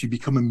photographs, you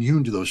become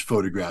immune to those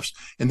photographs.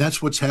 And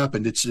that's what's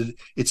happened. It's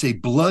a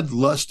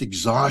bloodlust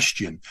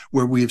exhaustion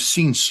where we have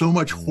seen so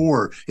much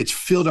horror. It's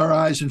filled our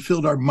eyes and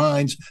filled our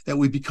minds that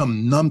we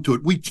become numb to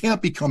it. We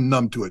can't become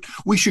numb to it.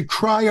 We should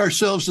cry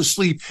ourselves to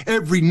sleep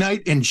every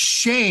night in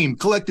shame,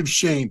 collective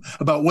shame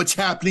about what's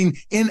happening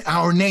in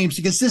our names,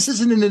 because this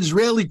isn't an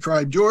Israeli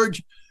crime,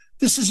 George.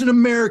 This is an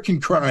American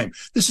crime.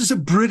 This is a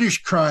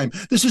British crime.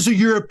 This is a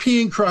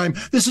European crime.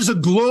 This is a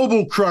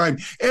global crime.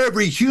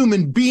 Every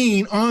human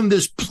being on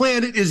this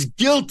planet is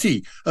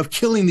guilty of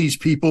killing these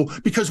people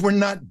because we're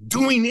not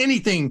doing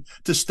anything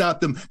to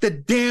stop them. The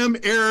damn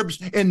Arabs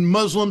and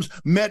Muslims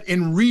met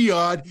in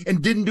Riyadh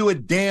and didn't do a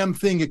damn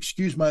thing.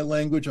 Excuse my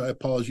language. I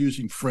apologize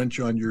using French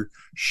on your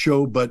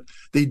show, but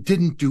they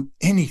didn't do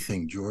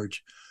anything,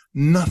 George.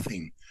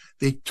 Nothing.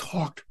 They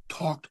talked.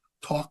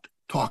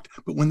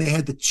 But when they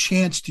had the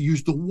chance to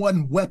use the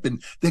one weapon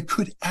that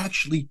could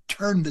actually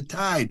turn the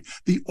tide,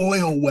 the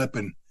oil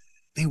weapon,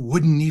 they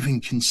wouldn't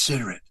even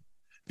consider it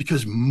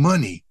because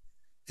money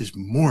is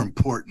more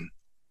important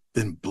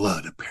than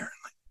blood,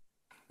 apparently.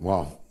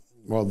 Wow.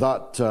 Well,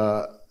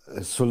 that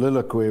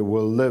soliloquy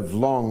will live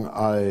long,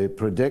 I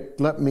predict.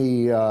 Let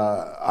me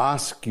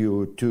ask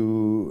you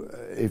to,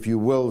 if you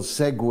will,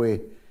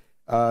 segue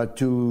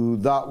to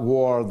that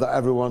war that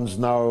everyone's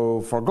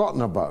now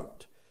forgotten about.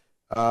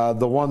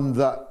 The one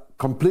that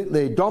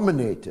completely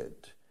dominated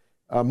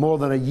more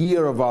than a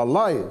year of our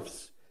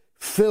lives,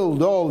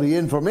 filled all the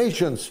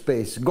information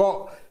space,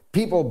 got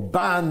people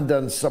banned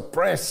and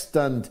suppressed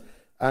and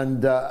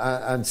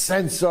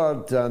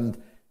censored,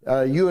 and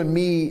you and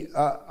me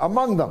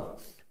among them.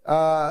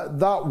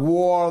 That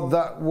war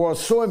that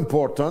was so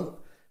important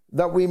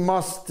that we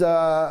must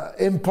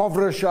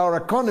impoverish our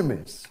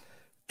economies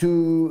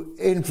to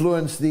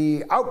influence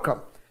the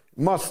outcome,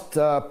 must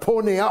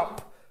pony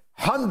up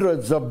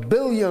hundreds of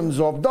billions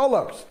of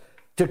dollars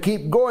to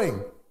keep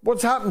going.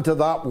 What's happened to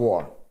that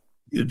war?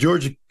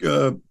 George,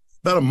 about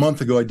a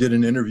month ago, I did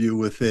an interview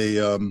with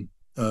a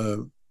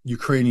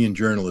Ukrainian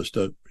journalist.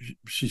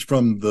 She's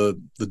from the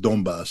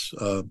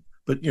Donbass,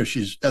 but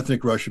she's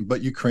ethnic Russian,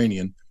 but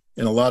Ukrainian,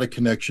 and a lot of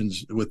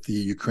connections with the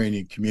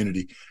Ukrainian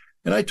community.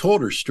 And I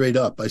told her straight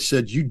up, I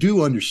said, you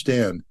do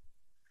understand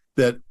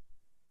that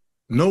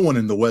no one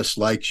in the West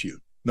likes you.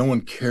 No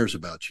one cares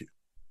about you.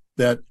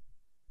 That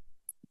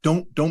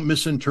don't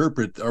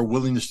misinterpret our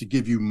willingness to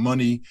give you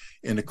money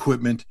and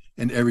equipment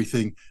and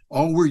everything.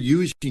 All we're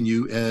using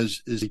you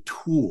as is a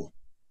tool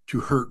to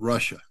hurt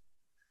Russia.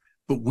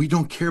 But we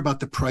don't care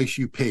about the price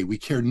you pay. We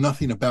care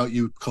nothing about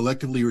you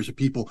collectively or as a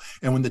people.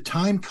 And when the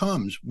time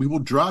comes, we will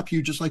drop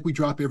you just like we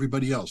drop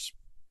everybody else.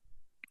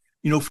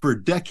 For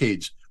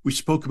decades, we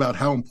spoke about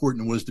how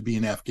important it was to be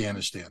in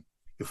Afghanistan.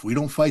 If we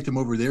don't fight them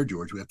over there,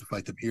 George, we have to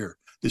fight them here.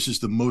 This is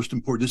the most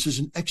important. This is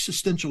an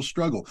existential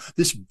struggle.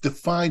 This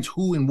defines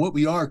who and what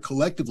we are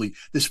collectively.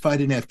 This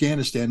fight in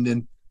Afghanistan, and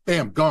then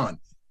bam, gone.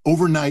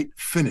 Overnight,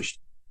 finished.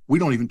 We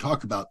don't even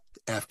talk about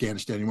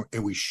Afghanistan anymore,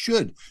 and we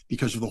should,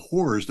 because of the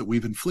horrors that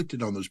we've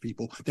inflicted on those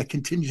people that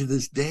continue to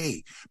this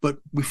day. But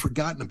we've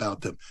forgotten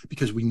about them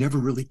because we never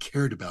really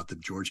cared about them,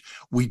 George.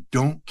 We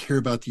don't care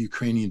about the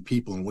Ukrainian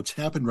people. And what's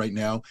happened right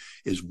now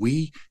is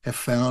we have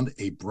found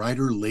a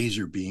brighter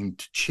laser beam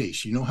to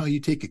chase. You know how you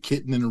take a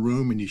kitten in a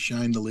room and you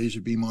shine the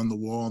laser beam on the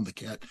wall and the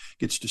cat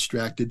gets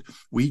distracted?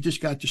 We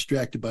just got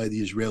distracted by the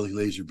Israeli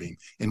laser beam,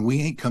 and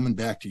we ain't coming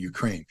back to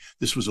Ukraine.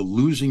 This was a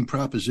losing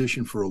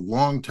proposition for a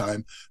long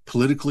time.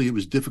 Politically, it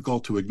was difficult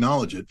to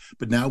acknowledge it,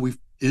 but now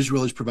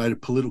Israel has provided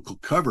political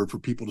cover for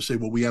people to say,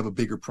 well, we have a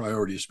bigger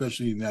priority,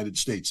 especially in the United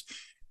States.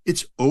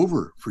 It's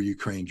over for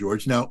Ukraine,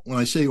 George. Now, when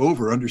I say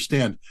over,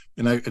 understand,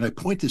 and I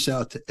point this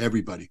out to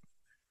everybody.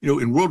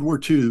 In World War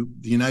II,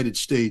 the United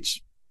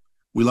States,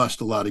 we lost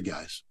a lot of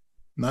guys.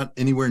 Not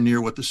anywhere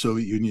near what the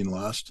Soviet Union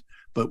lost,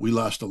 but we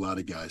lost a lot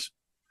of guys.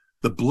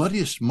 The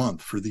bloodiest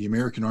month for the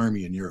American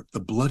Army in Europe, the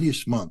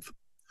bloodiest month,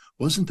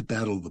 wasn't the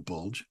Battle of the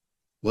Bulge,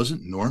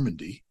 wasn't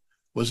Normandy,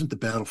 wasn't the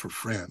battle for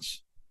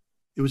France.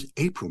 It was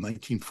April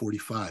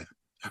 1945,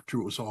 after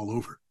it was all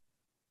over,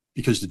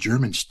 because the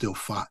Germans still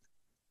fought.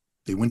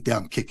 They went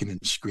down kicking and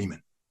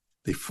screaming.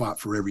 They fought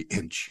for every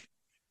inch.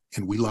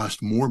 And we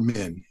lost more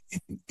men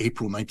in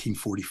April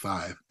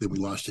 1945 than we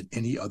lost in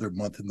any other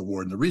month in the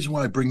war. And the reason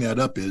why I bring that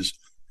up is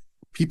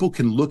people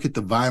can look at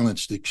the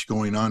violence that's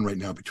going on right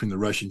now between the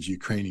Russians and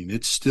Ukrainians.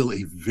 It's still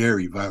a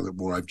very violent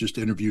war. I've just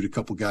interviewed a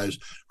couple guys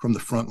from the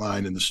front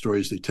line, and the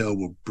stories they tell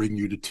will bring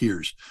you to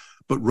tears.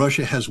 But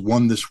Russia has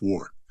won this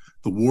war.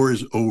 The war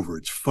is over.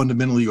 It's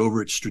fundamentally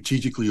over. It's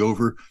strategically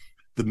over.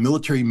 The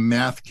military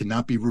math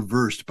cannot be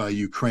reversed by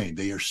Ukraine.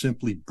 They are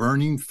simply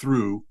burning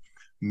through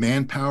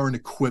manpower and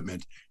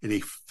equipment at a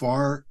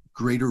far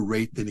greater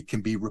rate than it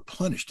can be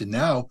replenished. And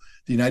now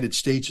the United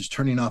States is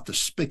turning off the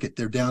spigot.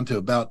 They're down to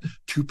about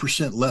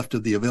 2% left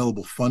of the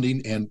available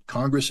funding, and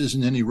Congress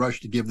isn't in any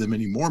rush to give them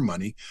any more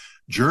money.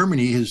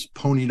 Germany has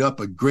ponied up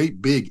a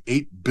great big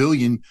 $8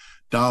 billion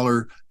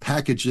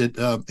package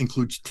that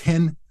includes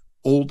 10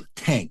 old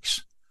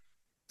tanks.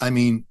 I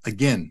mean,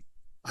 again,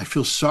 I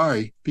feel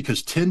sorry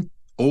because 10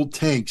 old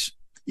tanks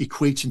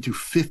equates into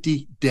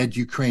 50 dead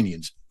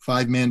Ukrainians.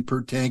 5 men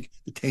per tank.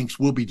 The tanks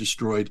will be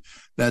destroyed.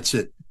 That's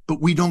it. But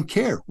we don't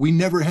care. We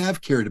never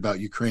have cared about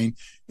Ukraine,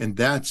 and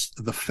that's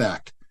the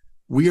fact.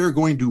 We are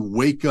going to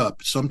wake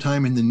up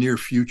sometime in the near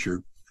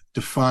future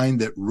to find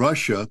that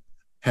Russia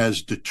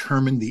has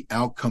determined the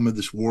outcome of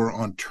this war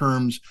on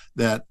terms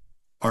that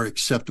are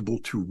acceptable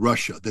to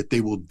Russia, that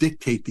they will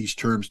dictate these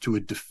terms to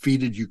a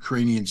defeated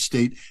Ukrainian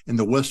state, and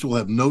the West will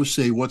have no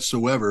say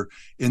whatsoever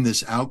in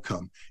this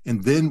outcome.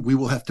 And then we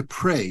will have to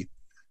pray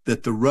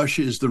that the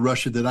Russia is the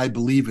Russia that I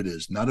believe it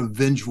is, not a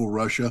vengeful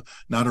Russia,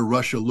 not a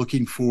Russia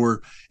looking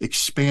for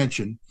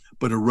expansion,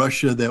 but a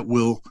Russia that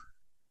will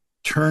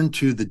turn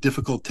to the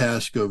difficult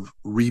task of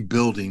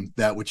rebuilding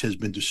that which has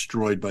been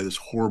destroyed by this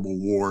horrible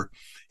war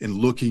and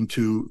looking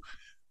to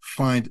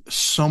find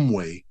some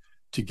way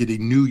to get a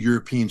new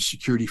European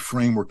security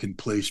framework in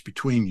place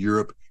between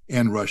Europe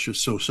and Russia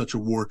so such a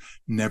war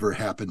never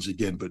happens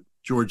again. But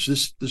George,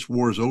 this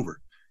war is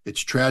over.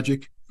 It's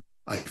tragic.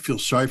 I feel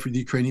sorry for the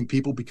Ukrainian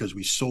people because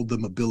we sold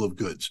them a bill of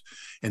goods.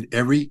 And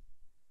the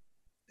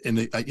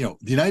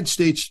United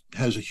States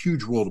has a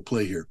huge role to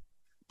play here.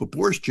 But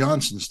Boris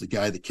Johnson's the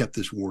guy that kept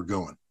this war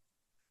going.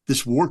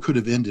 This war could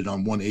have ended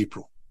on 1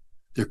 April.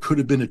 There could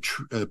have been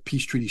a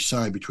peace treaty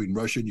signed between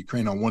Russia and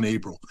Ukraine on 1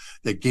 April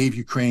that gave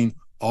Ukraine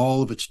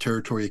all of its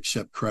territory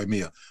except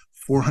Crimea.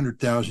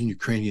 400,000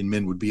 Ukrainian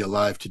men would be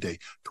alive today.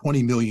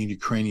 20 million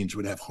Ukrainians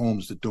would have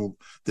homes that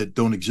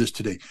don't exist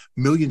today.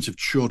 Millions of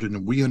children,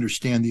 and we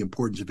understand the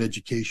importance of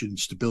education and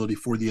stability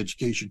for the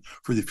education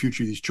for the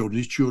future of these children.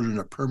 These children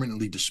are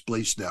permanently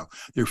displaced now.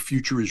 Their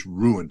future is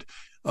ruined.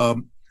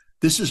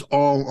 This is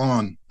all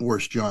on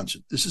Boris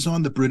Johnson. This is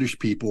on the British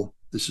people.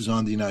 This is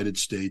on the United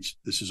States.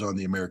 This is on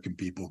the American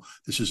people.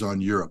 This is on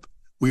Europe.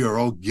 We are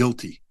all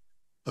guilty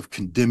of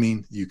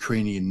condemning the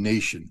Ukrainian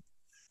nation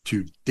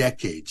to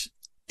decades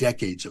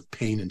of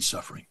pain and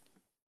suffering.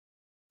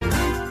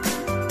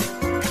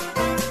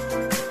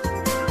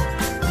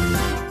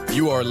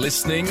 You are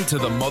listening to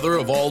the Mother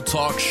of All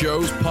Talk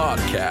Shows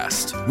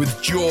podcast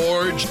with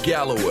George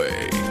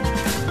Galloway.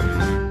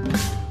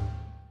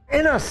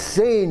 In a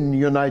sane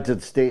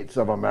United States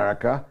of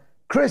America,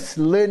 Chris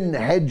Lynn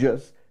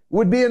Hedges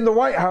would be in the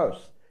White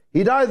House.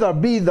 He'd either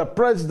be the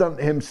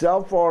president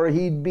himself or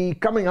he'd be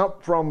coming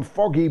up from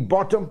Foggy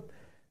Bottom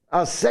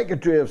as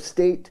Secretary of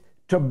State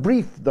to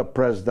brief the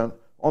president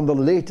on the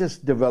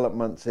latest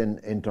developments in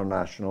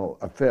international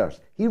affairs.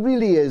 He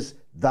really is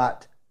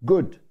that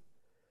good.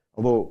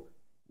 Although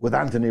with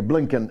Anthony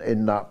Blinken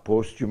in that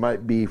post, you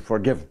might be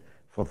forgiven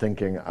for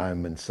thinking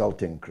I'm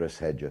insulting Chris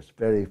Hedges.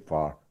 Very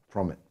far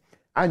from it.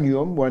 I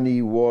knew him when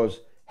he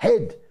was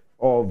head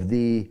of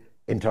the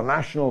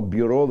International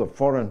Bureau, the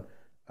Foreign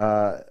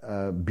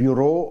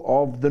Bureau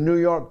of the New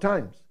York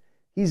Times.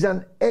 He's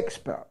an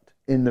expert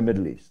in the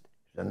Middle East.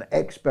 He's an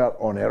expert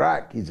on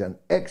Iraq. He's an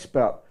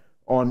expert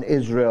on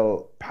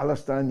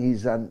Israel-Palestine.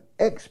 He's an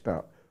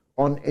expert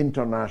on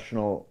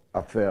international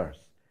affairs.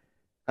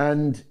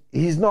 And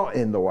he's not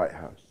in the White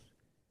House.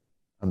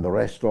 And the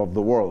rest of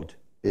the world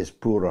is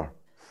poorer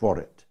for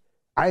it.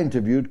 I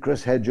interviewed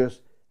Chris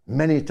Hedges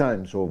many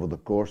times over the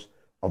course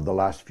of the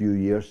last few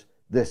years.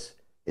 This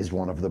is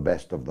one of the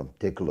best of them.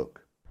 Take a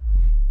look.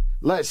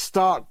 Let's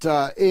start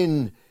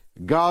in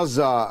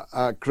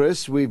Gaza,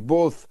 Chris. We've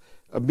both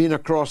been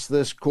across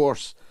this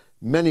course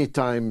many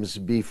times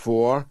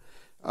before,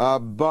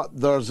 but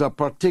there's a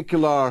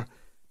particular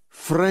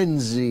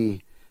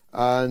frenzy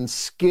and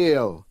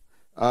scale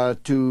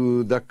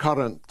to the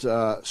current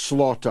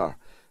slaughter,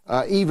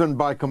 even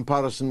by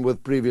comparison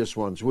with previous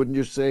ones, wouldn't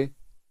you say?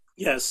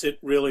 Yes, it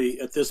really,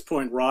 at this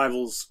point,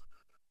 rivals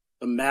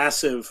the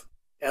massive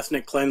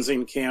ethnic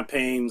cleansing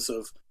campaigns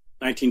of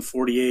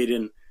 1948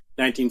 and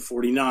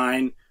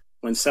 1949,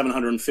 when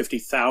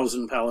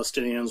 750,000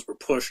 Palestinians were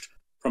pushed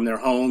from their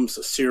homes,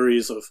 a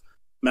series of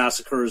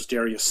massacres,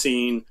 Deir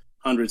Yassin,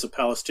 hundreds of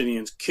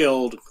Palestinians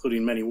killed,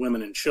 including many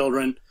women and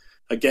children.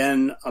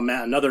 Again,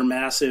 another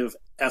massive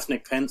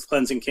ethnic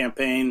cleansing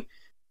campaign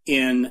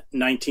in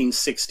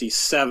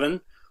 1967,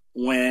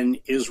 when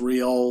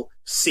Israel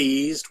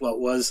seized what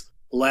was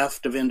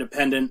left of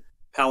independent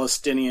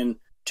Palestinian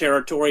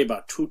territory,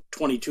 about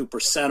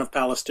 22% of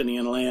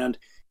Palestinian land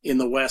in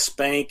the West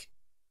Bank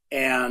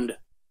and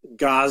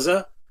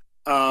Gaza.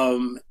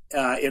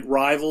 It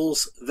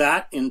rivals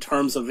that in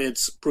terms of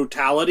its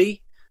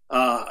brutality.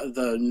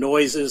 The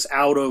noises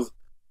out of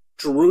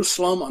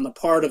Jerusalem on the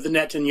part of the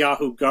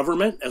Netanyahu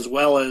government, as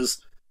well as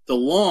the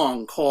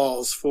long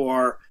calls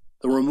for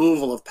the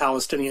removal of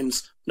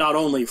Palestinians, not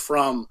only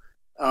from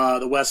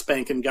the West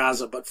Bank and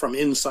Gaza, but from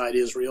inside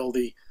Israel,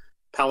 the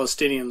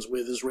Palestinians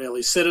with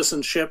Israeli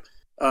citizenship.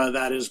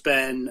 That has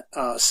been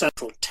a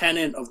central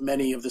tenet of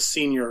many of the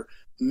senior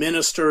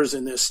ministers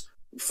in this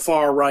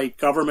far-right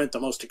government, the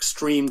most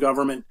extreme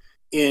government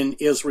in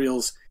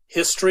Israel's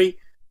history.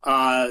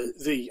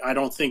 I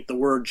don't think the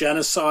word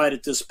genocide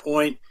at this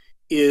point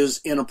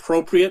is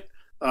inappropriate.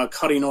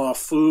 Cutting off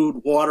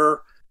food,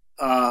 water,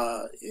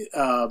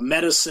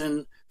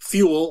 medicine,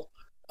 fuel.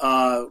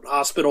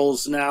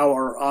 Hospitals now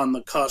are on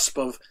the cusp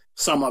of,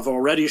 some have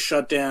already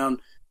shut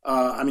down.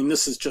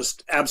 This is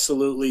just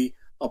absolutely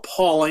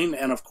appalling.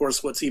 And of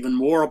course, what's even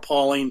more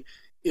appalling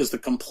is the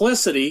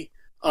complicity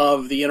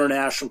of the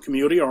international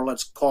community, or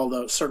let's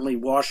call certainly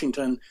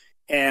Washington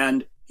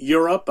and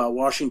Europe.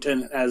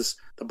 Washington, as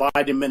the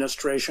Biden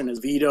administration has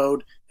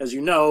vetoed, as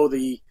you know,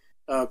 the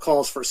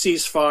calls for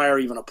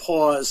ceasefire, even a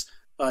pause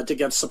to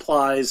get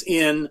supplies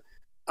in.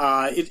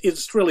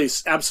 It's really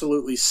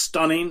absolutely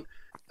stunning.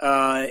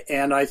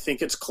 And I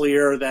think it's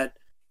clear that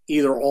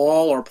either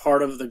all or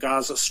part of the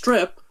Gaza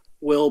Strip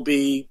will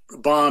be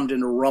bombed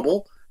into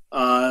rubble.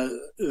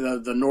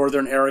 The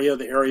northern area,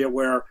 the area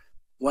where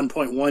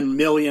 1.1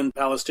 million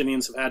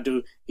Palestinians have had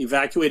to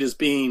evacuate, is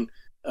being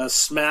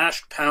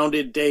smashed,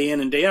 pounded day in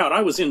and day out.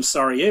 I was in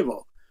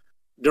Sarajevo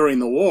during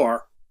the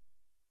war.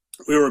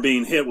 We were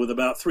being hit with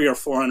about 300 or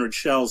 400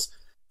 shells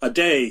a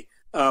day,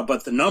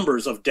 but the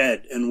numbers of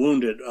dead and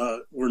wounded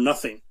were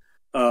nothing,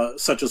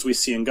 such as we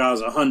see in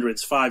Gaza,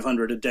 hundreds,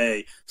 500 a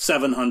day,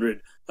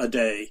 700 a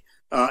day,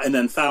 and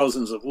then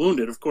thousands of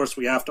wounded. Of course,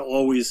 we have to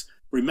always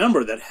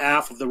remember that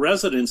half of the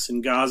residents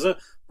in Gaza,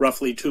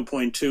 roughly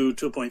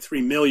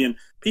 2.3 million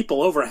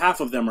people, over half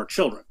of them are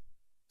children.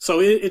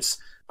 So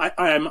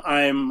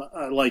I'm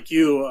like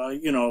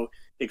you,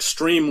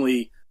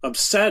 extremely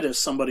upset as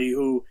somebody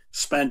who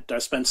I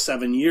spent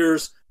 7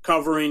 years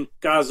covering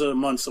Gaza,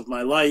 months of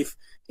my life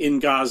in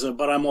Gaza,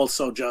 but I'm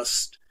also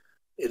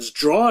it's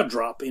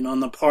jaw-dropping on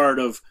the part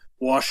of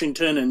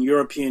Washington and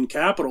European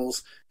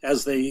capitals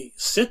as they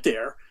sit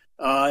there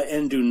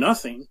and do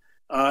nothing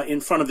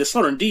in front of this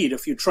slaughter. Indeed,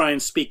 if you try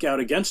and speak out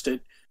against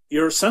it,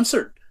 you're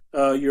censored.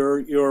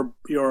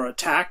 You're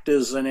attacked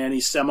as an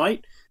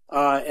anti-Semite.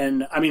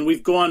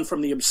 We've gone from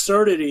the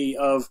absurdity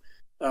of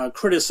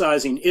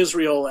criticizing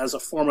Israel as a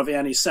form of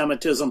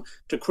anti-Semitism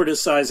to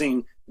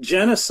criticizing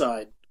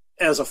genocide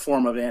as a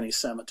form of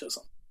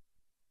anti-Semitism.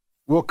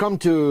 We'll come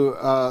to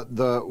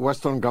the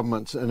Western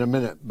governments in a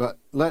minute, but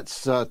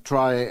let's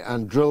try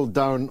and drill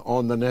down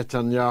on the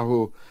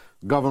Netanyahu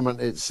government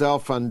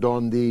itself and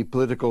on the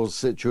political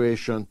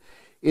situation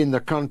in the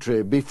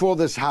country. Before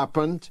this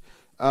happened,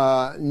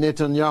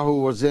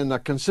 Netanyahu was in a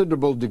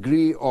considerable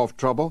degree of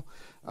trouble.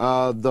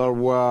 There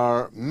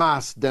were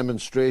mass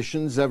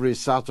demonstrations every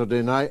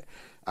Saturday night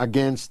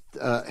against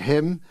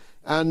him,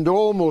 and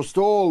almost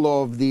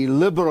all of the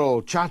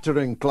liberal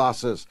chattering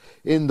classes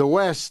in the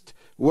West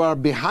were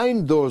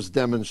behind those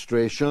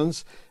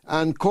demonstrations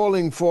and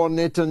calling for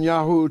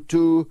Netanyahu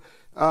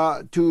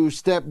to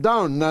step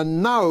down.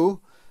 And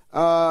now,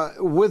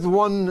 with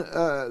one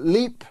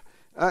leap,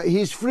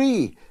 he's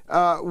free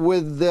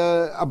with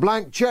a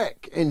blank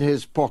check in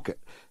his pocket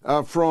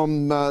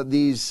from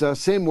these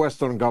same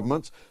Western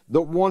governments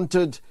that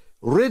wanted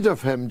rid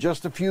of him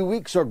just a few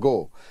weeks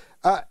ago.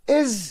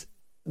 Is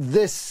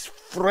this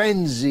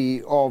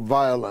frenzy of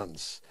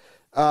violence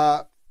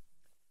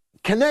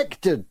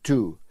connected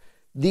to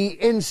the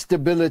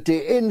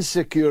instability,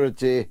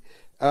 insecurity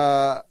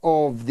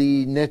of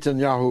the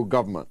Netanyahu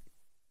government?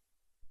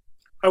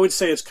 I would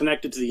say it's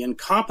connected to the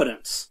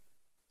incompetence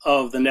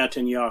of the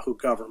Netanyahu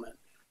government.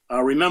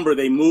 Remember,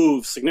 they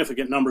moved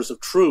significant numbers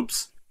of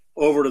troops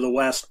over to the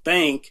West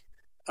Bank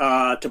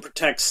to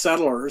protect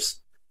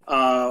settlers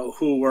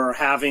who were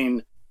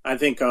having, I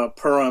think, a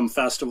Purim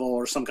festival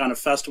or some kind of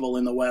festival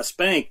in the West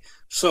Bank.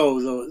 So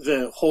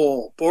the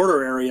whole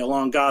border area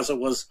along Gaza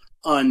was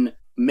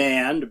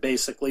unmanned,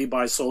 basically,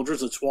 by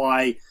soldiers. It's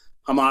why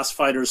Hamas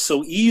fighters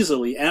so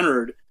easily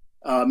entered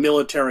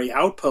military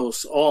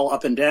outposts all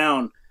up and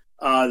down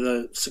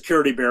the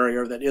security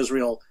barrier that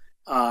Israel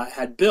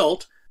had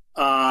built.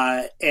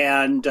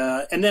 And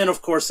then,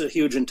 of course, a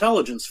huge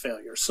intelligence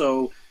failure.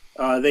 So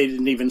they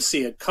didn't even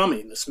see it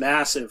coming, this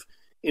massive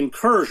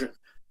incursion.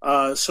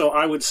 So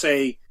I would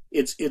say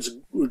it's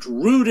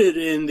rooted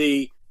in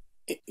the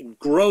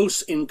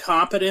gross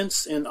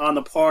incompetence on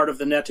the part of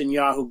the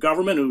Netanyahu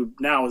government, who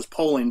now is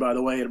polling, by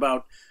the way, at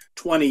about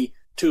 22%.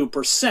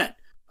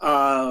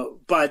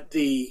 But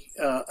the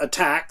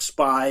attacks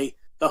by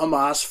the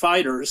Hamas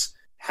fighters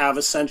have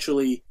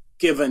essentially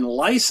given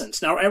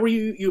license. Now,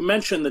 you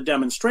mentioned the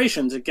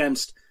demonstrations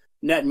against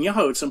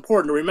Netanyahu. It's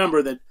important to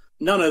remember that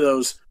none of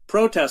those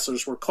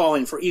protesters were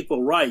calling for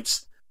equal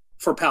rights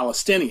for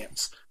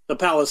Palestinians. The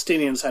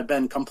Palestinians had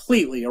been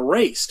completely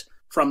erased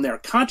from their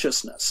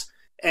consciousness.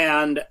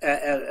 And,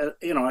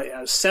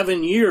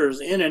 7 years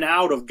in and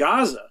out of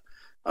Gaza,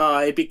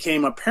 it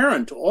became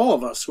apparent to all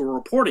of us who were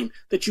reporting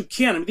that you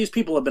can't. These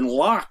people have been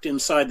locked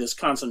inside this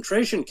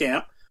concentration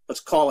camp, let's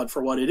call it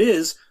for what it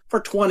is, for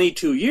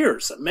 22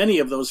 years. Many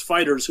of those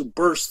fighters who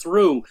burst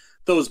through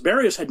those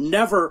barriers had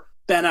never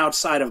been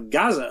outside of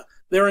Gaza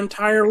their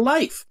entire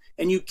life.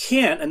 And you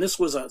can't, and this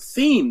was a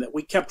theme that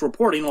we kept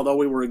reporting, although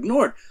we were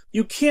ignored,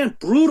 you can't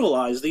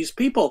brutalize these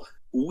people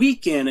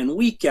week in and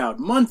week out,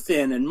 month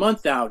in and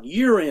month out,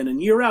 year in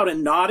and year out,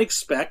 and not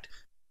expect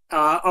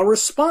a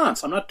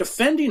response. I'm not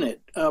defending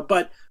it,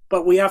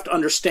 but we have to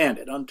understand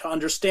it. To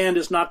understand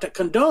is not to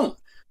condone.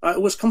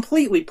 It was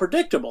completely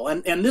predictable.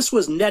 And this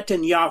was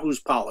Netanyahu's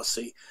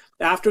policy.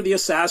 After the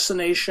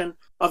assassination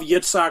of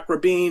Yitzhak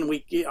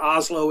Rabin,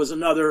 Oslo is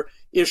another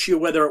issue,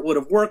 whether it would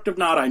have worked or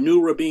not. I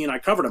knew Rabin. I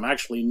covered him,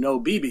 actually, no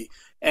Bibi.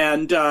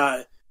 And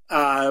but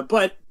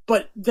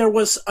there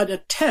was an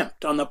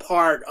attempt on the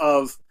part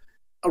of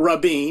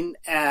Rabin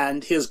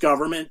and his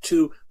government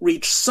to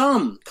reach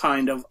some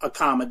kind of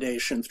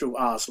accommodation through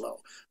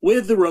Oslo.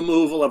 With the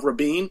removal of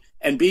Rabin,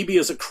 and Bibi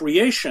is a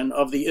creation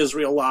of the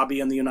Israel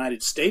lobby in the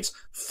United States,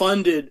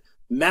 funded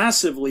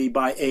massively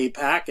by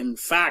AIPAC. In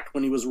fact,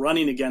 when he was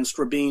running against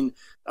Rabin,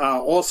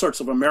 all sorts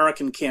of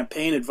American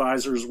campaign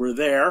advisors were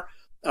there,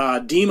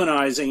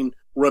 demonizing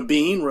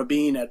Rabin.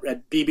 Rabin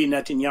at Bibi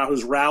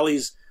Netanyahu's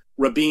rallies,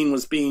 Rabin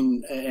was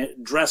being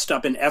dressed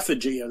up in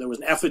effigy. There was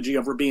an effigy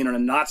of Rabin in a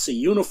Nazi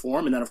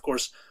uniform, and then, of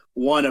course,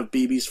 one of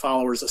Bibi's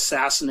followers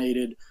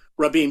assassinated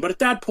Rabin. But at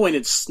that point,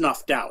 it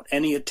snuffed out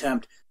any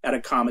attempt at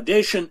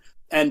accommodation,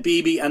 and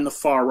Bibi and the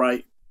far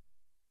right,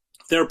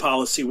 their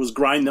policy was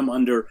grind them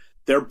under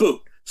their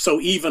boot.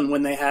 So even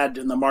when they had,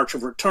 in the March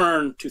of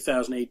Return,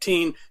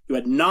 2018, you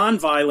had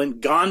nonviolent,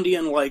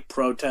 Gandhian-like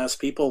protests,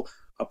 people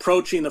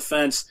approaching the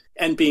fence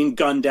and being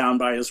gunned down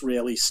by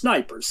Israeli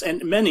snipers.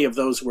 And many of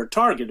those who were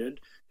targeted,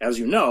 as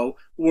you know,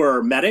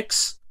 were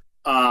medics,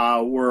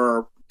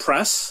 were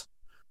press,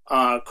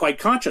 quite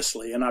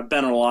consciously. And I've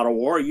been in a lot of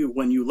war.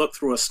 When you look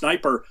through a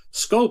sniper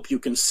scope, you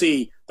can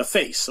see the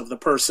face of the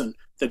person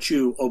that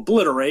you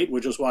obliterate,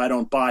 which is why I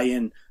don't buy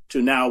in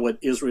to now what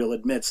Israel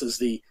admits is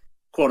the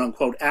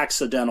quote-unquote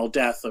accidental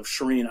death of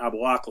Shireen Abu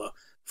Akleh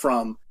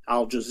from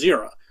Al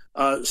Jazeera.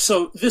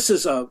 So this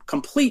is a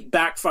complete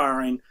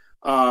backfiring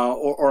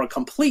or a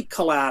complete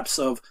collapse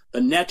of the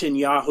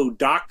Netanyahu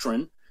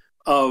doctrine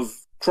of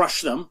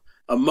crush them,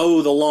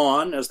 mow the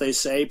lawn, as they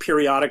say,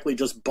 periodically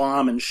just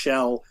bomb and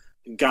shell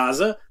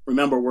Gaza.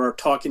 Remember, we're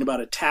talking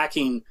about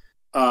attacking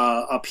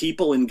a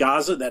people in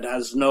Gaza that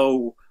has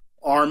no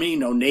army,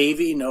 no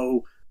navy,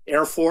 no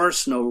air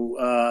force,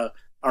 no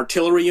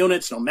artillery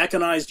units, no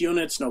mechanized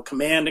units, no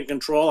command and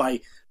control.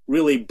 I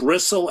really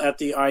bristle at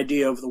the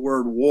idea of the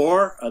word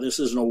war. This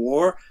isn't a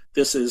war.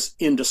 This is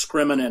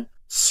indiscriminate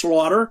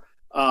slaughter.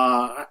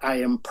 I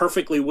am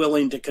perfectly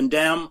willing to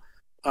condemn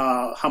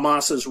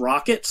Hamas's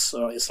rockets,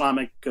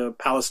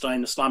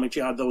 Palestine Islamic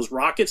Jihad, those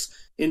rockets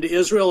into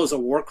Israel as a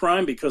war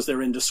crime because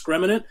they're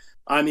indiscriminate.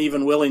 I'm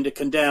even willing to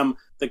condemn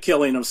the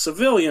killing of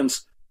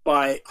civilians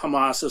by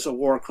Hamas as a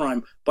war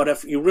crime. But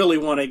if you really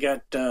want to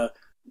get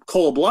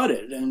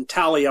cold-blooded and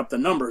tally up the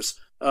numbers,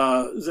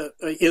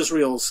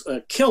 Israel's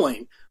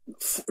killing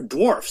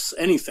dwarfs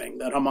anything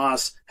that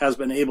Hamas has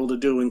been able to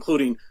do,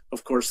 including,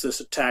 of course, this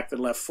attack that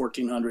left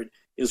 1,400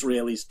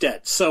 Israelis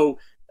dead. So,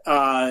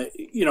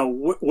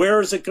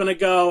 where is it going to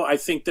go? I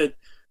think that,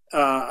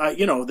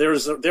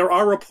 there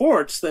are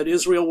reports that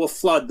Israel will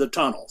flood the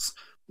tunnels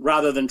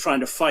rather than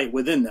trying to fight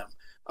within them.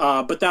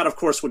 But that, of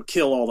course, would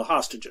kill all the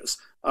hostages.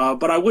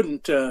 But I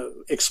wouldn't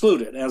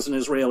exclude it as an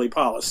Israeli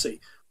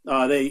policy.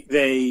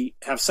 They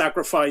have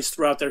sacrificed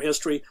throughout their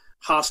history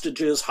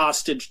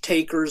hostage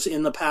takers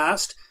in the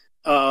past,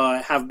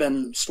 have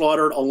been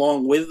slaughtered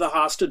along with the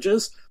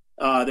hostages.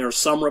 There are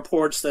some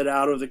reports that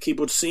out of the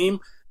kibbutzim,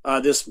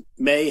 this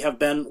may have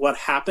been what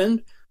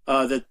happened,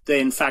 that they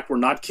in fact were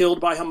not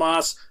killed by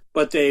Hamas,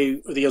 but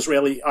the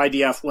Israeli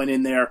IDF went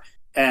in there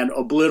and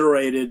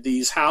obliterated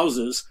these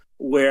houses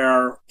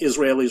where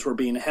Israelis were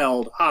being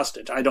held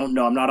hostage. I don't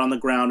know. I'm not on the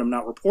ground. I'm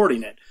not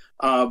reporting it.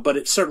 But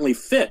it certainly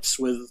fits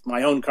with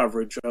my own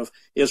coverage of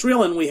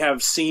Israel. And we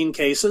have seen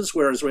cases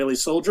where Israeli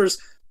soldiers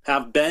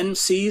have been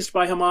seized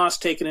by Hamas,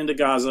 taken into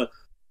Gaza,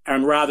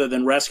 and rather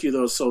than rescue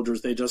those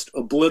soldiers, they just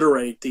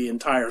obliterate the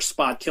entire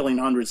spot, killing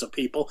hundreds of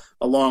people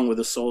along with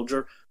the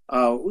soldier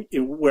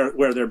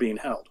where they're being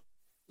held.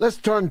 Let's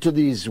turn to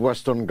these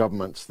Western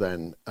governments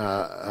then.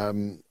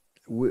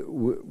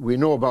 We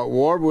know about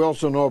war. We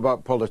also know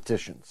about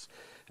politicians.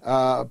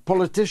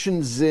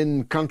 Politicians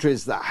in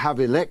countries that have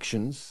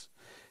elections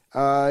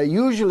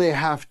usually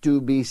have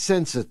to be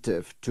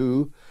sensitive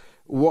to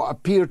what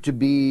appear to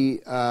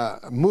be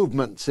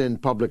movements in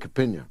public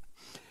opinion.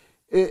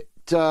 It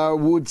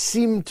would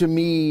seem to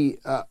me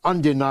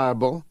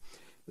undeniable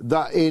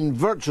that in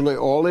virtually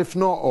all, if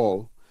not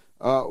all,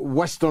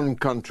 Western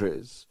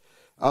countries,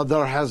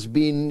 there has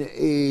been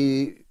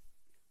a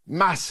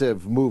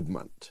massive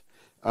movement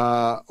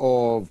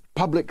of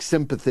public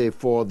sympathy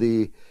for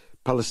the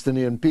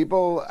Palestinian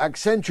people,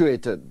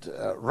 accentuated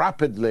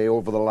rapidly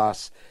over the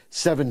last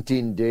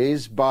 17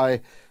 days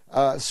by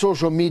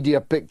social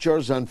media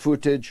pictures and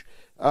footage,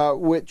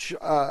 which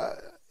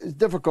is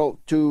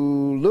difficult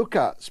to look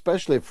at,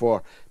 especially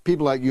for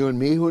people like you and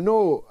me who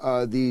know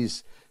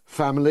these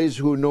families,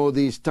 who know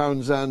these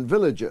towns and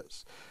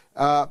villages.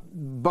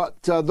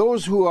 But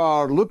those who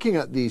are looking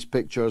at these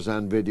pictures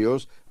and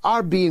videos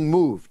are being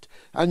moved.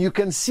 And you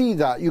can see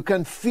that, you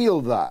can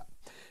feel that.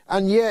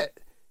 And yet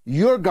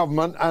your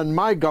government and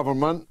my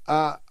government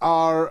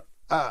are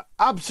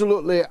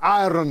absolutely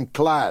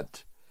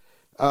ironclad,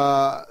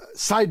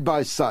 side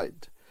by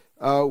side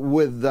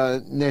with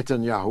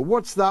Netanyahu.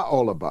 What's that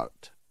all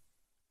about?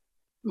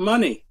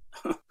 Money.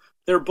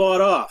 They're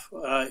bought off.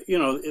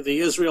 The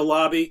Israel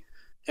lobby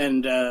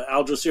and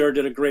Al Jazeera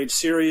did a great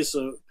series,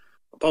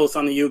 both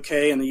on the UK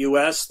and the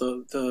US.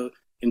 It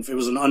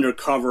was an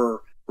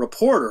undercover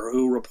reporter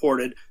who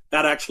reported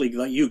that actually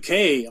the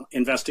UK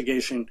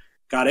investigation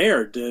got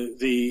aired.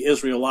 The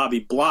Israel lobby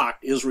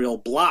blocked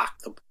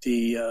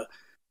the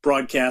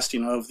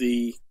broadcasting of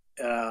the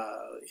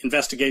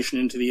investigation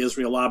into the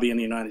Israel lobby in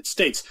the United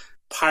States.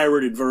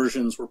 Pirated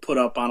versions were put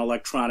up on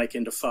Electronic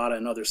Intifada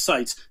and other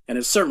sites, and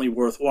it's certainly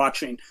worth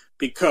watching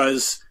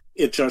because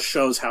it just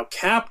shows how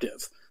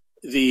captive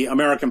the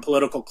American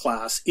political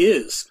class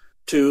is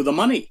to the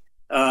money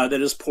that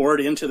is poured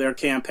into their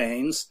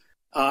campaigns.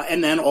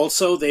 And then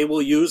also they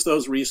will use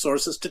those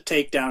resources to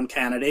take down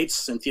candidates.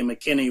 Cynthia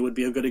McKinney would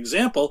be a good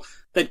example,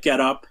 that get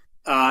up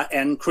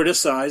and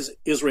criticize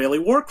Israeli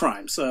war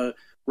crimes.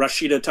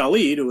 Rashida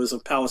Tlaib, who is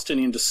of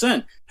Palestinian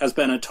descent, has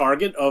been a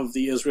target of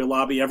the Israel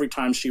lobby every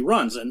time she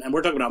runs. And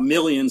we're talking about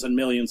millions and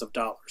millions of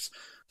dollars.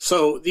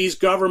 So these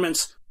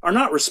governments are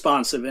not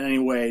responsive in any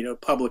way to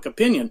public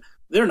opinion.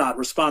 They're not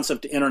responsive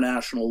to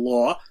international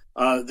law.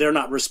 They're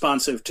not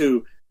responsive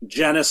to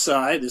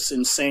Genocide, this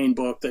insane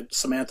book that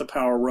Samantha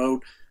Power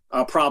wrote,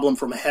 A Problem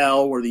from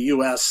Hell, where the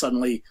U.S.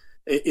 suddenly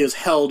is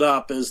held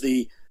up as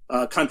the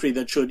country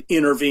that should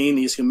intervene,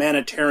 these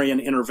humanitarian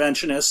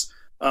interventionists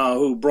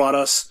who brought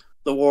us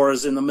the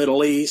wars in the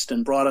Middle East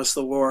and brought us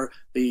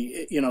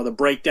the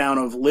breakdown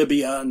of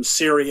Libya and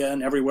Syria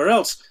and everywhere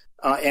else,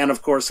 and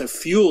of course have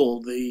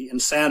fueled the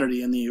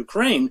insanity in the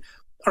Ukraine,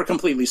 are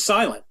completely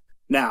silent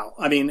now.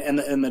 I mean, and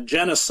the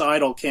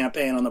genocidal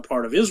campaign on the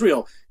part of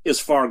Israel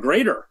is far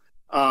greater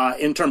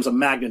in terms of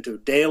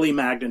magnitude, daily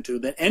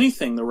magnitude, than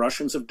anything the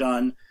Russians have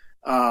done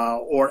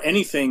or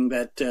anything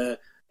that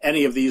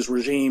any of these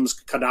regimes,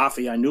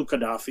 Gaddafi, I knew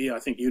Gaddafi, I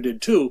think you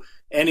did too,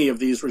 any of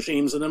these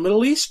regimes in the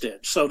Middle East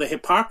did. So the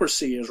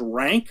hypocrisy is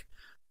rank,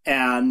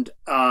 and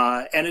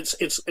the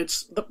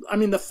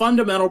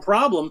fundamental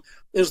problem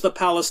is the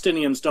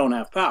Palestinians don't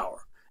have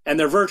power, and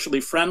they're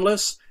virtually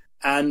friendless,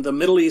 and the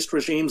Middle East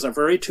regimes are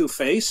very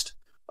two-faced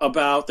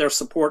about their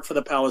support for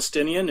the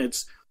Palestinian.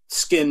 It's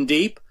skin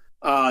deep.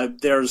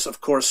 There's, of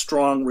course,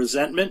 strong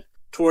resentment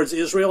towards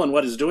Israel and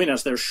what it's doing,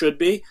 as there should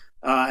be.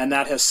 And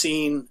that has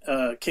seen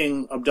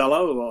King Abdullah,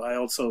 who I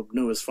also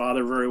knew his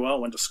father very well,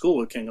 went to school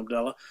with King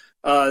Abdullah.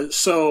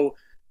 So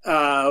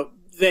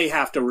they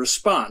have to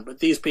respond. But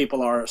these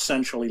people are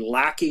essentially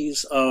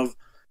lackeys of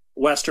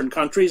Western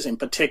countries, in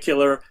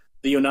particular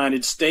the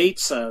United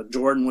States.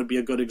 Jordan would be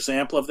a good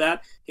example of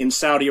that. In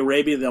Saudi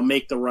Arabia, they'll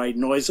make the right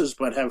noises,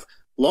 but have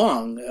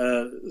long,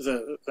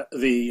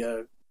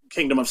 the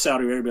Kingdom of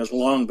Saudi Arabia has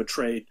long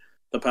betrayed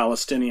the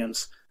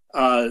Palestinians.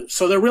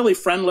 So they're really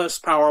friendless,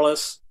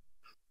 powerless,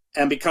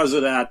 and because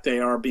of that, they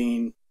are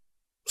being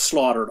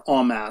slaughtered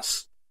en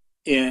masse.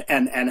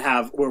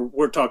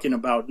 We're talking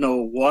about no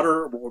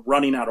water, we're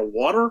running out of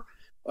water,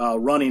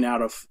 running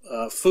out of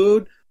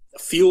food,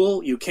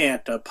 fuel. You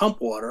can't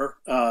pump water.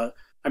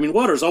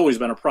 Water's always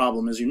been a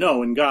problem, as you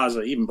know, in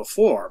Gaza, even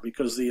before,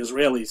 because the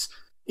Israelis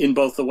in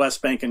both the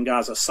West Bank and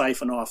Gaza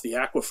siphon off the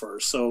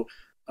aquifers. So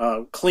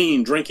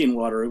clean drinking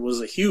water, it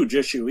was a huge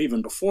issue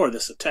even before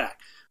this attack.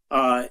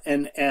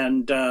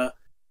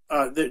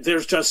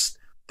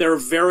 There are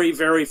very,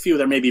 very few.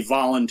 There may be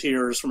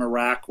volunteers from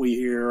Iraq, we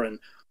hear, and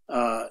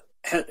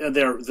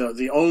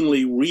the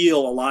only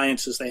real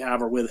alliances they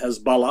have are with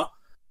Hezbollah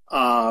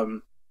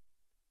on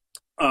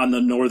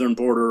the northern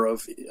border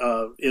of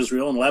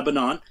Israel and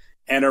Lebanon,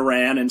 and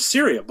Iran and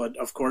Syria. But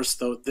of course,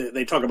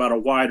 they talk about a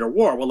wider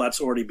war. Well,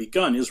 that's already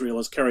begun. Israel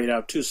has carried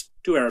out two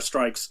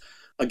airstrikes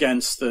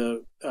against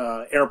the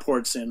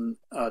airports in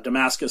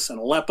Damascus and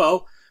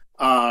Aleppo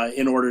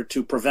in order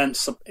to prevent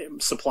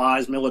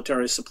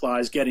military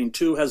supplies getting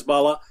to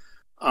Hezbollah.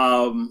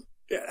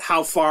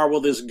 How far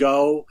will this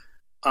go?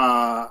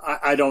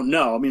 I don't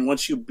know. I mean,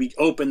 once you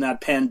open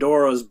that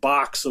Pandora's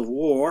box of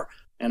war,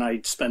 and I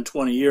spent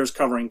 20 years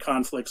covering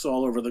conflicts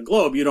all over the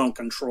globe, you don't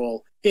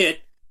control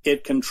it.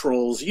 It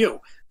controls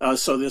you.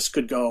 So this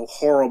could go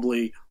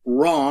horribly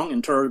wrong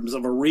in terms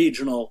of a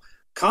regional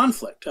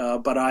conflict.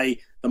 But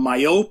the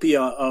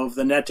myopia of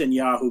the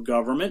Netanyahu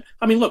government,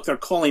 look, they're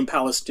calling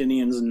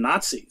Palestinians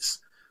Nazis.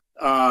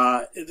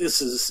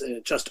 This is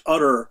just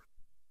utter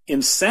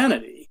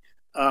insanity.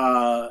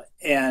 I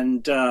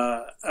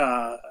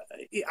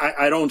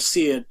don't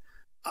see it.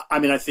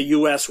 If the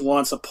U.S.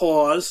 wants a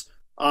pause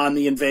on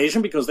the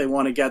invasion because they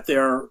want to get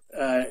their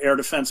air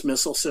defense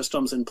missile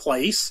systems in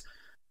place,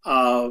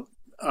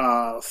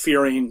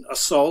 fearing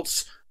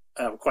assaults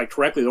quite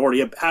correctly, there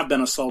already have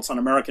been assaults on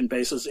American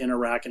bases in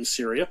Iraq and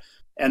Syria,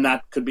 and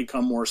that could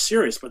become more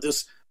serious. But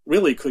this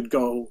really could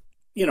go,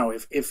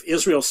 if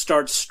Israel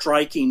starts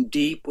striking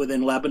deep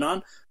within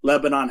Lebanon,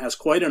 Lebanon has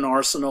quite an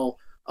arsenal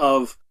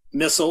of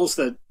missiles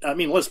that,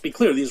 let's be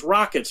clear, these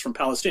rockets from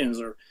Palestinians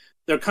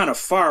they're kind of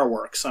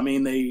fireworks.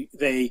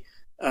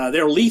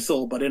 They're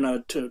lethal,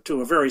 but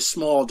to a very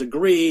small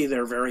degree.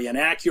 They're very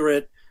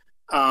inaccurate.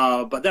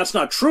 But that's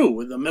not true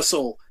with the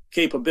missile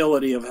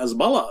capability of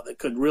Hezbollah that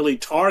could really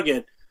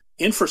target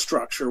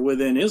infrastructure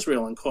within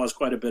Israel and cause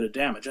quite a bit of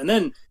damage. And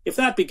then if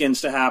that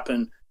begins to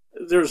happen,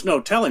 there's no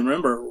telling.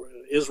 Remember,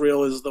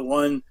 Israel is the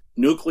one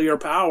nuclear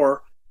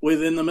power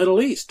within the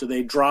Middle East. Do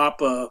they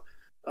drop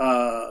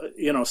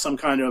some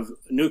kind of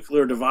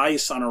nuclear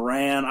device on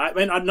Iran?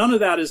 None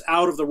of that is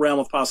out of the realm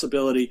of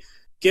possibility,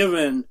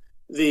 given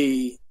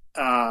the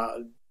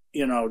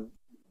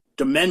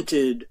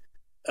demented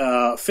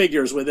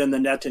figures within the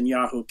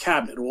Netanyahu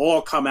cabinet who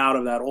all come out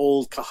of that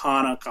old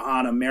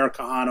Kahana. Meir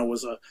Kahana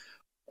was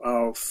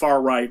a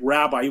far-right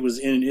rabbi. He was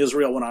in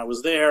Israel when I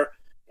was there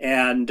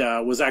and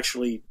was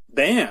actually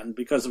banned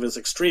because of his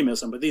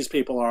extremism. But these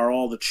people are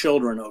all the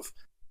children of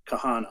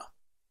Kahana.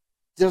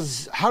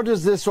 How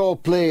does this all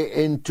play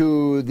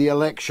into the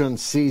election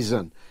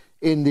season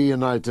in the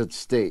United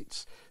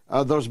States?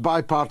 There's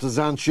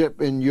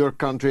bipartisanship in your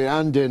country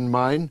and in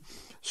mine,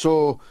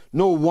 so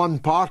no one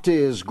party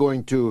is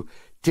going to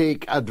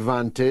take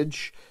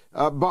advantage.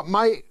 But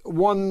might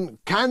one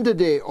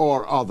candidate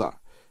or other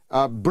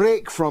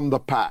break from the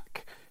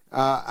pack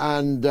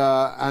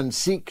and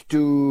seek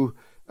to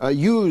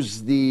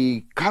use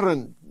the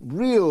current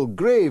real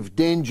grave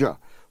danger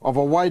of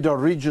a wider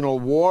regional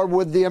war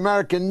with the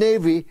American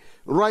Navy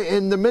right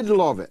in the middle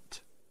of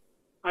it?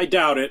 I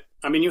doubt it.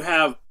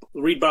 You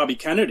read Bobby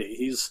Kennedy.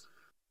 He's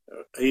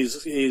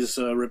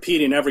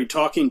repeating every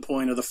talking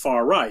point of the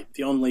far right.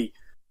 The only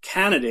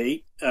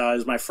candidate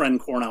is my friend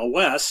Cornel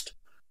West,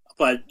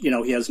 but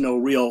he has no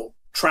real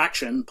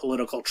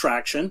political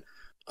traction.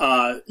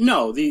 And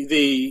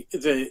you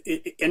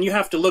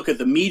have to look at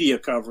the media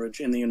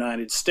coverage in the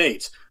United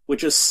States,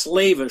 which is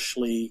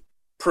slavishly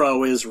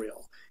pro-Israel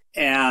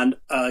and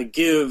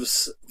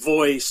gives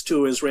voice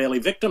to Israeli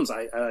victims.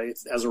 I,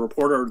 as a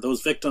reporter,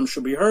 those victims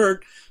should be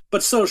heard,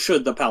 but so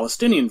should the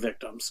Palestinian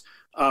victims,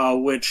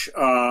 which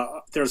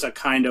there's a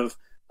kind of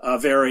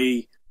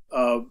very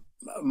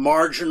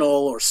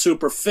marginal or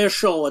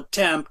superficial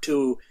attempt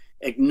to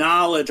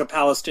acknowledge a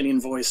Palestinian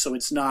voice so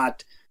it's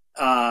not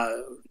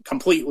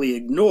completely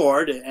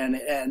ignored and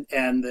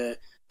the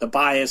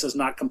bias is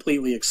not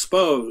completely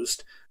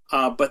exposed.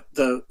 But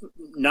the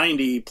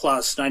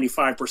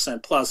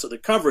 95% plus of the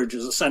coverage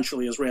is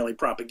essentially Israeli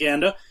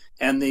propaganda,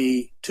 and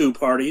the two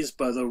parties,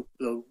 by the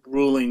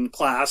ruling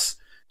class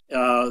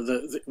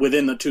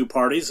within the two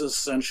parties, is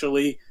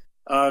essentially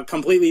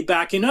completely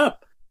backing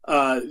up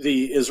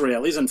the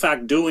Israelis, in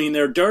fact, doing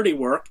their dirty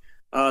work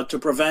to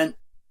prevent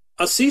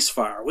a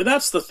ceasefire. Well,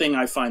 that's the thing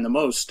I find the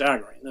most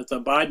staggering, that the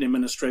Biden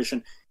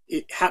administration,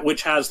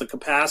 which has the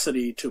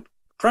capacity to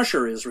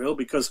pressure Israel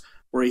because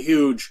we're a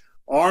huge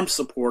arms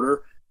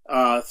supporter,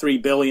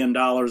 $3 billion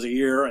a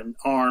year in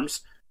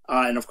arms,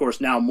 and of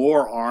course now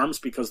more arms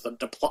because the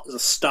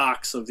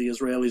stocks of the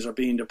Israelis are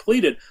being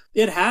depleted.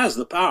 It has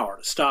the power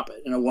to stop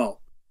it, and it won't.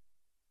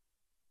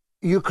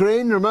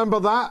 Ukraine, remember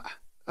that?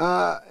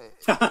 The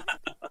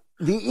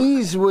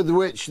ease with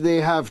which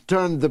they have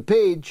turned the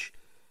page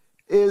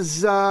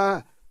is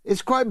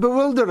quite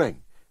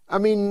bewildering.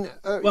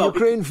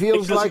 Ukraine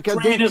feels like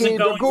Ukraine a decade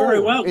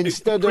ago well.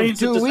 instead of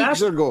 2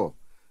 weeks ago.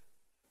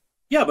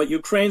 Yeah, but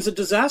Ukraine's a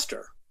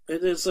disaster.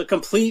 It is a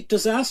complete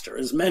disaster,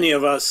 as many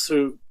of us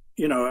who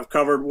have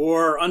covered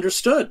war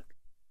understood.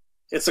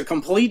 It's a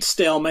complete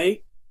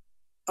stalemate.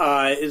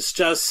 It's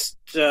just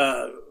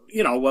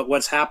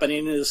what's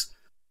happening is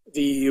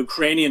the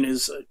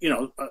Ukrainians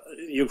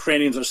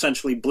are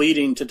essentially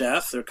bleeding to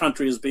death. Their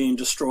country is being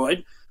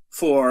destroyed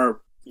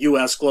for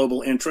U.S.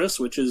 global interests,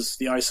 which is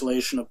the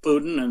isolation of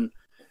Putin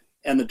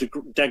and the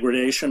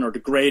degradation or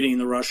degrading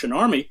the Russian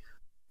army.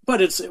 But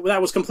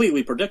that was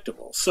completely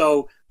predictable.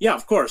 So, yeah,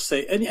 of course,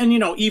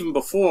 even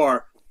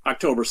before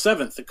October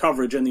 7th, the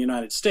coverage in the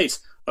United States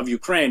of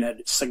Ukraine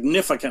had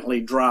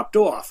significantly dropped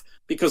off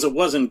because it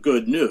wasn't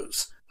good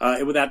news.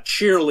 That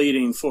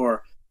cheerleading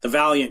for the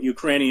valiant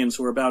Ukrainians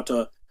who were about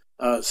to,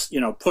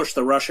 push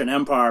the Russian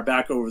Empire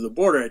back over the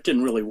border, it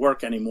didn't really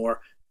work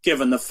anymore,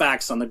 given the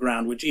facts on the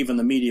ground, which even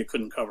the media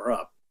couldn't cover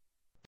up.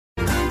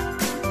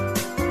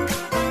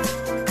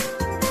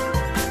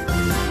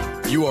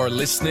 You are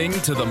listening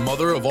to the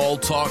Mother of All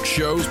Talk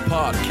Shows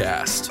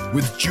podcast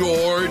with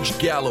George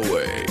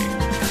Galloway.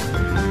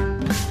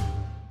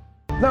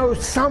 Now,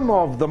 some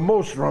of the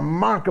most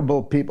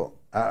remarkable people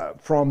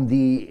from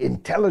the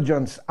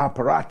intelligence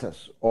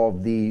apparatus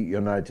of the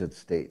United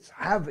States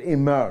have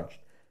emerged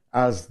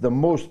as the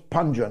most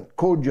pungent,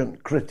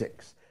 cogent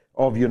critics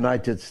of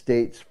United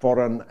States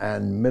foreign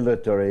and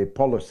military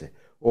policy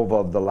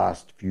over the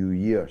last few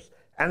years,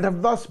 and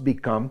have thus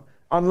become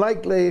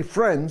unlikely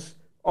friends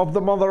of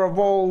the mother of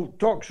all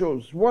talk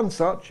shows. One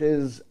such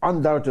is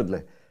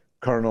undoubtedly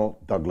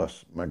Colonel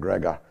Douglas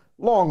MacGregor.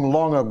 Long,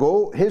 long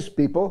ago, his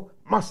people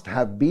must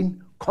have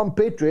been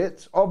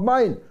compatriots of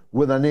mine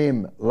with a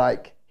name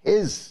like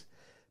his.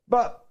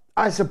 But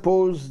I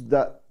suppose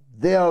that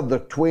there the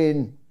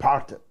twain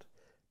parted,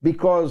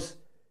 because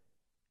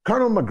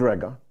Colonel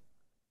MacGregor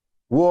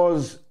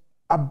was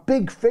a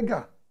big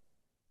figure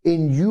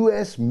in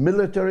US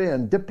military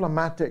and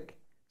diplomatic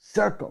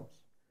circles.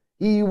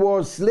 He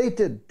was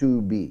slated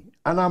to be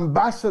an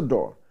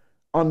ambassador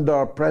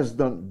under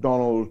President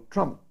Donald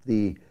Trump.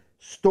 The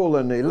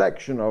stolen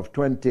election of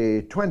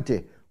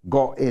 2020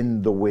 got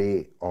in the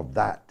way of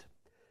that.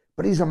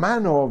 But he's a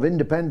man of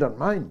independent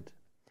mind.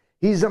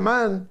 He's a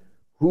man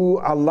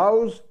who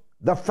allows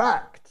the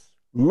facts,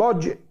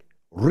 logic,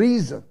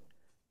 reason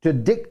to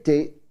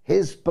dictate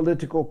his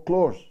political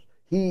course.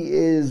 He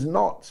is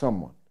not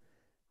someone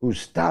who's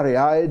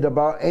starry-eyed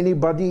about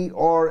anybody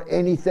or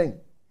anything.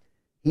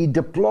 He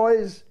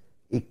deploys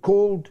a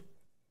cold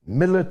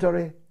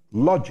military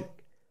logic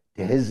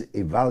to his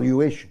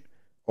evaluation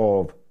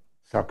of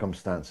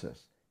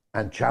circumstances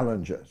and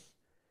challenges.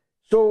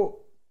 So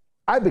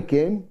I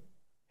became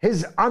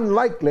his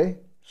unlikely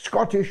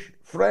Scottish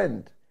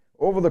friend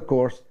over the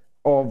course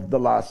of the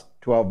last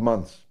 12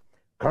 months.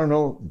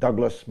 Colonel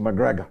Douglas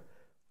MacGregor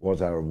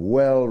was a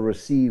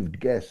well-received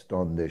guest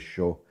on this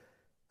show,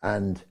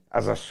 and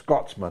as a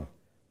Scotsman,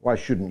 why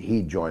shouldn't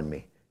he join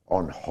me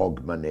on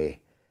Hogmanay?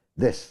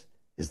 This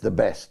is the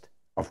best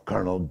of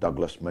Colonel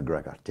Douglas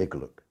MacGregor. Take a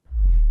look.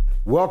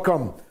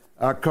 Welcome,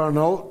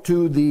 Colonel,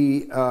 to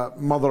the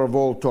mother of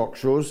all talk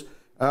shows.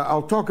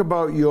 I'll talk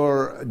about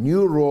your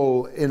new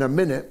role in a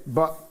minute,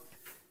 but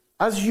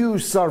as you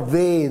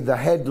survey the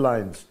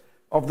headlines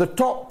of the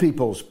top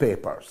people's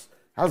papers,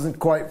 hasn't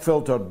quite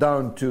filtered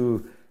down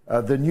to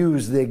the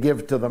news they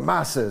give to the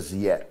masses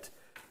yet,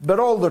 but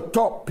all the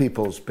top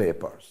people's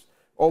papers,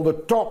 all the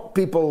top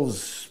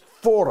people's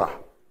fora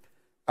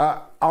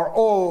are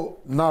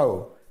all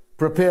now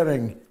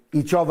preparing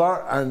each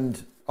other,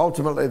 and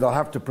ultimately they'll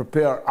have to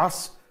prepare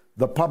us,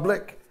 the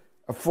public,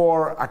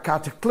 for a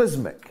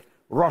cataclysmic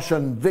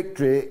Russian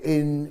victory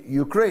in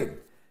Ukraine.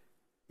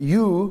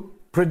 You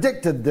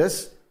predicted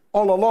this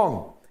all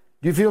along.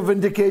 Do you feel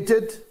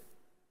vindicated?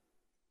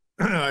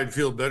 I'd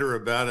feel better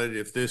about it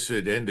if this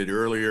had ended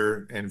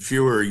earlier and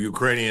fewer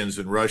Ukrainians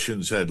and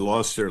Russians had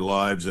lost their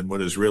lives in what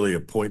is really a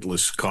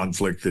pointless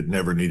conflict that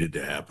never needed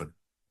to happen.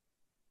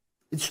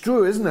 It's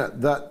true, isn't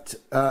it, that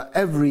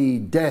every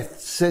death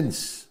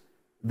since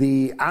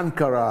the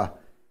Ankara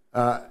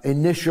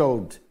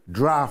initialed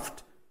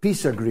draft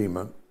peace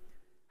agreement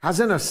has,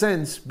 in a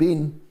sense,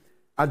 been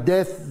a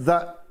death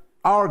that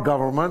our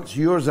governments,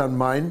 yours and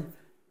mine,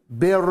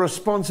 bear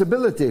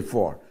responsibility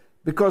for,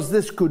 because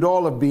this could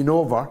all have been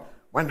over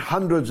when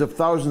hundreds of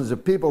thousands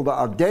of people that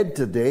are dead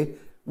today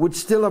would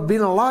still have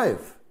been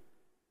alive.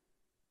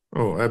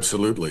 Oh,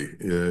 absolutely.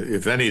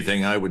 If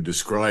anything, I would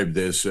describe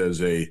this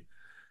as a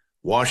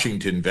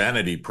Washington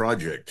vanity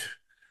project.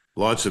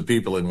 Lots of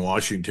people in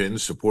Washington,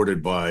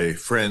 supported by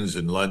friends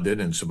in London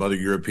and some other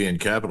European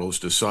capitals,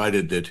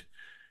 decided that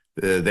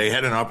they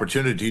had an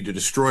opportunity to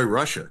destroy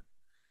Russia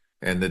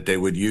and that they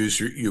would use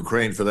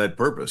Ukraine for that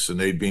purpose. And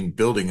they'd been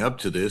building up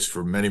to this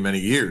for many, many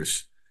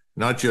years,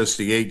 not just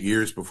the 8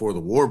 years before the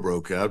war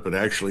broke out, but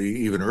actually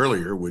even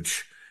earlier,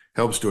 which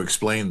helps to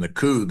explain the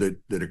coup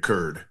that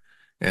occurred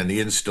and the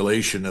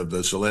installation of the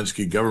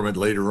Zelensky government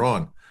later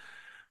on.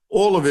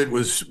 All of it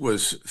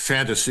was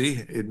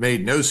fantasy. It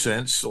made no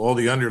sense. All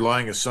the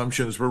underlying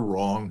assumptions were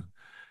wrong.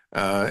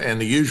 And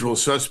the usual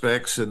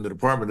suspects in the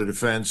Department of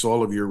Defense,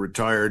 all of your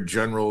retired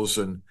generals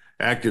and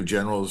active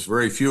generals,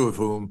 very few of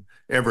whom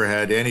ever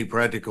had any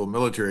practical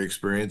military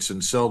experience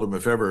and seldom,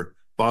 if ever,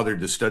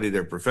 bothered to study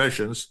their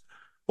professions,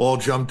 all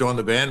jumped on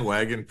the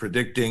bandwagon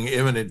predicting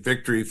imminent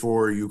victory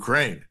for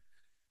Ukraine.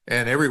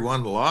 And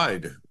everyone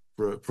lied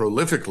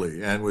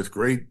prolifically and with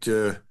great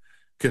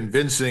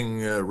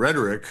convincing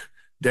rhetoric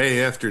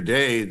day after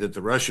day that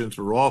the Russians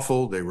were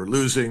awful, they were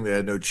losing, they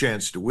had no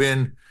chance to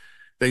win.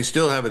 They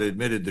still haven't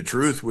admitted the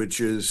truth, which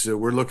is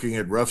we're looking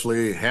at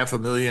roughly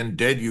 500,000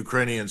 dead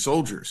Ukrainian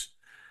soldiers.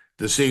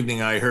 This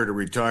evening, I heard a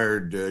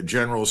retired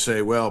general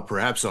say, well,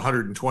 perhaps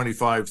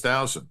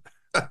 125,000.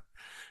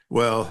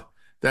 Well,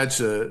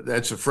 that's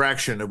a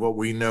fraction of what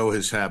we know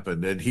has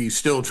happened. And he's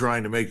still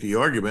trying to make the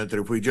argument that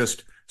if we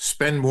just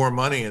spend more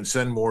money and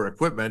send more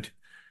equipment,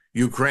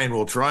 Ukraine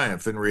will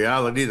triumph. In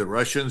reality, the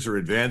Russians are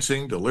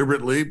advancing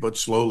deliberately but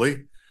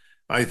slowly.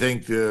 I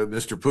think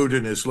Mr.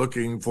 Putin is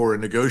looking for a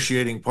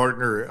negotiating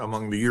partner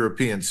among the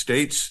European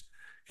states.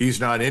 He's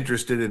not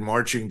interested in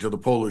marching to the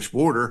Polish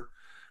border.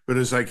 But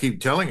as I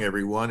keep telling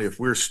everyone, if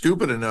we're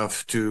stupid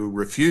enough to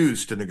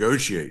refuse to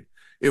negotiate,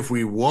 if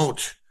we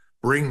won't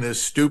bring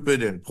this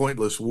stupid and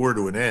pointless war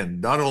to an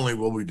end, not only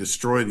will we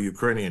destroy the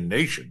Ukrainian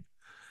nation,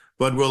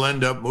 but we'll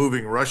end up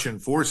moving Russian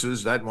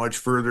forces that much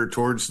further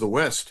towards the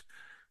West,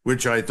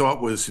 which I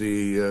thought was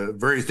the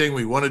very thing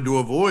we wanted to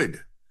avoid,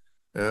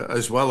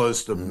 as well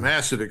as the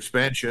massive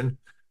expansion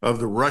of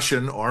the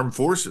Russian armed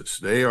forces.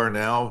 They are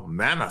now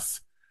mammoth,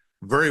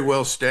 very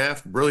well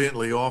staffed,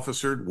 brilliantly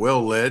officered,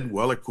 well led,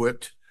 well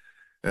equipped.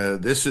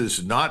 This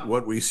is not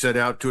what we set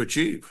out to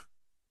achieve.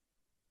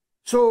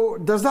 So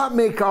does that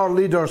make our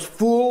leaders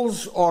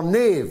fools or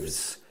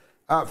knaves?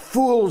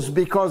 Fools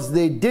because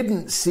they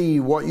didn't see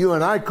what you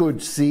and I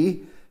could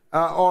see,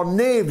 or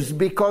knaves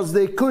because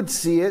they could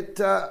see it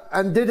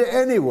and did it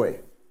anyway?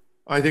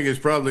 I think it's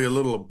probably a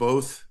little of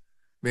both.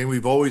 I mean,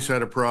 we've always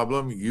had a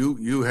problem.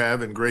 You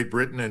have in Great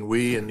Britain and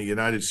we in the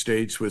United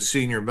States with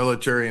senior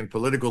military and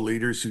political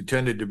leaders who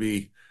tended to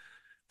be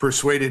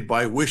persuaded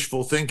by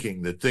wishful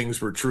thinking that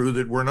things were true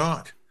that were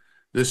not.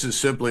 This is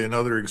simply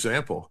another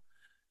example.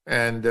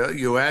 And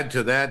you add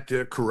to that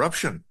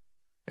corruption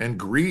and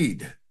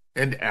greed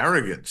and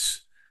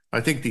arrogance.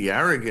 I think the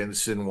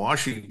arrogance in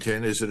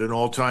Washington is at an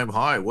all-time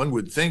high. One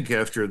would think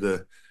after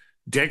the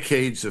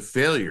decades of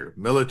failure,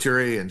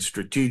 military and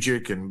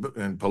strategic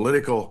and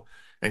political,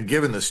 and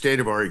given the state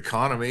of our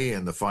economy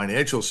and the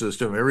financial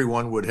system,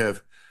 everyone would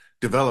have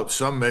developed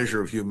some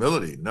measure of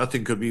humility.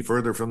 Nothing could be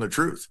further from the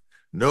truth.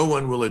 No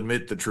one will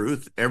admit the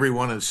truth.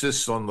 Everyone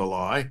insists on the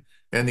lie,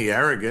 and the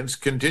arrogance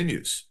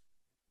continues.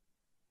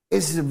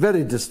 It's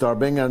very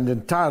disturbing and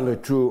entirely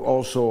true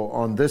also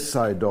on this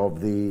side of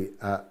the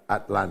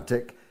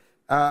Atlantic.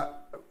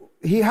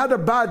 He had a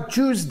bad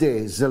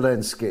Tuesday,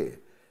 Zelensky,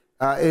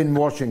 in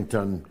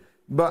Washington,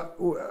 but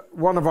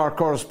one of our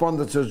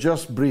correspondents has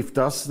just briefed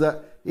us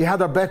that he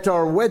had a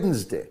better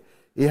Wednesday.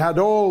 He had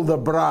all the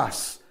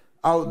brass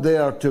out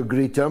there to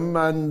greet him,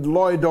 and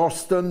Lloyd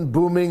Austin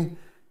booming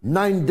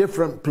 9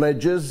 different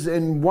pledges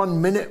in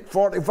 1 minute,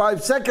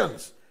 45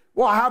 seconds.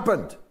 What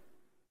happened?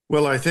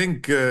 Well, I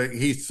think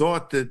he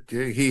thought that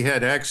he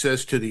had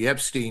access to the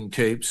Epstein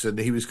tapes and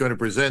he was going to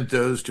present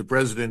those to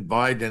President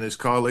Biden and his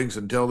colleagues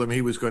and tell them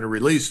he was going to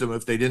release them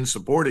if they didn't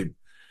support him.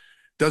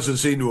 Doesn't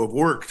seem to have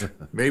worked.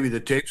 Maybe the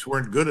tapes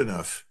weren't good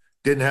enough,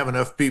 didn't have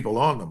enough people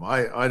on them.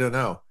 I don't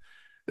know.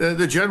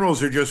 The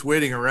generals are just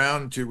waiting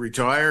around to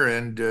retire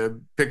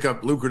and pick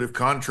up lucrative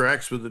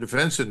contracts with the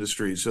defense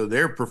industry. So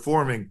they're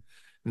performing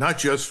not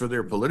just for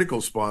their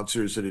political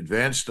sponsors that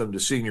advanced them to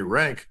senior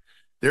rank,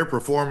 they're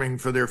performing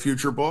for their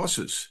future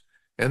bosses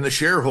and the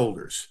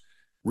shareholders,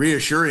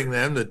 reassuring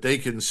them that they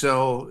can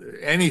sell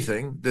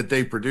anything that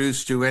they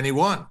produce to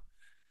anyone.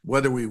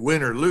 Whether we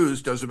win or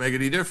lose doesn't make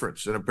any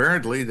difference. And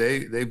apparently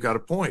they've got a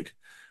point.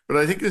 But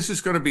I think this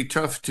is going to be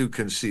tough to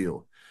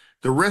conceal.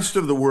 The rest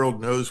of the world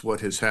knows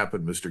what has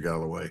happened, Mr.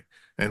 Galloway.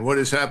 And what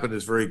has happened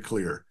is very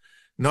clear.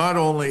 Not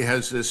only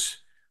has this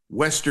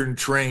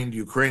Western-trained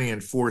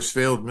Ukrainian force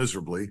failed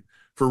miserably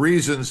for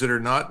reasons that are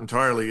not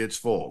entirely its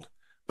fault,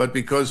 but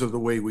because of the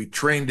way we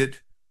trained it,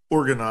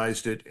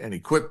 organized it, and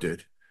equipped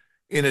it.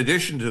 In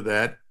addition to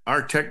that,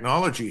 our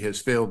technology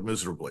has failed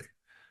miserably.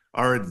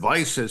 Our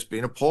advice has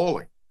been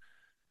appalling.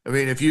 I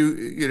mean, if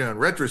in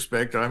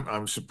retrospect,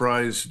 I'm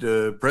surprised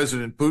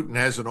President Putin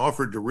hasn't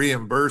offered to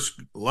reimburse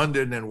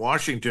London and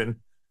Washington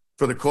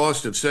for the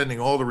cost of sending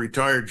all the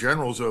retired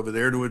generals over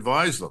there to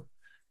advise them,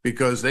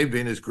 because they've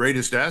been his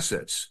greatest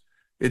assets.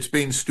 It's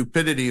been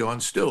stupidity on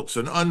stilts,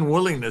 an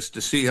unwillingness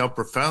to see how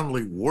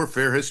profoundly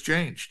warfare has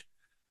changed,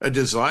 a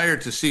desire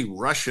to see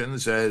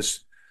Russians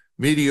as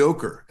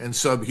mediocre and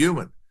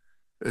subhuman.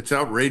 It's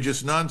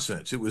outrageous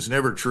nonsense. It was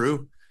never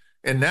true.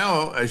 And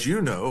now, as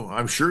you know,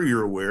 I'm sure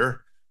you're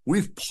aware,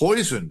 we've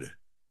poisoned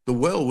the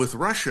well with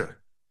Russia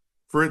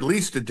for at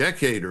least a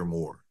decade or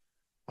more.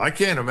 I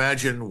can't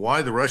imagine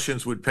why the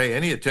Russians would pay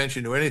any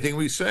attention to anything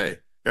we say.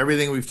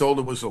 Everything we've told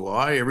them was a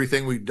lie.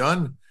 Everything we've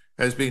done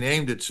has been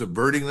aimed at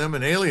subverting them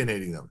and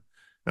alienating them.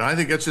 And I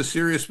think that's a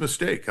serious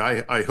mistake.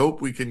 I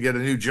hope we can get a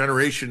new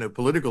generation of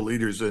political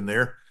leaders in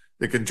there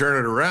that can turn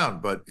it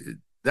around. But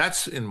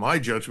that's, in my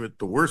judgment,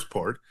 the worst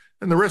part.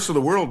 And the rest of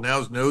the world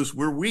now knows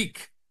we're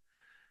weak.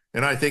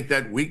 And I think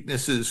that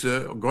weakness is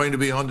going to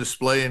be on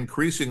display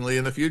increasingly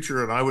in the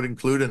future. And I would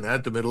include in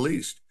that the Middle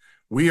East.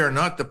 We are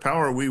not the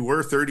power we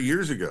were 30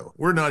 years ago.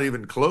 We're not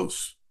even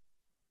close.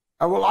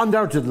 Well,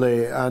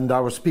 undoubtedly, and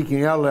I was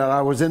speaking earlier,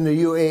 I was in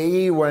the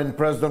UAE when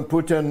President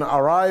Putin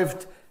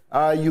arrived.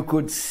 You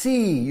could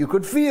see, you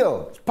could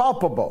feel, it's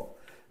palpable,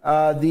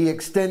 the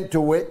extent to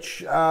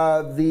which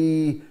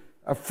the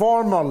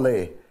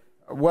formerly,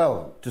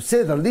 well, to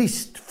say the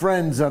least,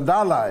 friends and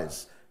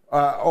allies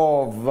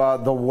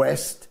of the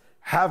West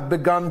have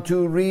begun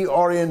to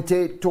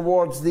reorientate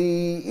towards the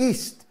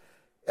East.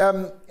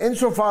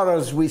 Insofar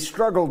as we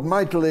struggled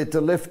mightily to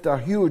lift a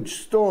huge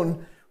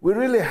stone, we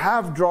really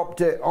have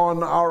dropped it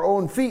on our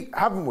own feet,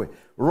 haven't we?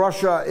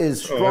 Russia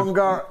is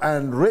stronger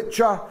and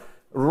richer.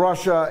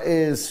 Russia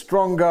is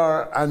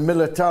stronger and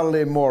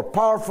militarily more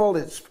powerful.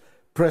 Its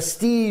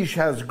prestige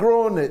has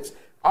grown. Its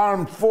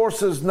armed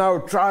forces now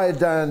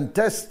tried and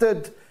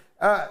tested.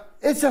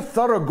 It's a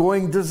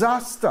thoroughgoing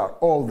disaster,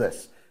 all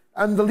this.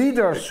 And the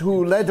leaders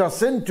who led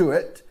us into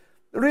it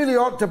really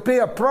ought to pay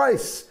a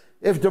price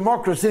if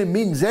democracy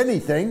means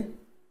anything.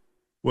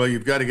 Well,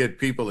 you've got to get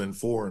people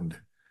informed.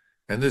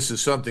 And this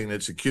is something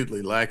that's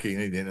acutely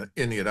lacking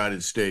in the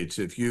United States.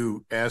 If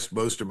you ask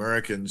most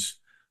Americans,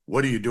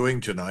 what are you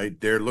doing tonight?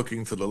 They're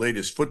looking for the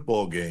latest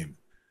football game.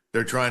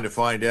 They're trying to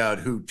find out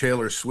who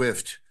Taylor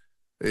Swift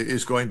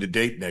is going to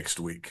date next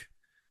week.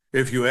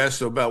 If you ask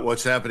them about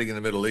what's happening in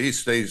the Middle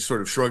East, they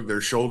sort of shrug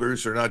their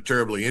shoulders. They're not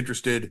terribly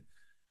interested.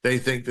 They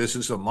think this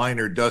is a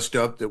minor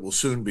dust-up that will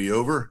soon be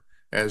over,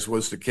 as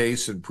was the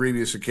case in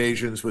previous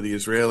occasions with the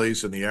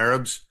Israelis and the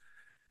Arabs.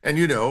 And,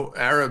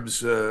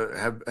 Arabs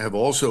have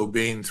also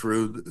been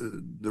through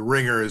the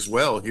ringer as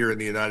well here in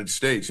the United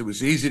States. It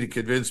was easy to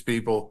convince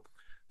people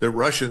that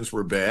Russians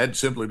were bad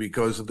simply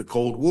because of the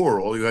Cold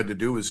War. All you had to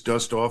do was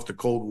dust off the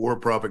Cold War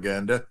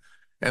propaganda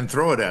and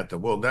throw it at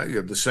them. Well, now you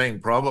have the same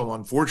problem,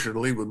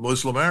 unfortunately, with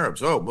Muslim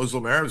Arabs. Oh,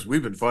 Muslim Arabs,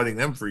 we've been fighting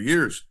them for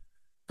years.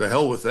 The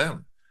hell with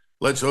them.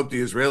 Let's hope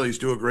the Israelis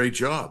do a great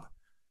job.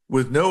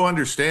 With no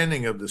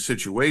understanding of the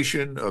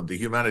situation, of the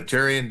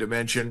humanitarian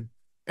dimension,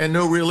 and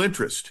no real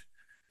interest.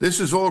 This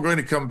is all going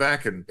to come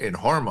back and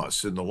harm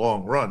us in the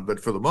long run. But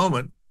for the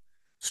moment,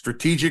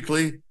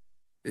 strategically,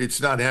 it's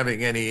not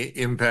having any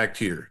impact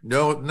here.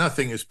 No,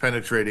 nothing is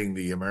penetrating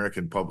the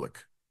American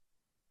public.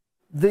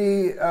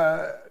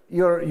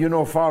 You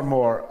know far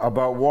more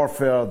about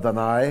warfare than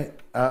I,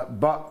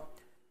 but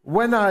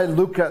when I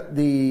look at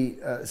the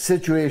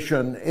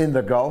situation in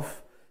the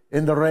Gulf,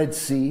 in the Red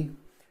Sea,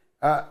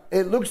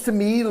 it looks to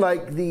me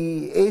like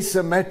the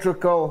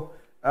asymmetrical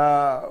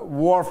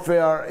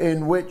warfare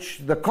in which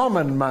the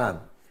common man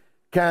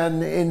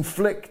can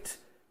inflict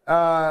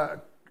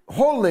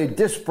wholly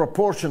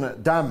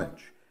disproportionate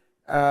damage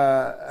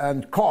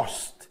and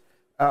cost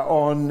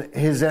on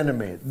his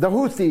enemy. The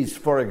Houthis,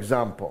 for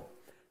example,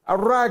 a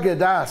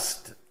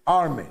ragged-assed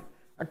army,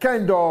 a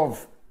kind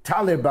of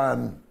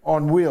Taliban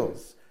on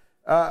wheels,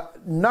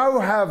 now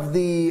have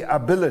the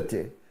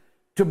ability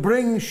to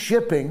bring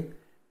shipping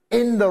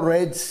in the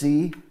Red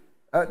Sea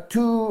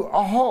to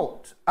a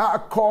halt at a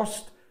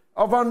cost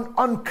of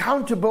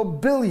uncountable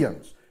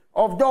billions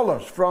of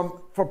dollars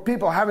for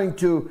people having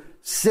to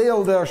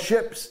sail their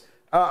ships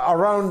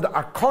around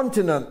a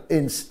continent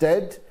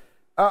instead,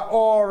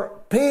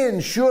 or pay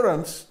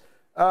insurance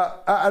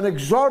at an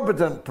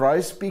exorbitant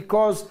price,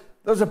 because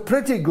there's a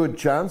pretty good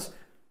chance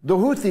the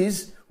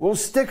Houthis will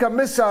stick a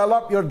missile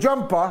up your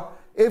jumper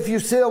if you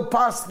sail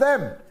past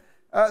them.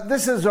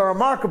 This is a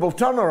remarkable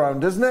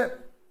turnaround, isn't it?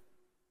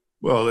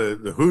 Well,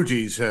 the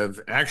Houthis have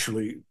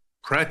actually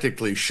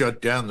practically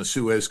shut down the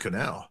Suez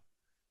Canal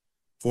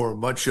for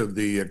much of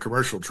the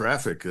commercial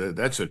traffic.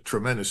 That's a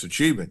tremendous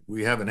achievement.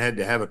 We haven't had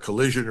to have a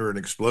collision or an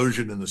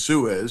explosion in the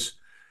Suez,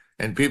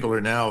 and people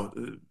are now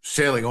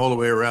sailing all the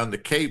way around the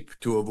Cape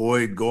to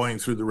avoid going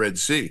through the Red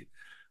Sea.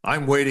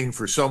 I'm waiting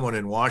for someone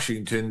in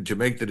Washington to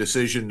make the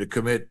decision to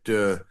commit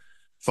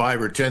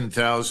 5,000 or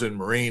 10,000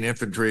 Marine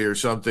infantry or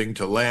something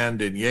to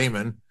land in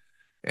Yemen.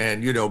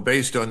 And,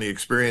 based on the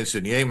experience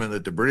in Yemen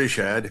that the British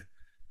had,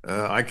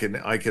 I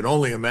can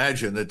only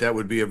imagine that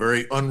would be a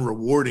very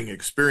unrewarding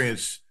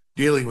experience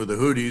dealing with the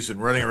Houthis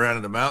and running around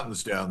in the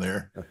mountains down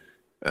there.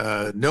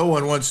 No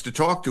one wants to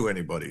talk to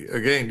anybody.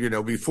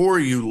 Again, before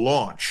you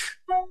launch,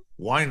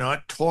 why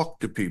not talk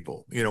to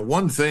people?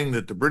 One thing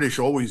that the British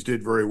always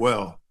did very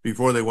well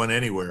before they went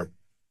anywhere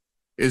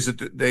is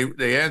that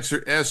they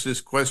asked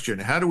this question: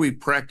 how do we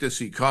practice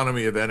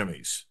economy of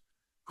enemies?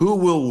 Who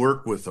will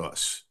work with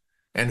us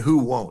and who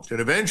won't? And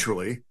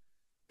eventually,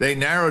 they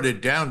narrowed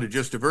it down to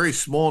just a very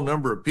small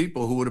number of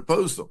people who would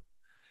oppose them.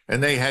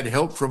 And they had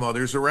help from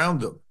others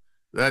around them.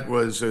 That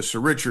was Sir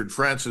Richard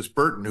Francis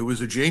Burton, who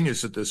was a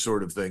genius at this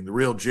sort of thing, the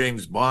real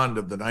James Bond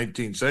of the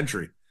 19th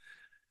century.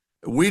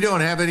 We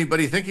don't have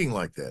anybody thinking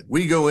like that.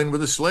 We go in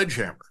with a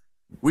sledgehammer.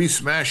 We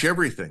smash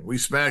everything. We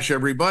smash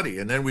everybody.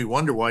 And then we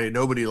wonder why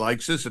nobody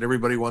likes us and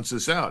everybody wants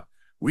us out.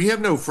 We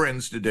have no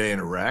friends today in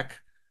Iraq.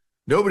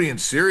 Nobody in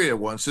Syria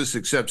wants us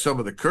except some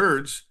of the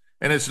Kurds.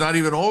 And it's not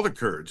even all the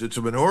Kurds. It's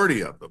a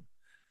minority of them.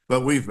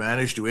 But we've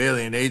managed to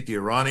alienate the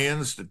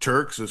Iranians, the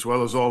Turks, as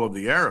well as all of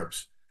the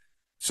Arabs.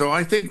 So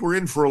I think we're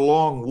in for a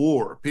long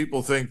war.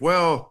 People think,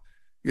 well,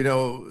 the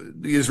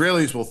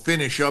Israelis will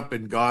finish up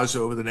in Gaza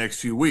over the next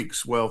few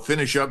weeks. Well,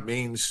 finish up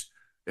means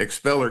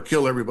expel or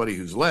kill everybody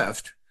who's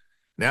left.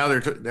 Now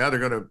they're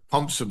going to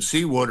pump some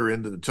seawater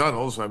into the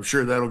tunnels. I'm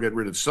sure that'll get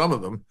rid of some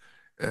of them,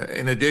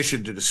 in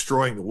addition to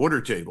destroying the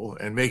water table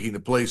and making the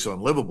place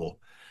unlivable.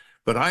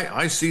 But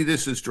I see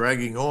this as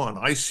dragging on.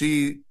 I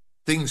see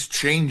things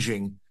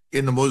changing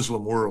in the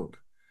Muslim world.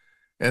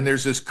 And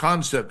there's this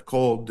concept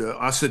called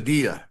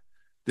Asadiyya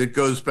that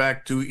goes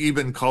back to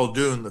Ibn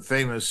Khaldun, the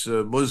famous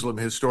Muslim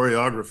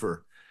historiographer.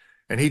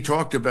 And he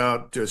talked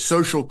about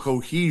social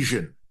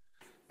cohesion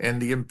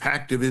and the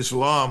impact of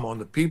Islam on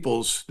the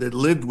peoples that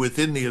lived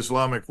within the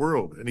Islamic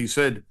world. And he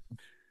said,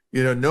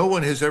 no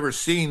one has ever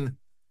seen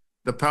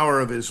the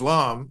power of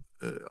Islam,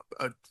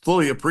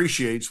 fully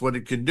appreciates what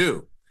it can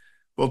do.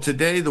 Well,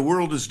 today the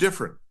world is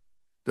different.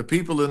 The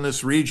people in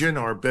this region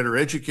are better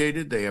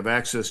educated, they have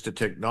access to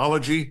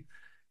technology,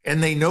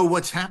 and they know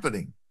what's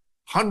happening.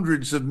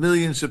 Hundreds of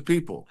millions of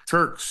people,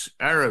 Turks,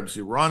 Arabs,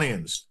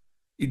 Iranians,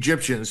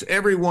 Egyptians,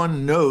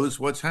 everyone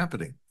knows what's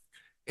happening.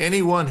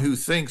 Anyone who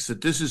thinks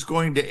that this is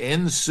going to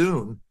end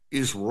soon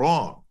is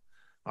wrong.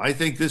 I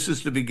think this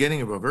is the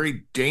beginning of a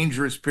very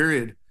dangerous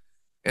period.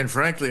 And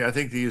frankly, I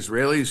think the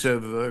Israelis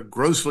have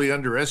grossly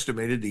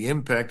underestimated the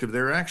impact of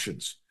their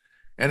actions.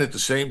 And at the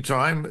same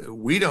time,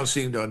 we don't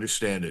seem to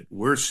understand it.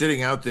 We're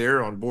sitting out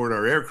there on board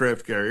our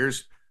aircraft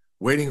carriers,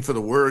 waiting for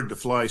the word to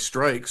fly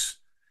strikes.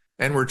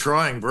 And we're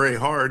trying very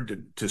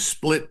hard to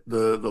split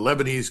the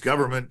Lebanese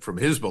government from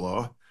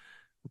Hezbollah,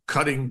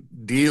 cutting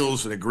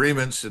deals and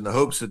agreements in the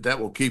hopes that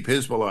that will keep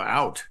Hezbollah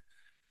out.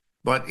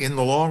 But in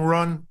the long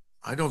run,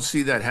 I don't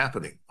see that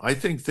happening. I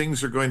think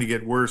things are going to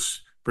get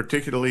worse,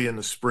 particularly in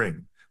the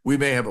spring. We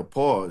may have a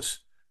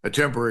pause, a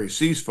temporary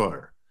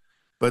ceasefire,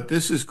 but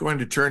this is going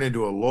to turn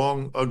into a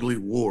long, ugly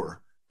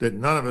war that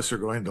none of us are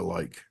going to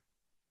like.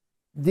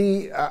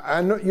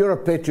 I know you're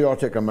a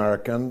patriotic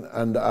American,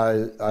 and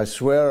I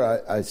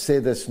swear I say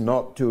this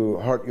not to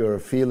hurt your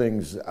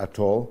feelings at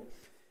all.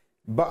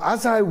 But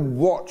as I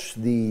watch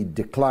the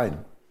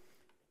decline,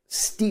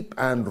 steep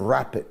and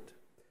rapid,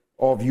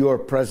 of your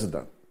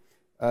president,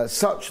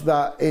 such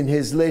that in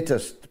his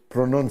latest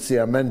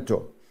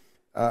pronunciamento,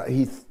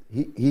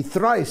 he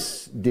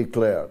thrice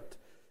declared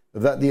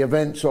that the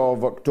events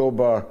of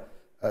October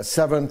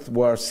 7th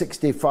were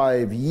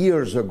 65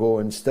 years ago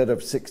instead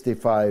of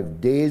 65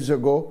 days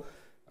ago,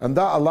 and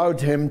that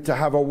allowed him to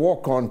have a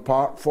walk-on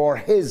part for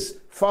his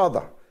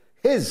father,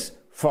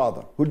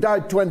 who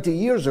died 20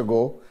 years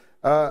ago,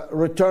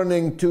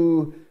 returning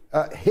to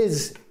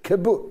his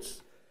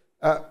kibbutz.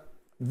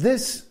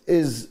 This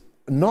is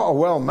not a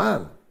well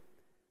man.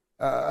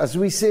 As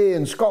we say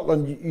in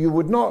Scotland, you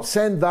would not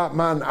send that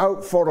man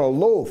out for a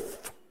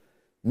loaf,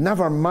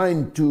 never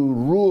mind to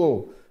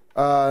rule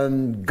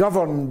and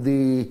govern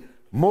the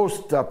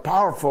most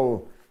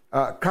powerful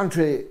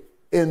country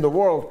in the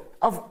world.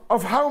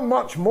 Of how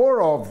much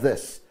more of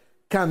this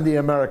can the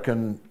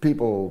American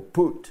people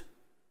put?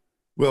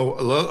 Well,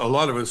 a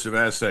lot of us have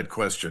asked that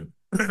question.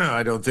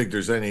 I don't think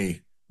there's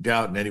any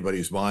doubt in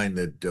anybody's mind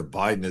that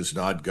Biden is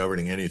not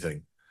governing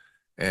anything.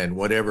 And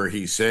whatever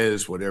he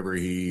says, whatever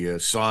he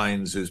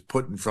signs is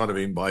put in front of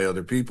him by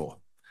other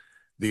people.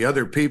 The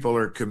other people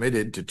are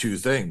committed to two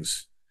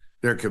things.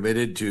 They're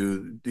committed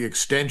to the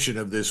extension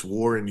of this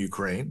war in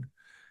Ukraine.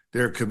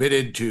 They're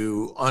committed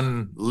to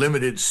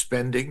unlimited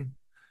spending.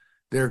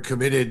 They're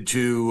committed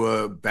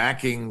to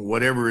backing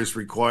whatever is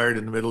required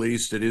in the Middle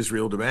East that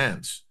Israel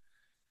demands.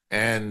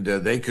 And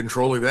they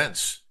control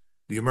events.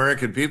 The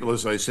American people,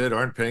 as I said,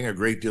 aren't paying a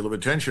great deal of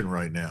attention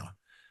right now.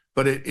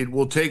 But it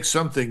will take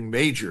something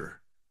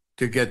major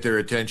to get their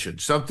attention,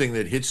 something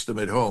that hits them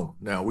at home.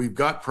 Now, we've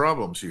got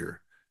problems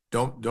here.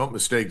 Don't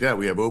mistake that.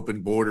 We have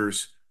open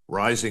borders,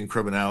 rising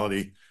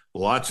criminality.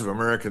 Lots of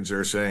Americans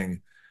are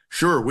saying,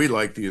 sure, we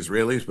like the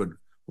Israelis, but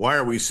why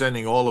are we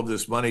sending all of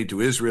this money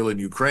to Israel and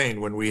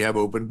Ukraine when we have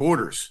open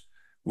borders,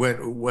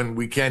 when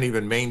we can't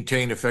even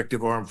maintain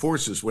effective armed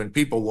forces, when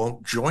people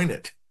won't join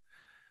it?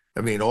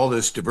 I mean, all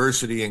this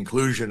diversity,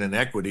 inclusion, and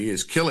equity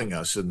is killing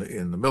us in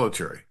the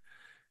military.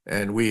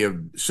 And we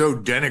have so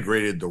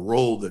denigrated the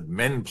role that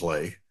men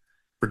play,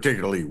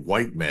 particularly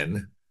white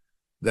men,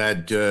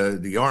 that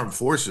the armed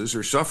forces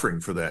are suffering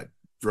for that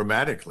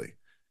dramatically.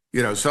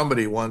 You know,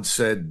 somebody once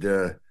said,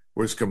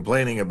 was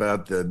complaining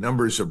about the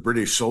numbers of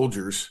British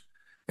soldiers,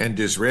 and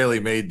Disraeli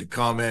made the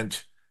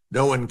comment,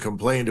 no one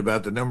complained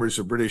about the numbers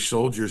of British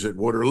soldiers at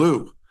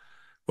Waterloo.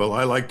 Well,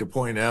 I like to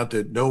point out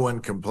that no one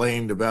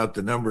complained about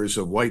the numbers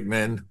of white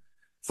men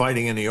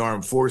fighting in the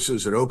armed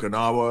forces at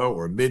Okinawa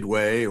or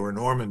Midway or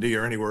Normandy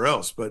or anywhere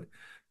else. But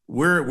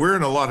we're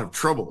in a lot of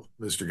trouble,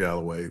 Mr.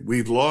 Galloway.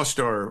 We've lost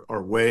our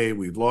way.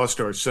 We've lost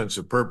our sense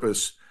of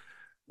purpose.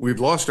 We've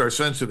lost our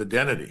sense of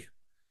identity.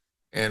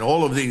 And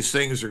all of these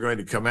things are going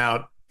to come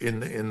out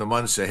in the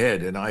months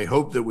ahead. And I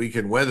hope that we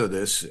can weather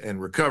this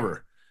and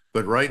recover.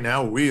 But right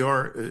now, we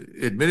are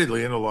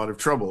admittedly in a lot of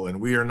trouble,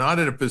 and we are not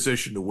in a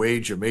position to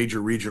wage a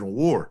major regional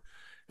war.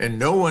 And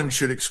no one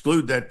should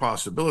exclude that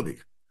possibility.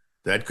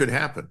 That could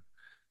happen.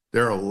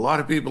 There are a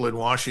lot of people in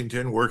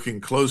Washington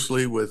working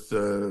closely with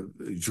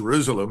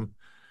Jerusalem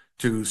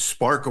to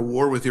spark a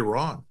war with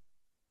Iran.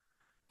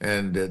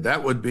 And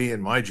that would be,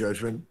 in my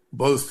judgment,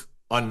 both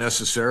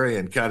unnecessary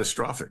and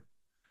catastrophic.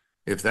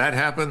 If that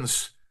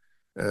happens,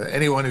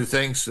 anyone who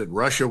thinks that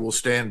Russia will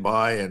stand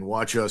by and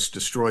watch us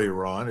destroy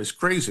Iran is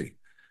crazy.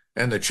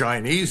 And the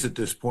Chinese at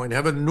this point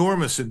have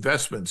enormous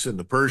investments in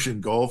the Persian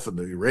Gulf and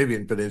the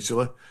Arabian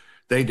Peninsula.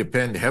 They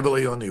depend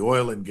heavily on the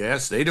oil and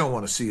gas. They don't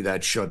want to see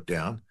that shut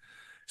down.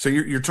 So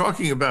you're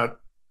talking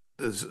about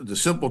the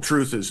simple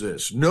truth is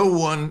this. No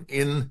one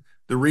in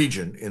the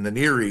region, in the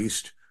Near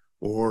East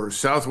or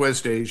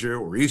Southwest Asia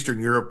or Eastern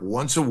Europe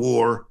wants a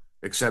war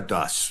except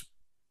us.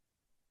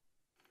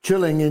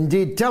 Chilling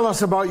indeed. Tell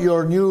us about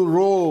your new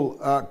role,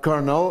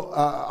 Colonel,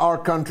 Our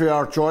Country,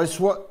 Our Choice.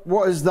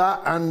 What is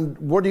that, and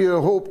what do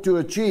you hope to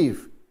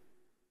achieve?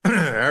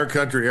 Our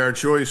Country, Our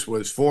Choice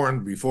was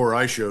formed before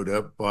I showed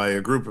up by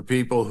a group of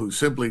people who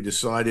simply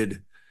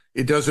decided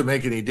it doesn't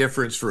make any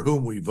difference for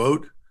whom we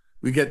vote.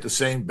 We get the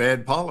same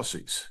bad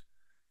policies.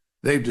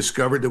 They've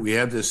discovered that we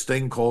have this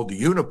thing called the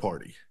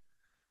Uniparty,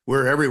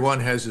 where everyone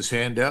has his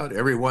hand out,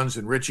 everyone's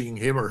enriching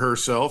him or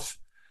herself,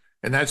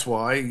 and that's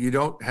why you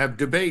don't have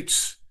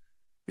debates.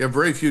 You have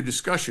very few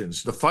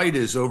discussions. The fight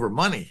is over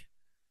money.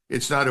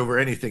 It's not over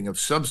anything of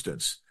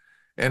substance.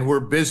 And we're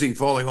busy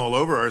falling all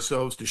over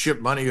ourselves to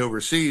ship money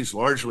overseas,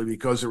 largely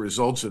because it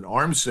results in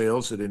arms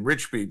sales that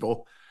enrich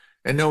people,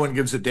 and no one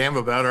gives a damn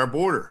about our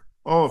border.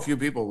 Oh, a few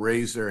people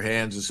raise their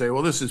hands and say,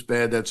 well, this is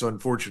bad, that's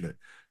unfortunate.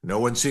 No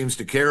one seems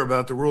to care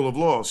about the rule of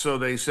law. So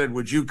they said,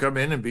 would you come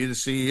in and be the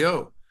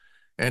CEO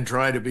and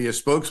try to be a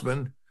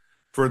spokesman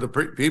for the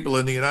people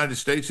in the United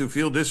States who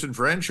feel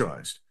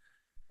disenfranchised?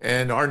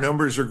 And our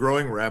numbers are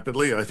growing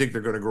rapidly. I think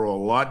they're going to grow a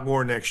lot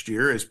more next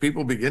year as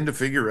people begin to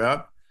figure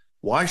out,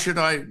 why should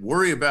I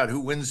worry about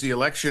who wins the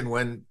election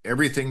when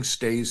everything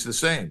stays the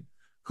same?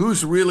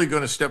 Who's really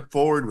going to step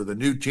forward with a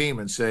new team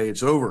and say,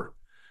 it's over,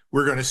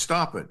 we're going to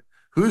stop it?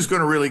 Who's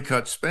going to really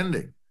cut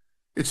spending?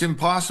 It's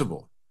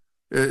impossible.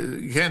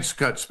 You can't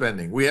cut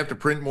spending. We have to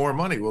print more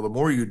money. Well, the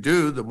more you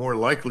do, the more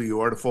likely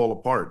you are to fall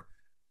apart.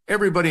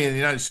 Everybody in the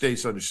United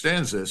States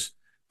understands this,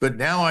 but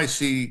now I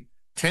see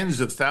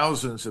tens of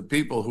thousands of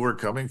people who are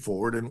coming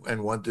forward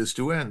and want this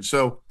to end.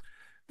 So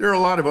there are a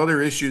lot of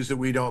other issues that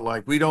we don't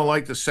like. We don't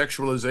like the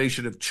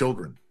sexualization of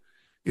children.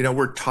 You know,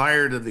 we're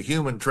tired of the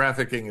human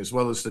trafficking as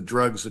well as the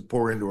drugs that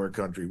pour into our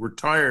country. We're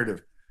tired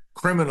of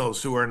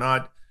criminals who are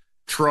not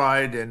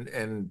tried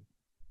and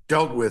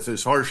dealt with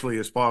as harshly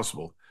as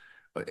possible.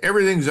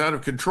 Everything's out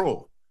of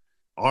control.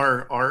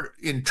 Our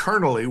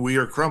internally, we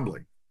are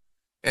crumbling,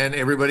 and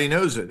everybody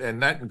knows it.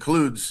 And that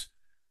includes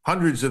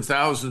hundreds of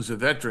thousands of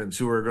veterans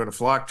who are going to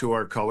flock to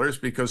our colors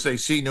because they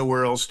see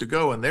nowhere else to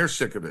go, and they're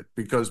sick of it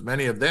because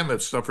many of them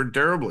have suffered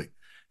terribly.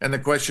 And the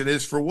question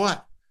is, for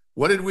what?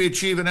 What did we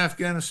achieve in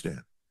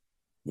Afghanistan?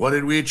 What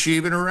did we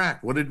achieve in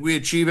Iraq? What did we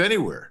achieve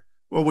anywhere?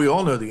 Well, we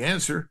all know the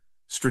answer.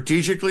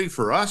 Strategically,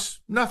 for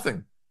us,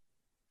 nothing.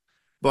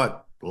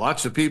 But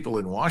lots of people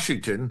in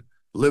Washington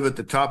live at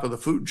the top of the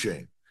food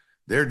chain.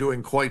 They're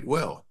doing quite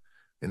well.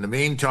 In the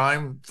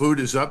meantime, food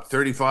is up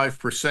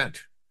 35%,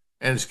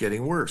 and it's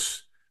getting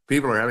worse.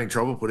 People are having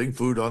trouble putting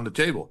food on the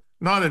table.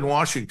 Not in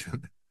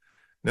Washington.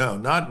 No,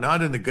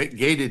 not in the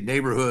gated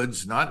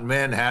neighborhoods, not in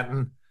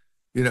Manhattan.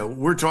 You know,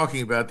 we're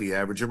talking about the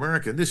average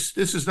American. This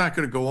is not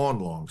going to go on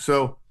long.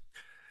 So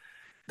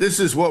this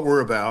is what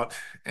we're about.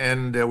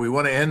 And we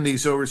want to end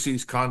these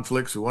overseas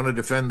conflicts. We want to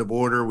defend the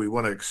border. We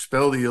want to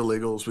expel the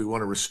illegals. We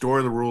want to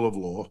restore the rule of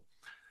law.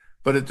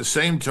 But at the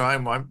same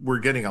time, we're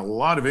getting a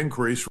lot of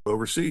inquiries from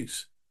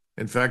overseas.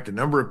 In fact, a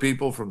number of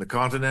people from the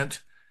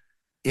continent,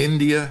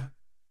 India,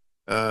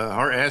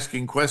 are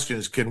asking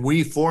questions. Can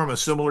we form a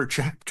similar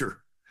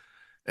chapter?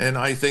 And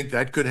I think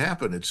that could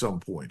happen at some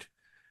point.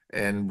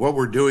 And what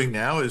we're doing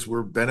now is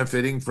we're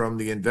benefiting from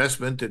the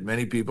investment that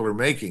many people are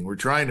making. We're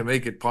trying to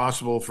make it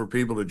possible for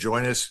people to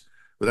join us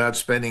without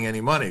spending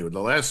any money. The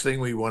last thing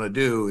we want to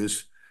do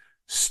is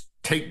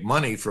take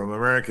money from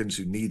Americans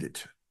who need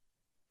it.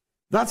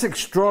 That's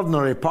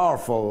extraordinarily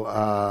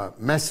powerful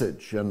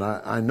message, and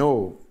I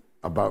know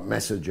about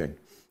messaging.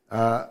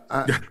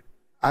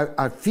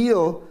 I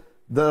feel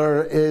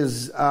there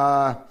is,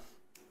 I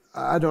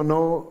don't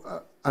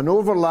know, an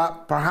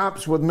overlap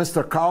perhaps with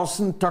Mr.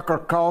 Carlson, Tucker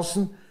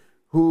Carlson,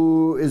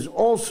 who is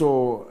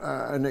also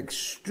an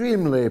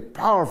extremely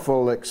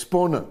powerful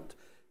exponent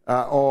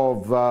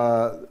of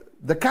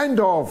the kind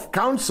of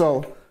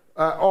counsel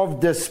of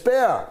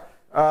despair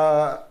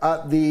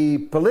at the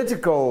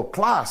political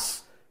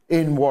class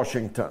in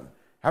Washington.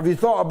 Have you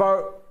thought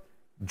about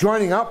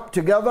joining up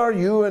together,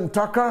 you and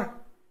Tucker?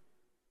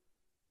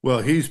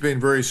 Well, he's been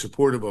very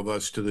supportive of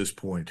us to this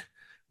point,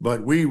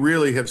 but we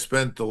really have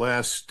spent the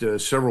last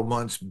several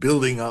months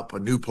building up a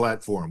new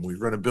platform. We're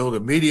going to build a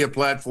media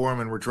platform,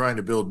 and we're trying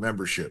to build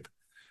membership.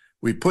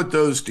 We put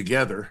those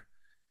together,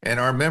 and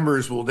our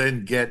members will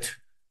then get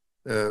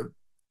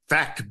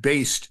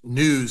fact-based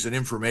news and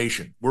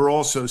information. We're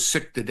also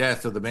sick to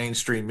death of the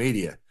mainstream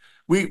media.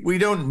 We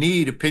don't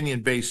need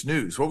opinion-based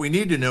news. What we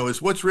need to know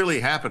is what's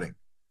really happening.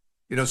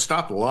 You know,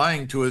 stop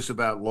lying to us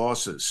about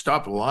losses.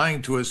 Stop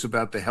lying to us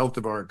about the health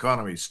of our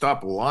economy.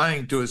 Stop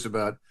lying to us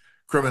about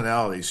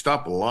criminality.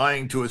 Stop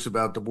lying to us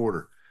about the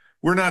border.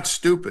 We're not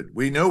stupid.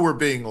 We know we're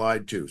being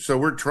lied to. So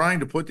we're trying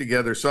to put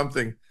together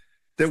something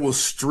that will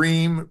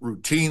stream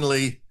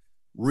routinely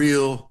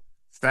real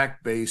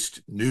fact-based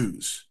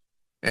news.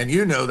 And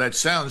you know that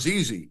sounds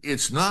easy.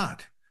 It's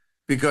not.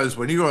 Because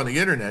when you go on the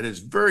internet, it's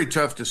very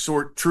tough to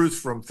sort truth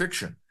from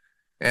fiction.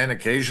 And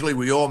occasionally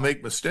we all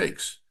make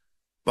mistakes.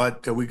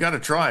 But we got to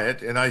try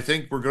it, and I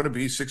think we're going to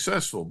be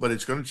successful. But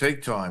it's going to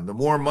take time. The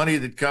more money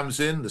that comes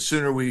in, the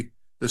sooner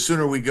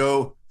we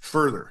go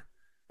further.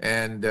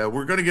 And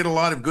we're going to get a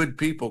lot of good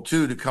people,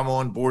 too, to come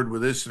on board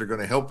with this that are going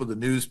to help with the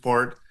news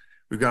part.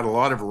 We've got a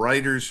lot of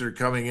writers that are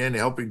coming in,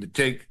 helping to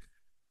take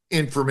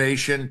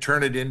information,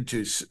 turn it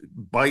into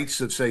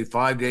bites of, say,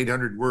 500 to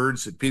 800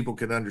 words that people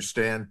can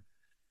understand.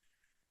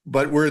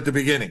 But we're at the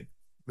beginning,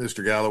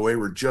 Mr. Galloway.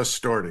 We're just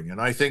starting.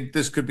 And I think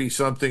this could be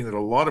something that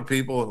a lot of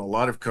people in a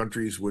lot of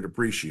countries would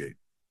appreciate.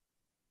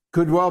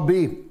 Could well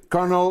be.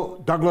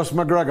 Colonel Douglas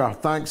McGregor,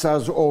 thanks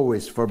as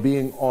always for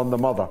being on the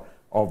mother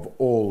of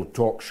all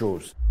talk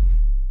shows.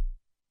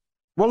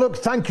 Well, look,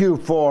 thank you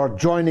for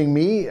joining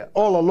me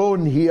all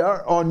alone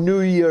here on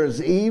New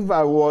Year's Eve.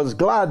 I was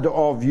glad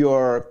of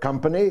your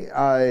company.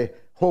 I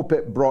Hope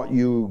it brought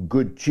you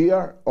good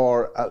cheer,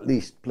 or at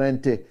least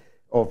plenty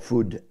of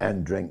food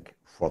and drink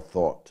for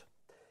thought.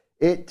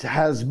 It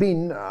has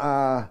been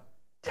a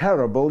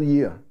terrible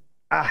year,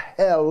 a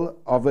hell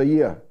of a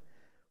year.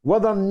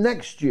 Whether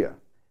next year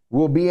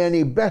will be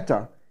any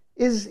better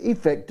is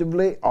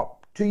effectively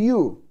up to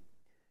you.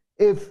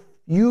 If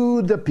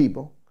you, the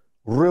people,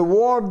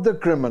 reward the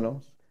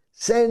criminals,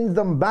 send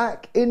them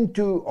back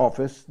into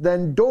office,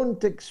 then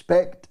don't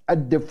expect a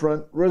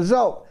different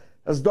result.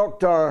 As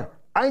Dr.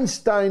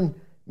 Einstein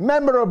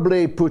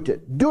memorably put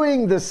it,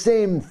 doing the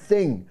same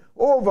thing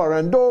over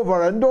and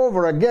over and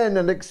over again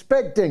and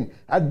expecting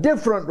a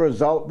different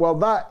result, well,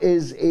 that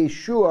is a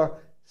sure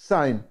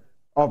sign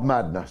of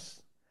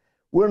madness.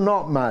 We're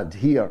not mad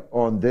here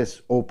on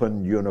this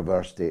open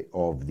university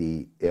of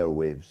the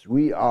airwaves.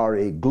 We are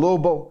a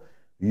global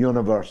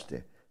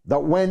university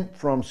that went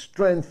from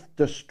strength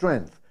to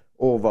strength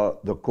over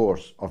the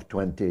course of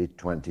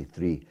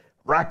 2023,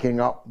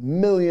 racking up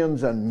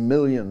millions and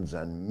millions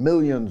and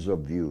millions of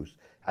views,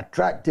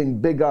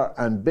 attracting bigger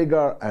and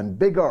bigger and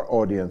bigger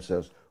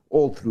audiences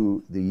all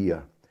through the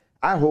year.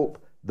 I hope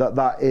that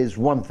that is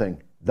one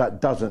thing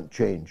that doesn't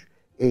change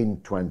in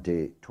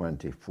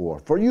 2024.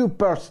 For you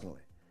personally,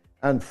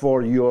 and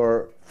for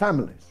your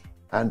families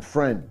and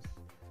friends,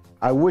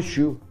 I wish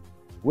you,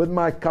 with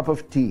my cup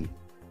of tea,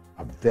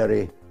 a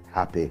very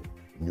happy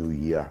new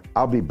year.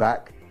 I'll be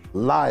back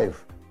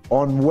live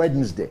on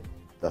Wednesday,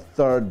 the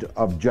 3rd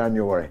of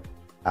January,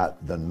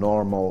 at the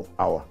normal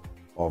hour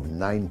of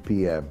 9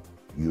 p.m.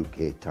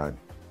 UK time.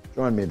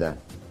 Join me then.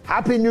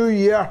 Happy New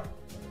Year!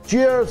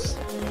 Cheers!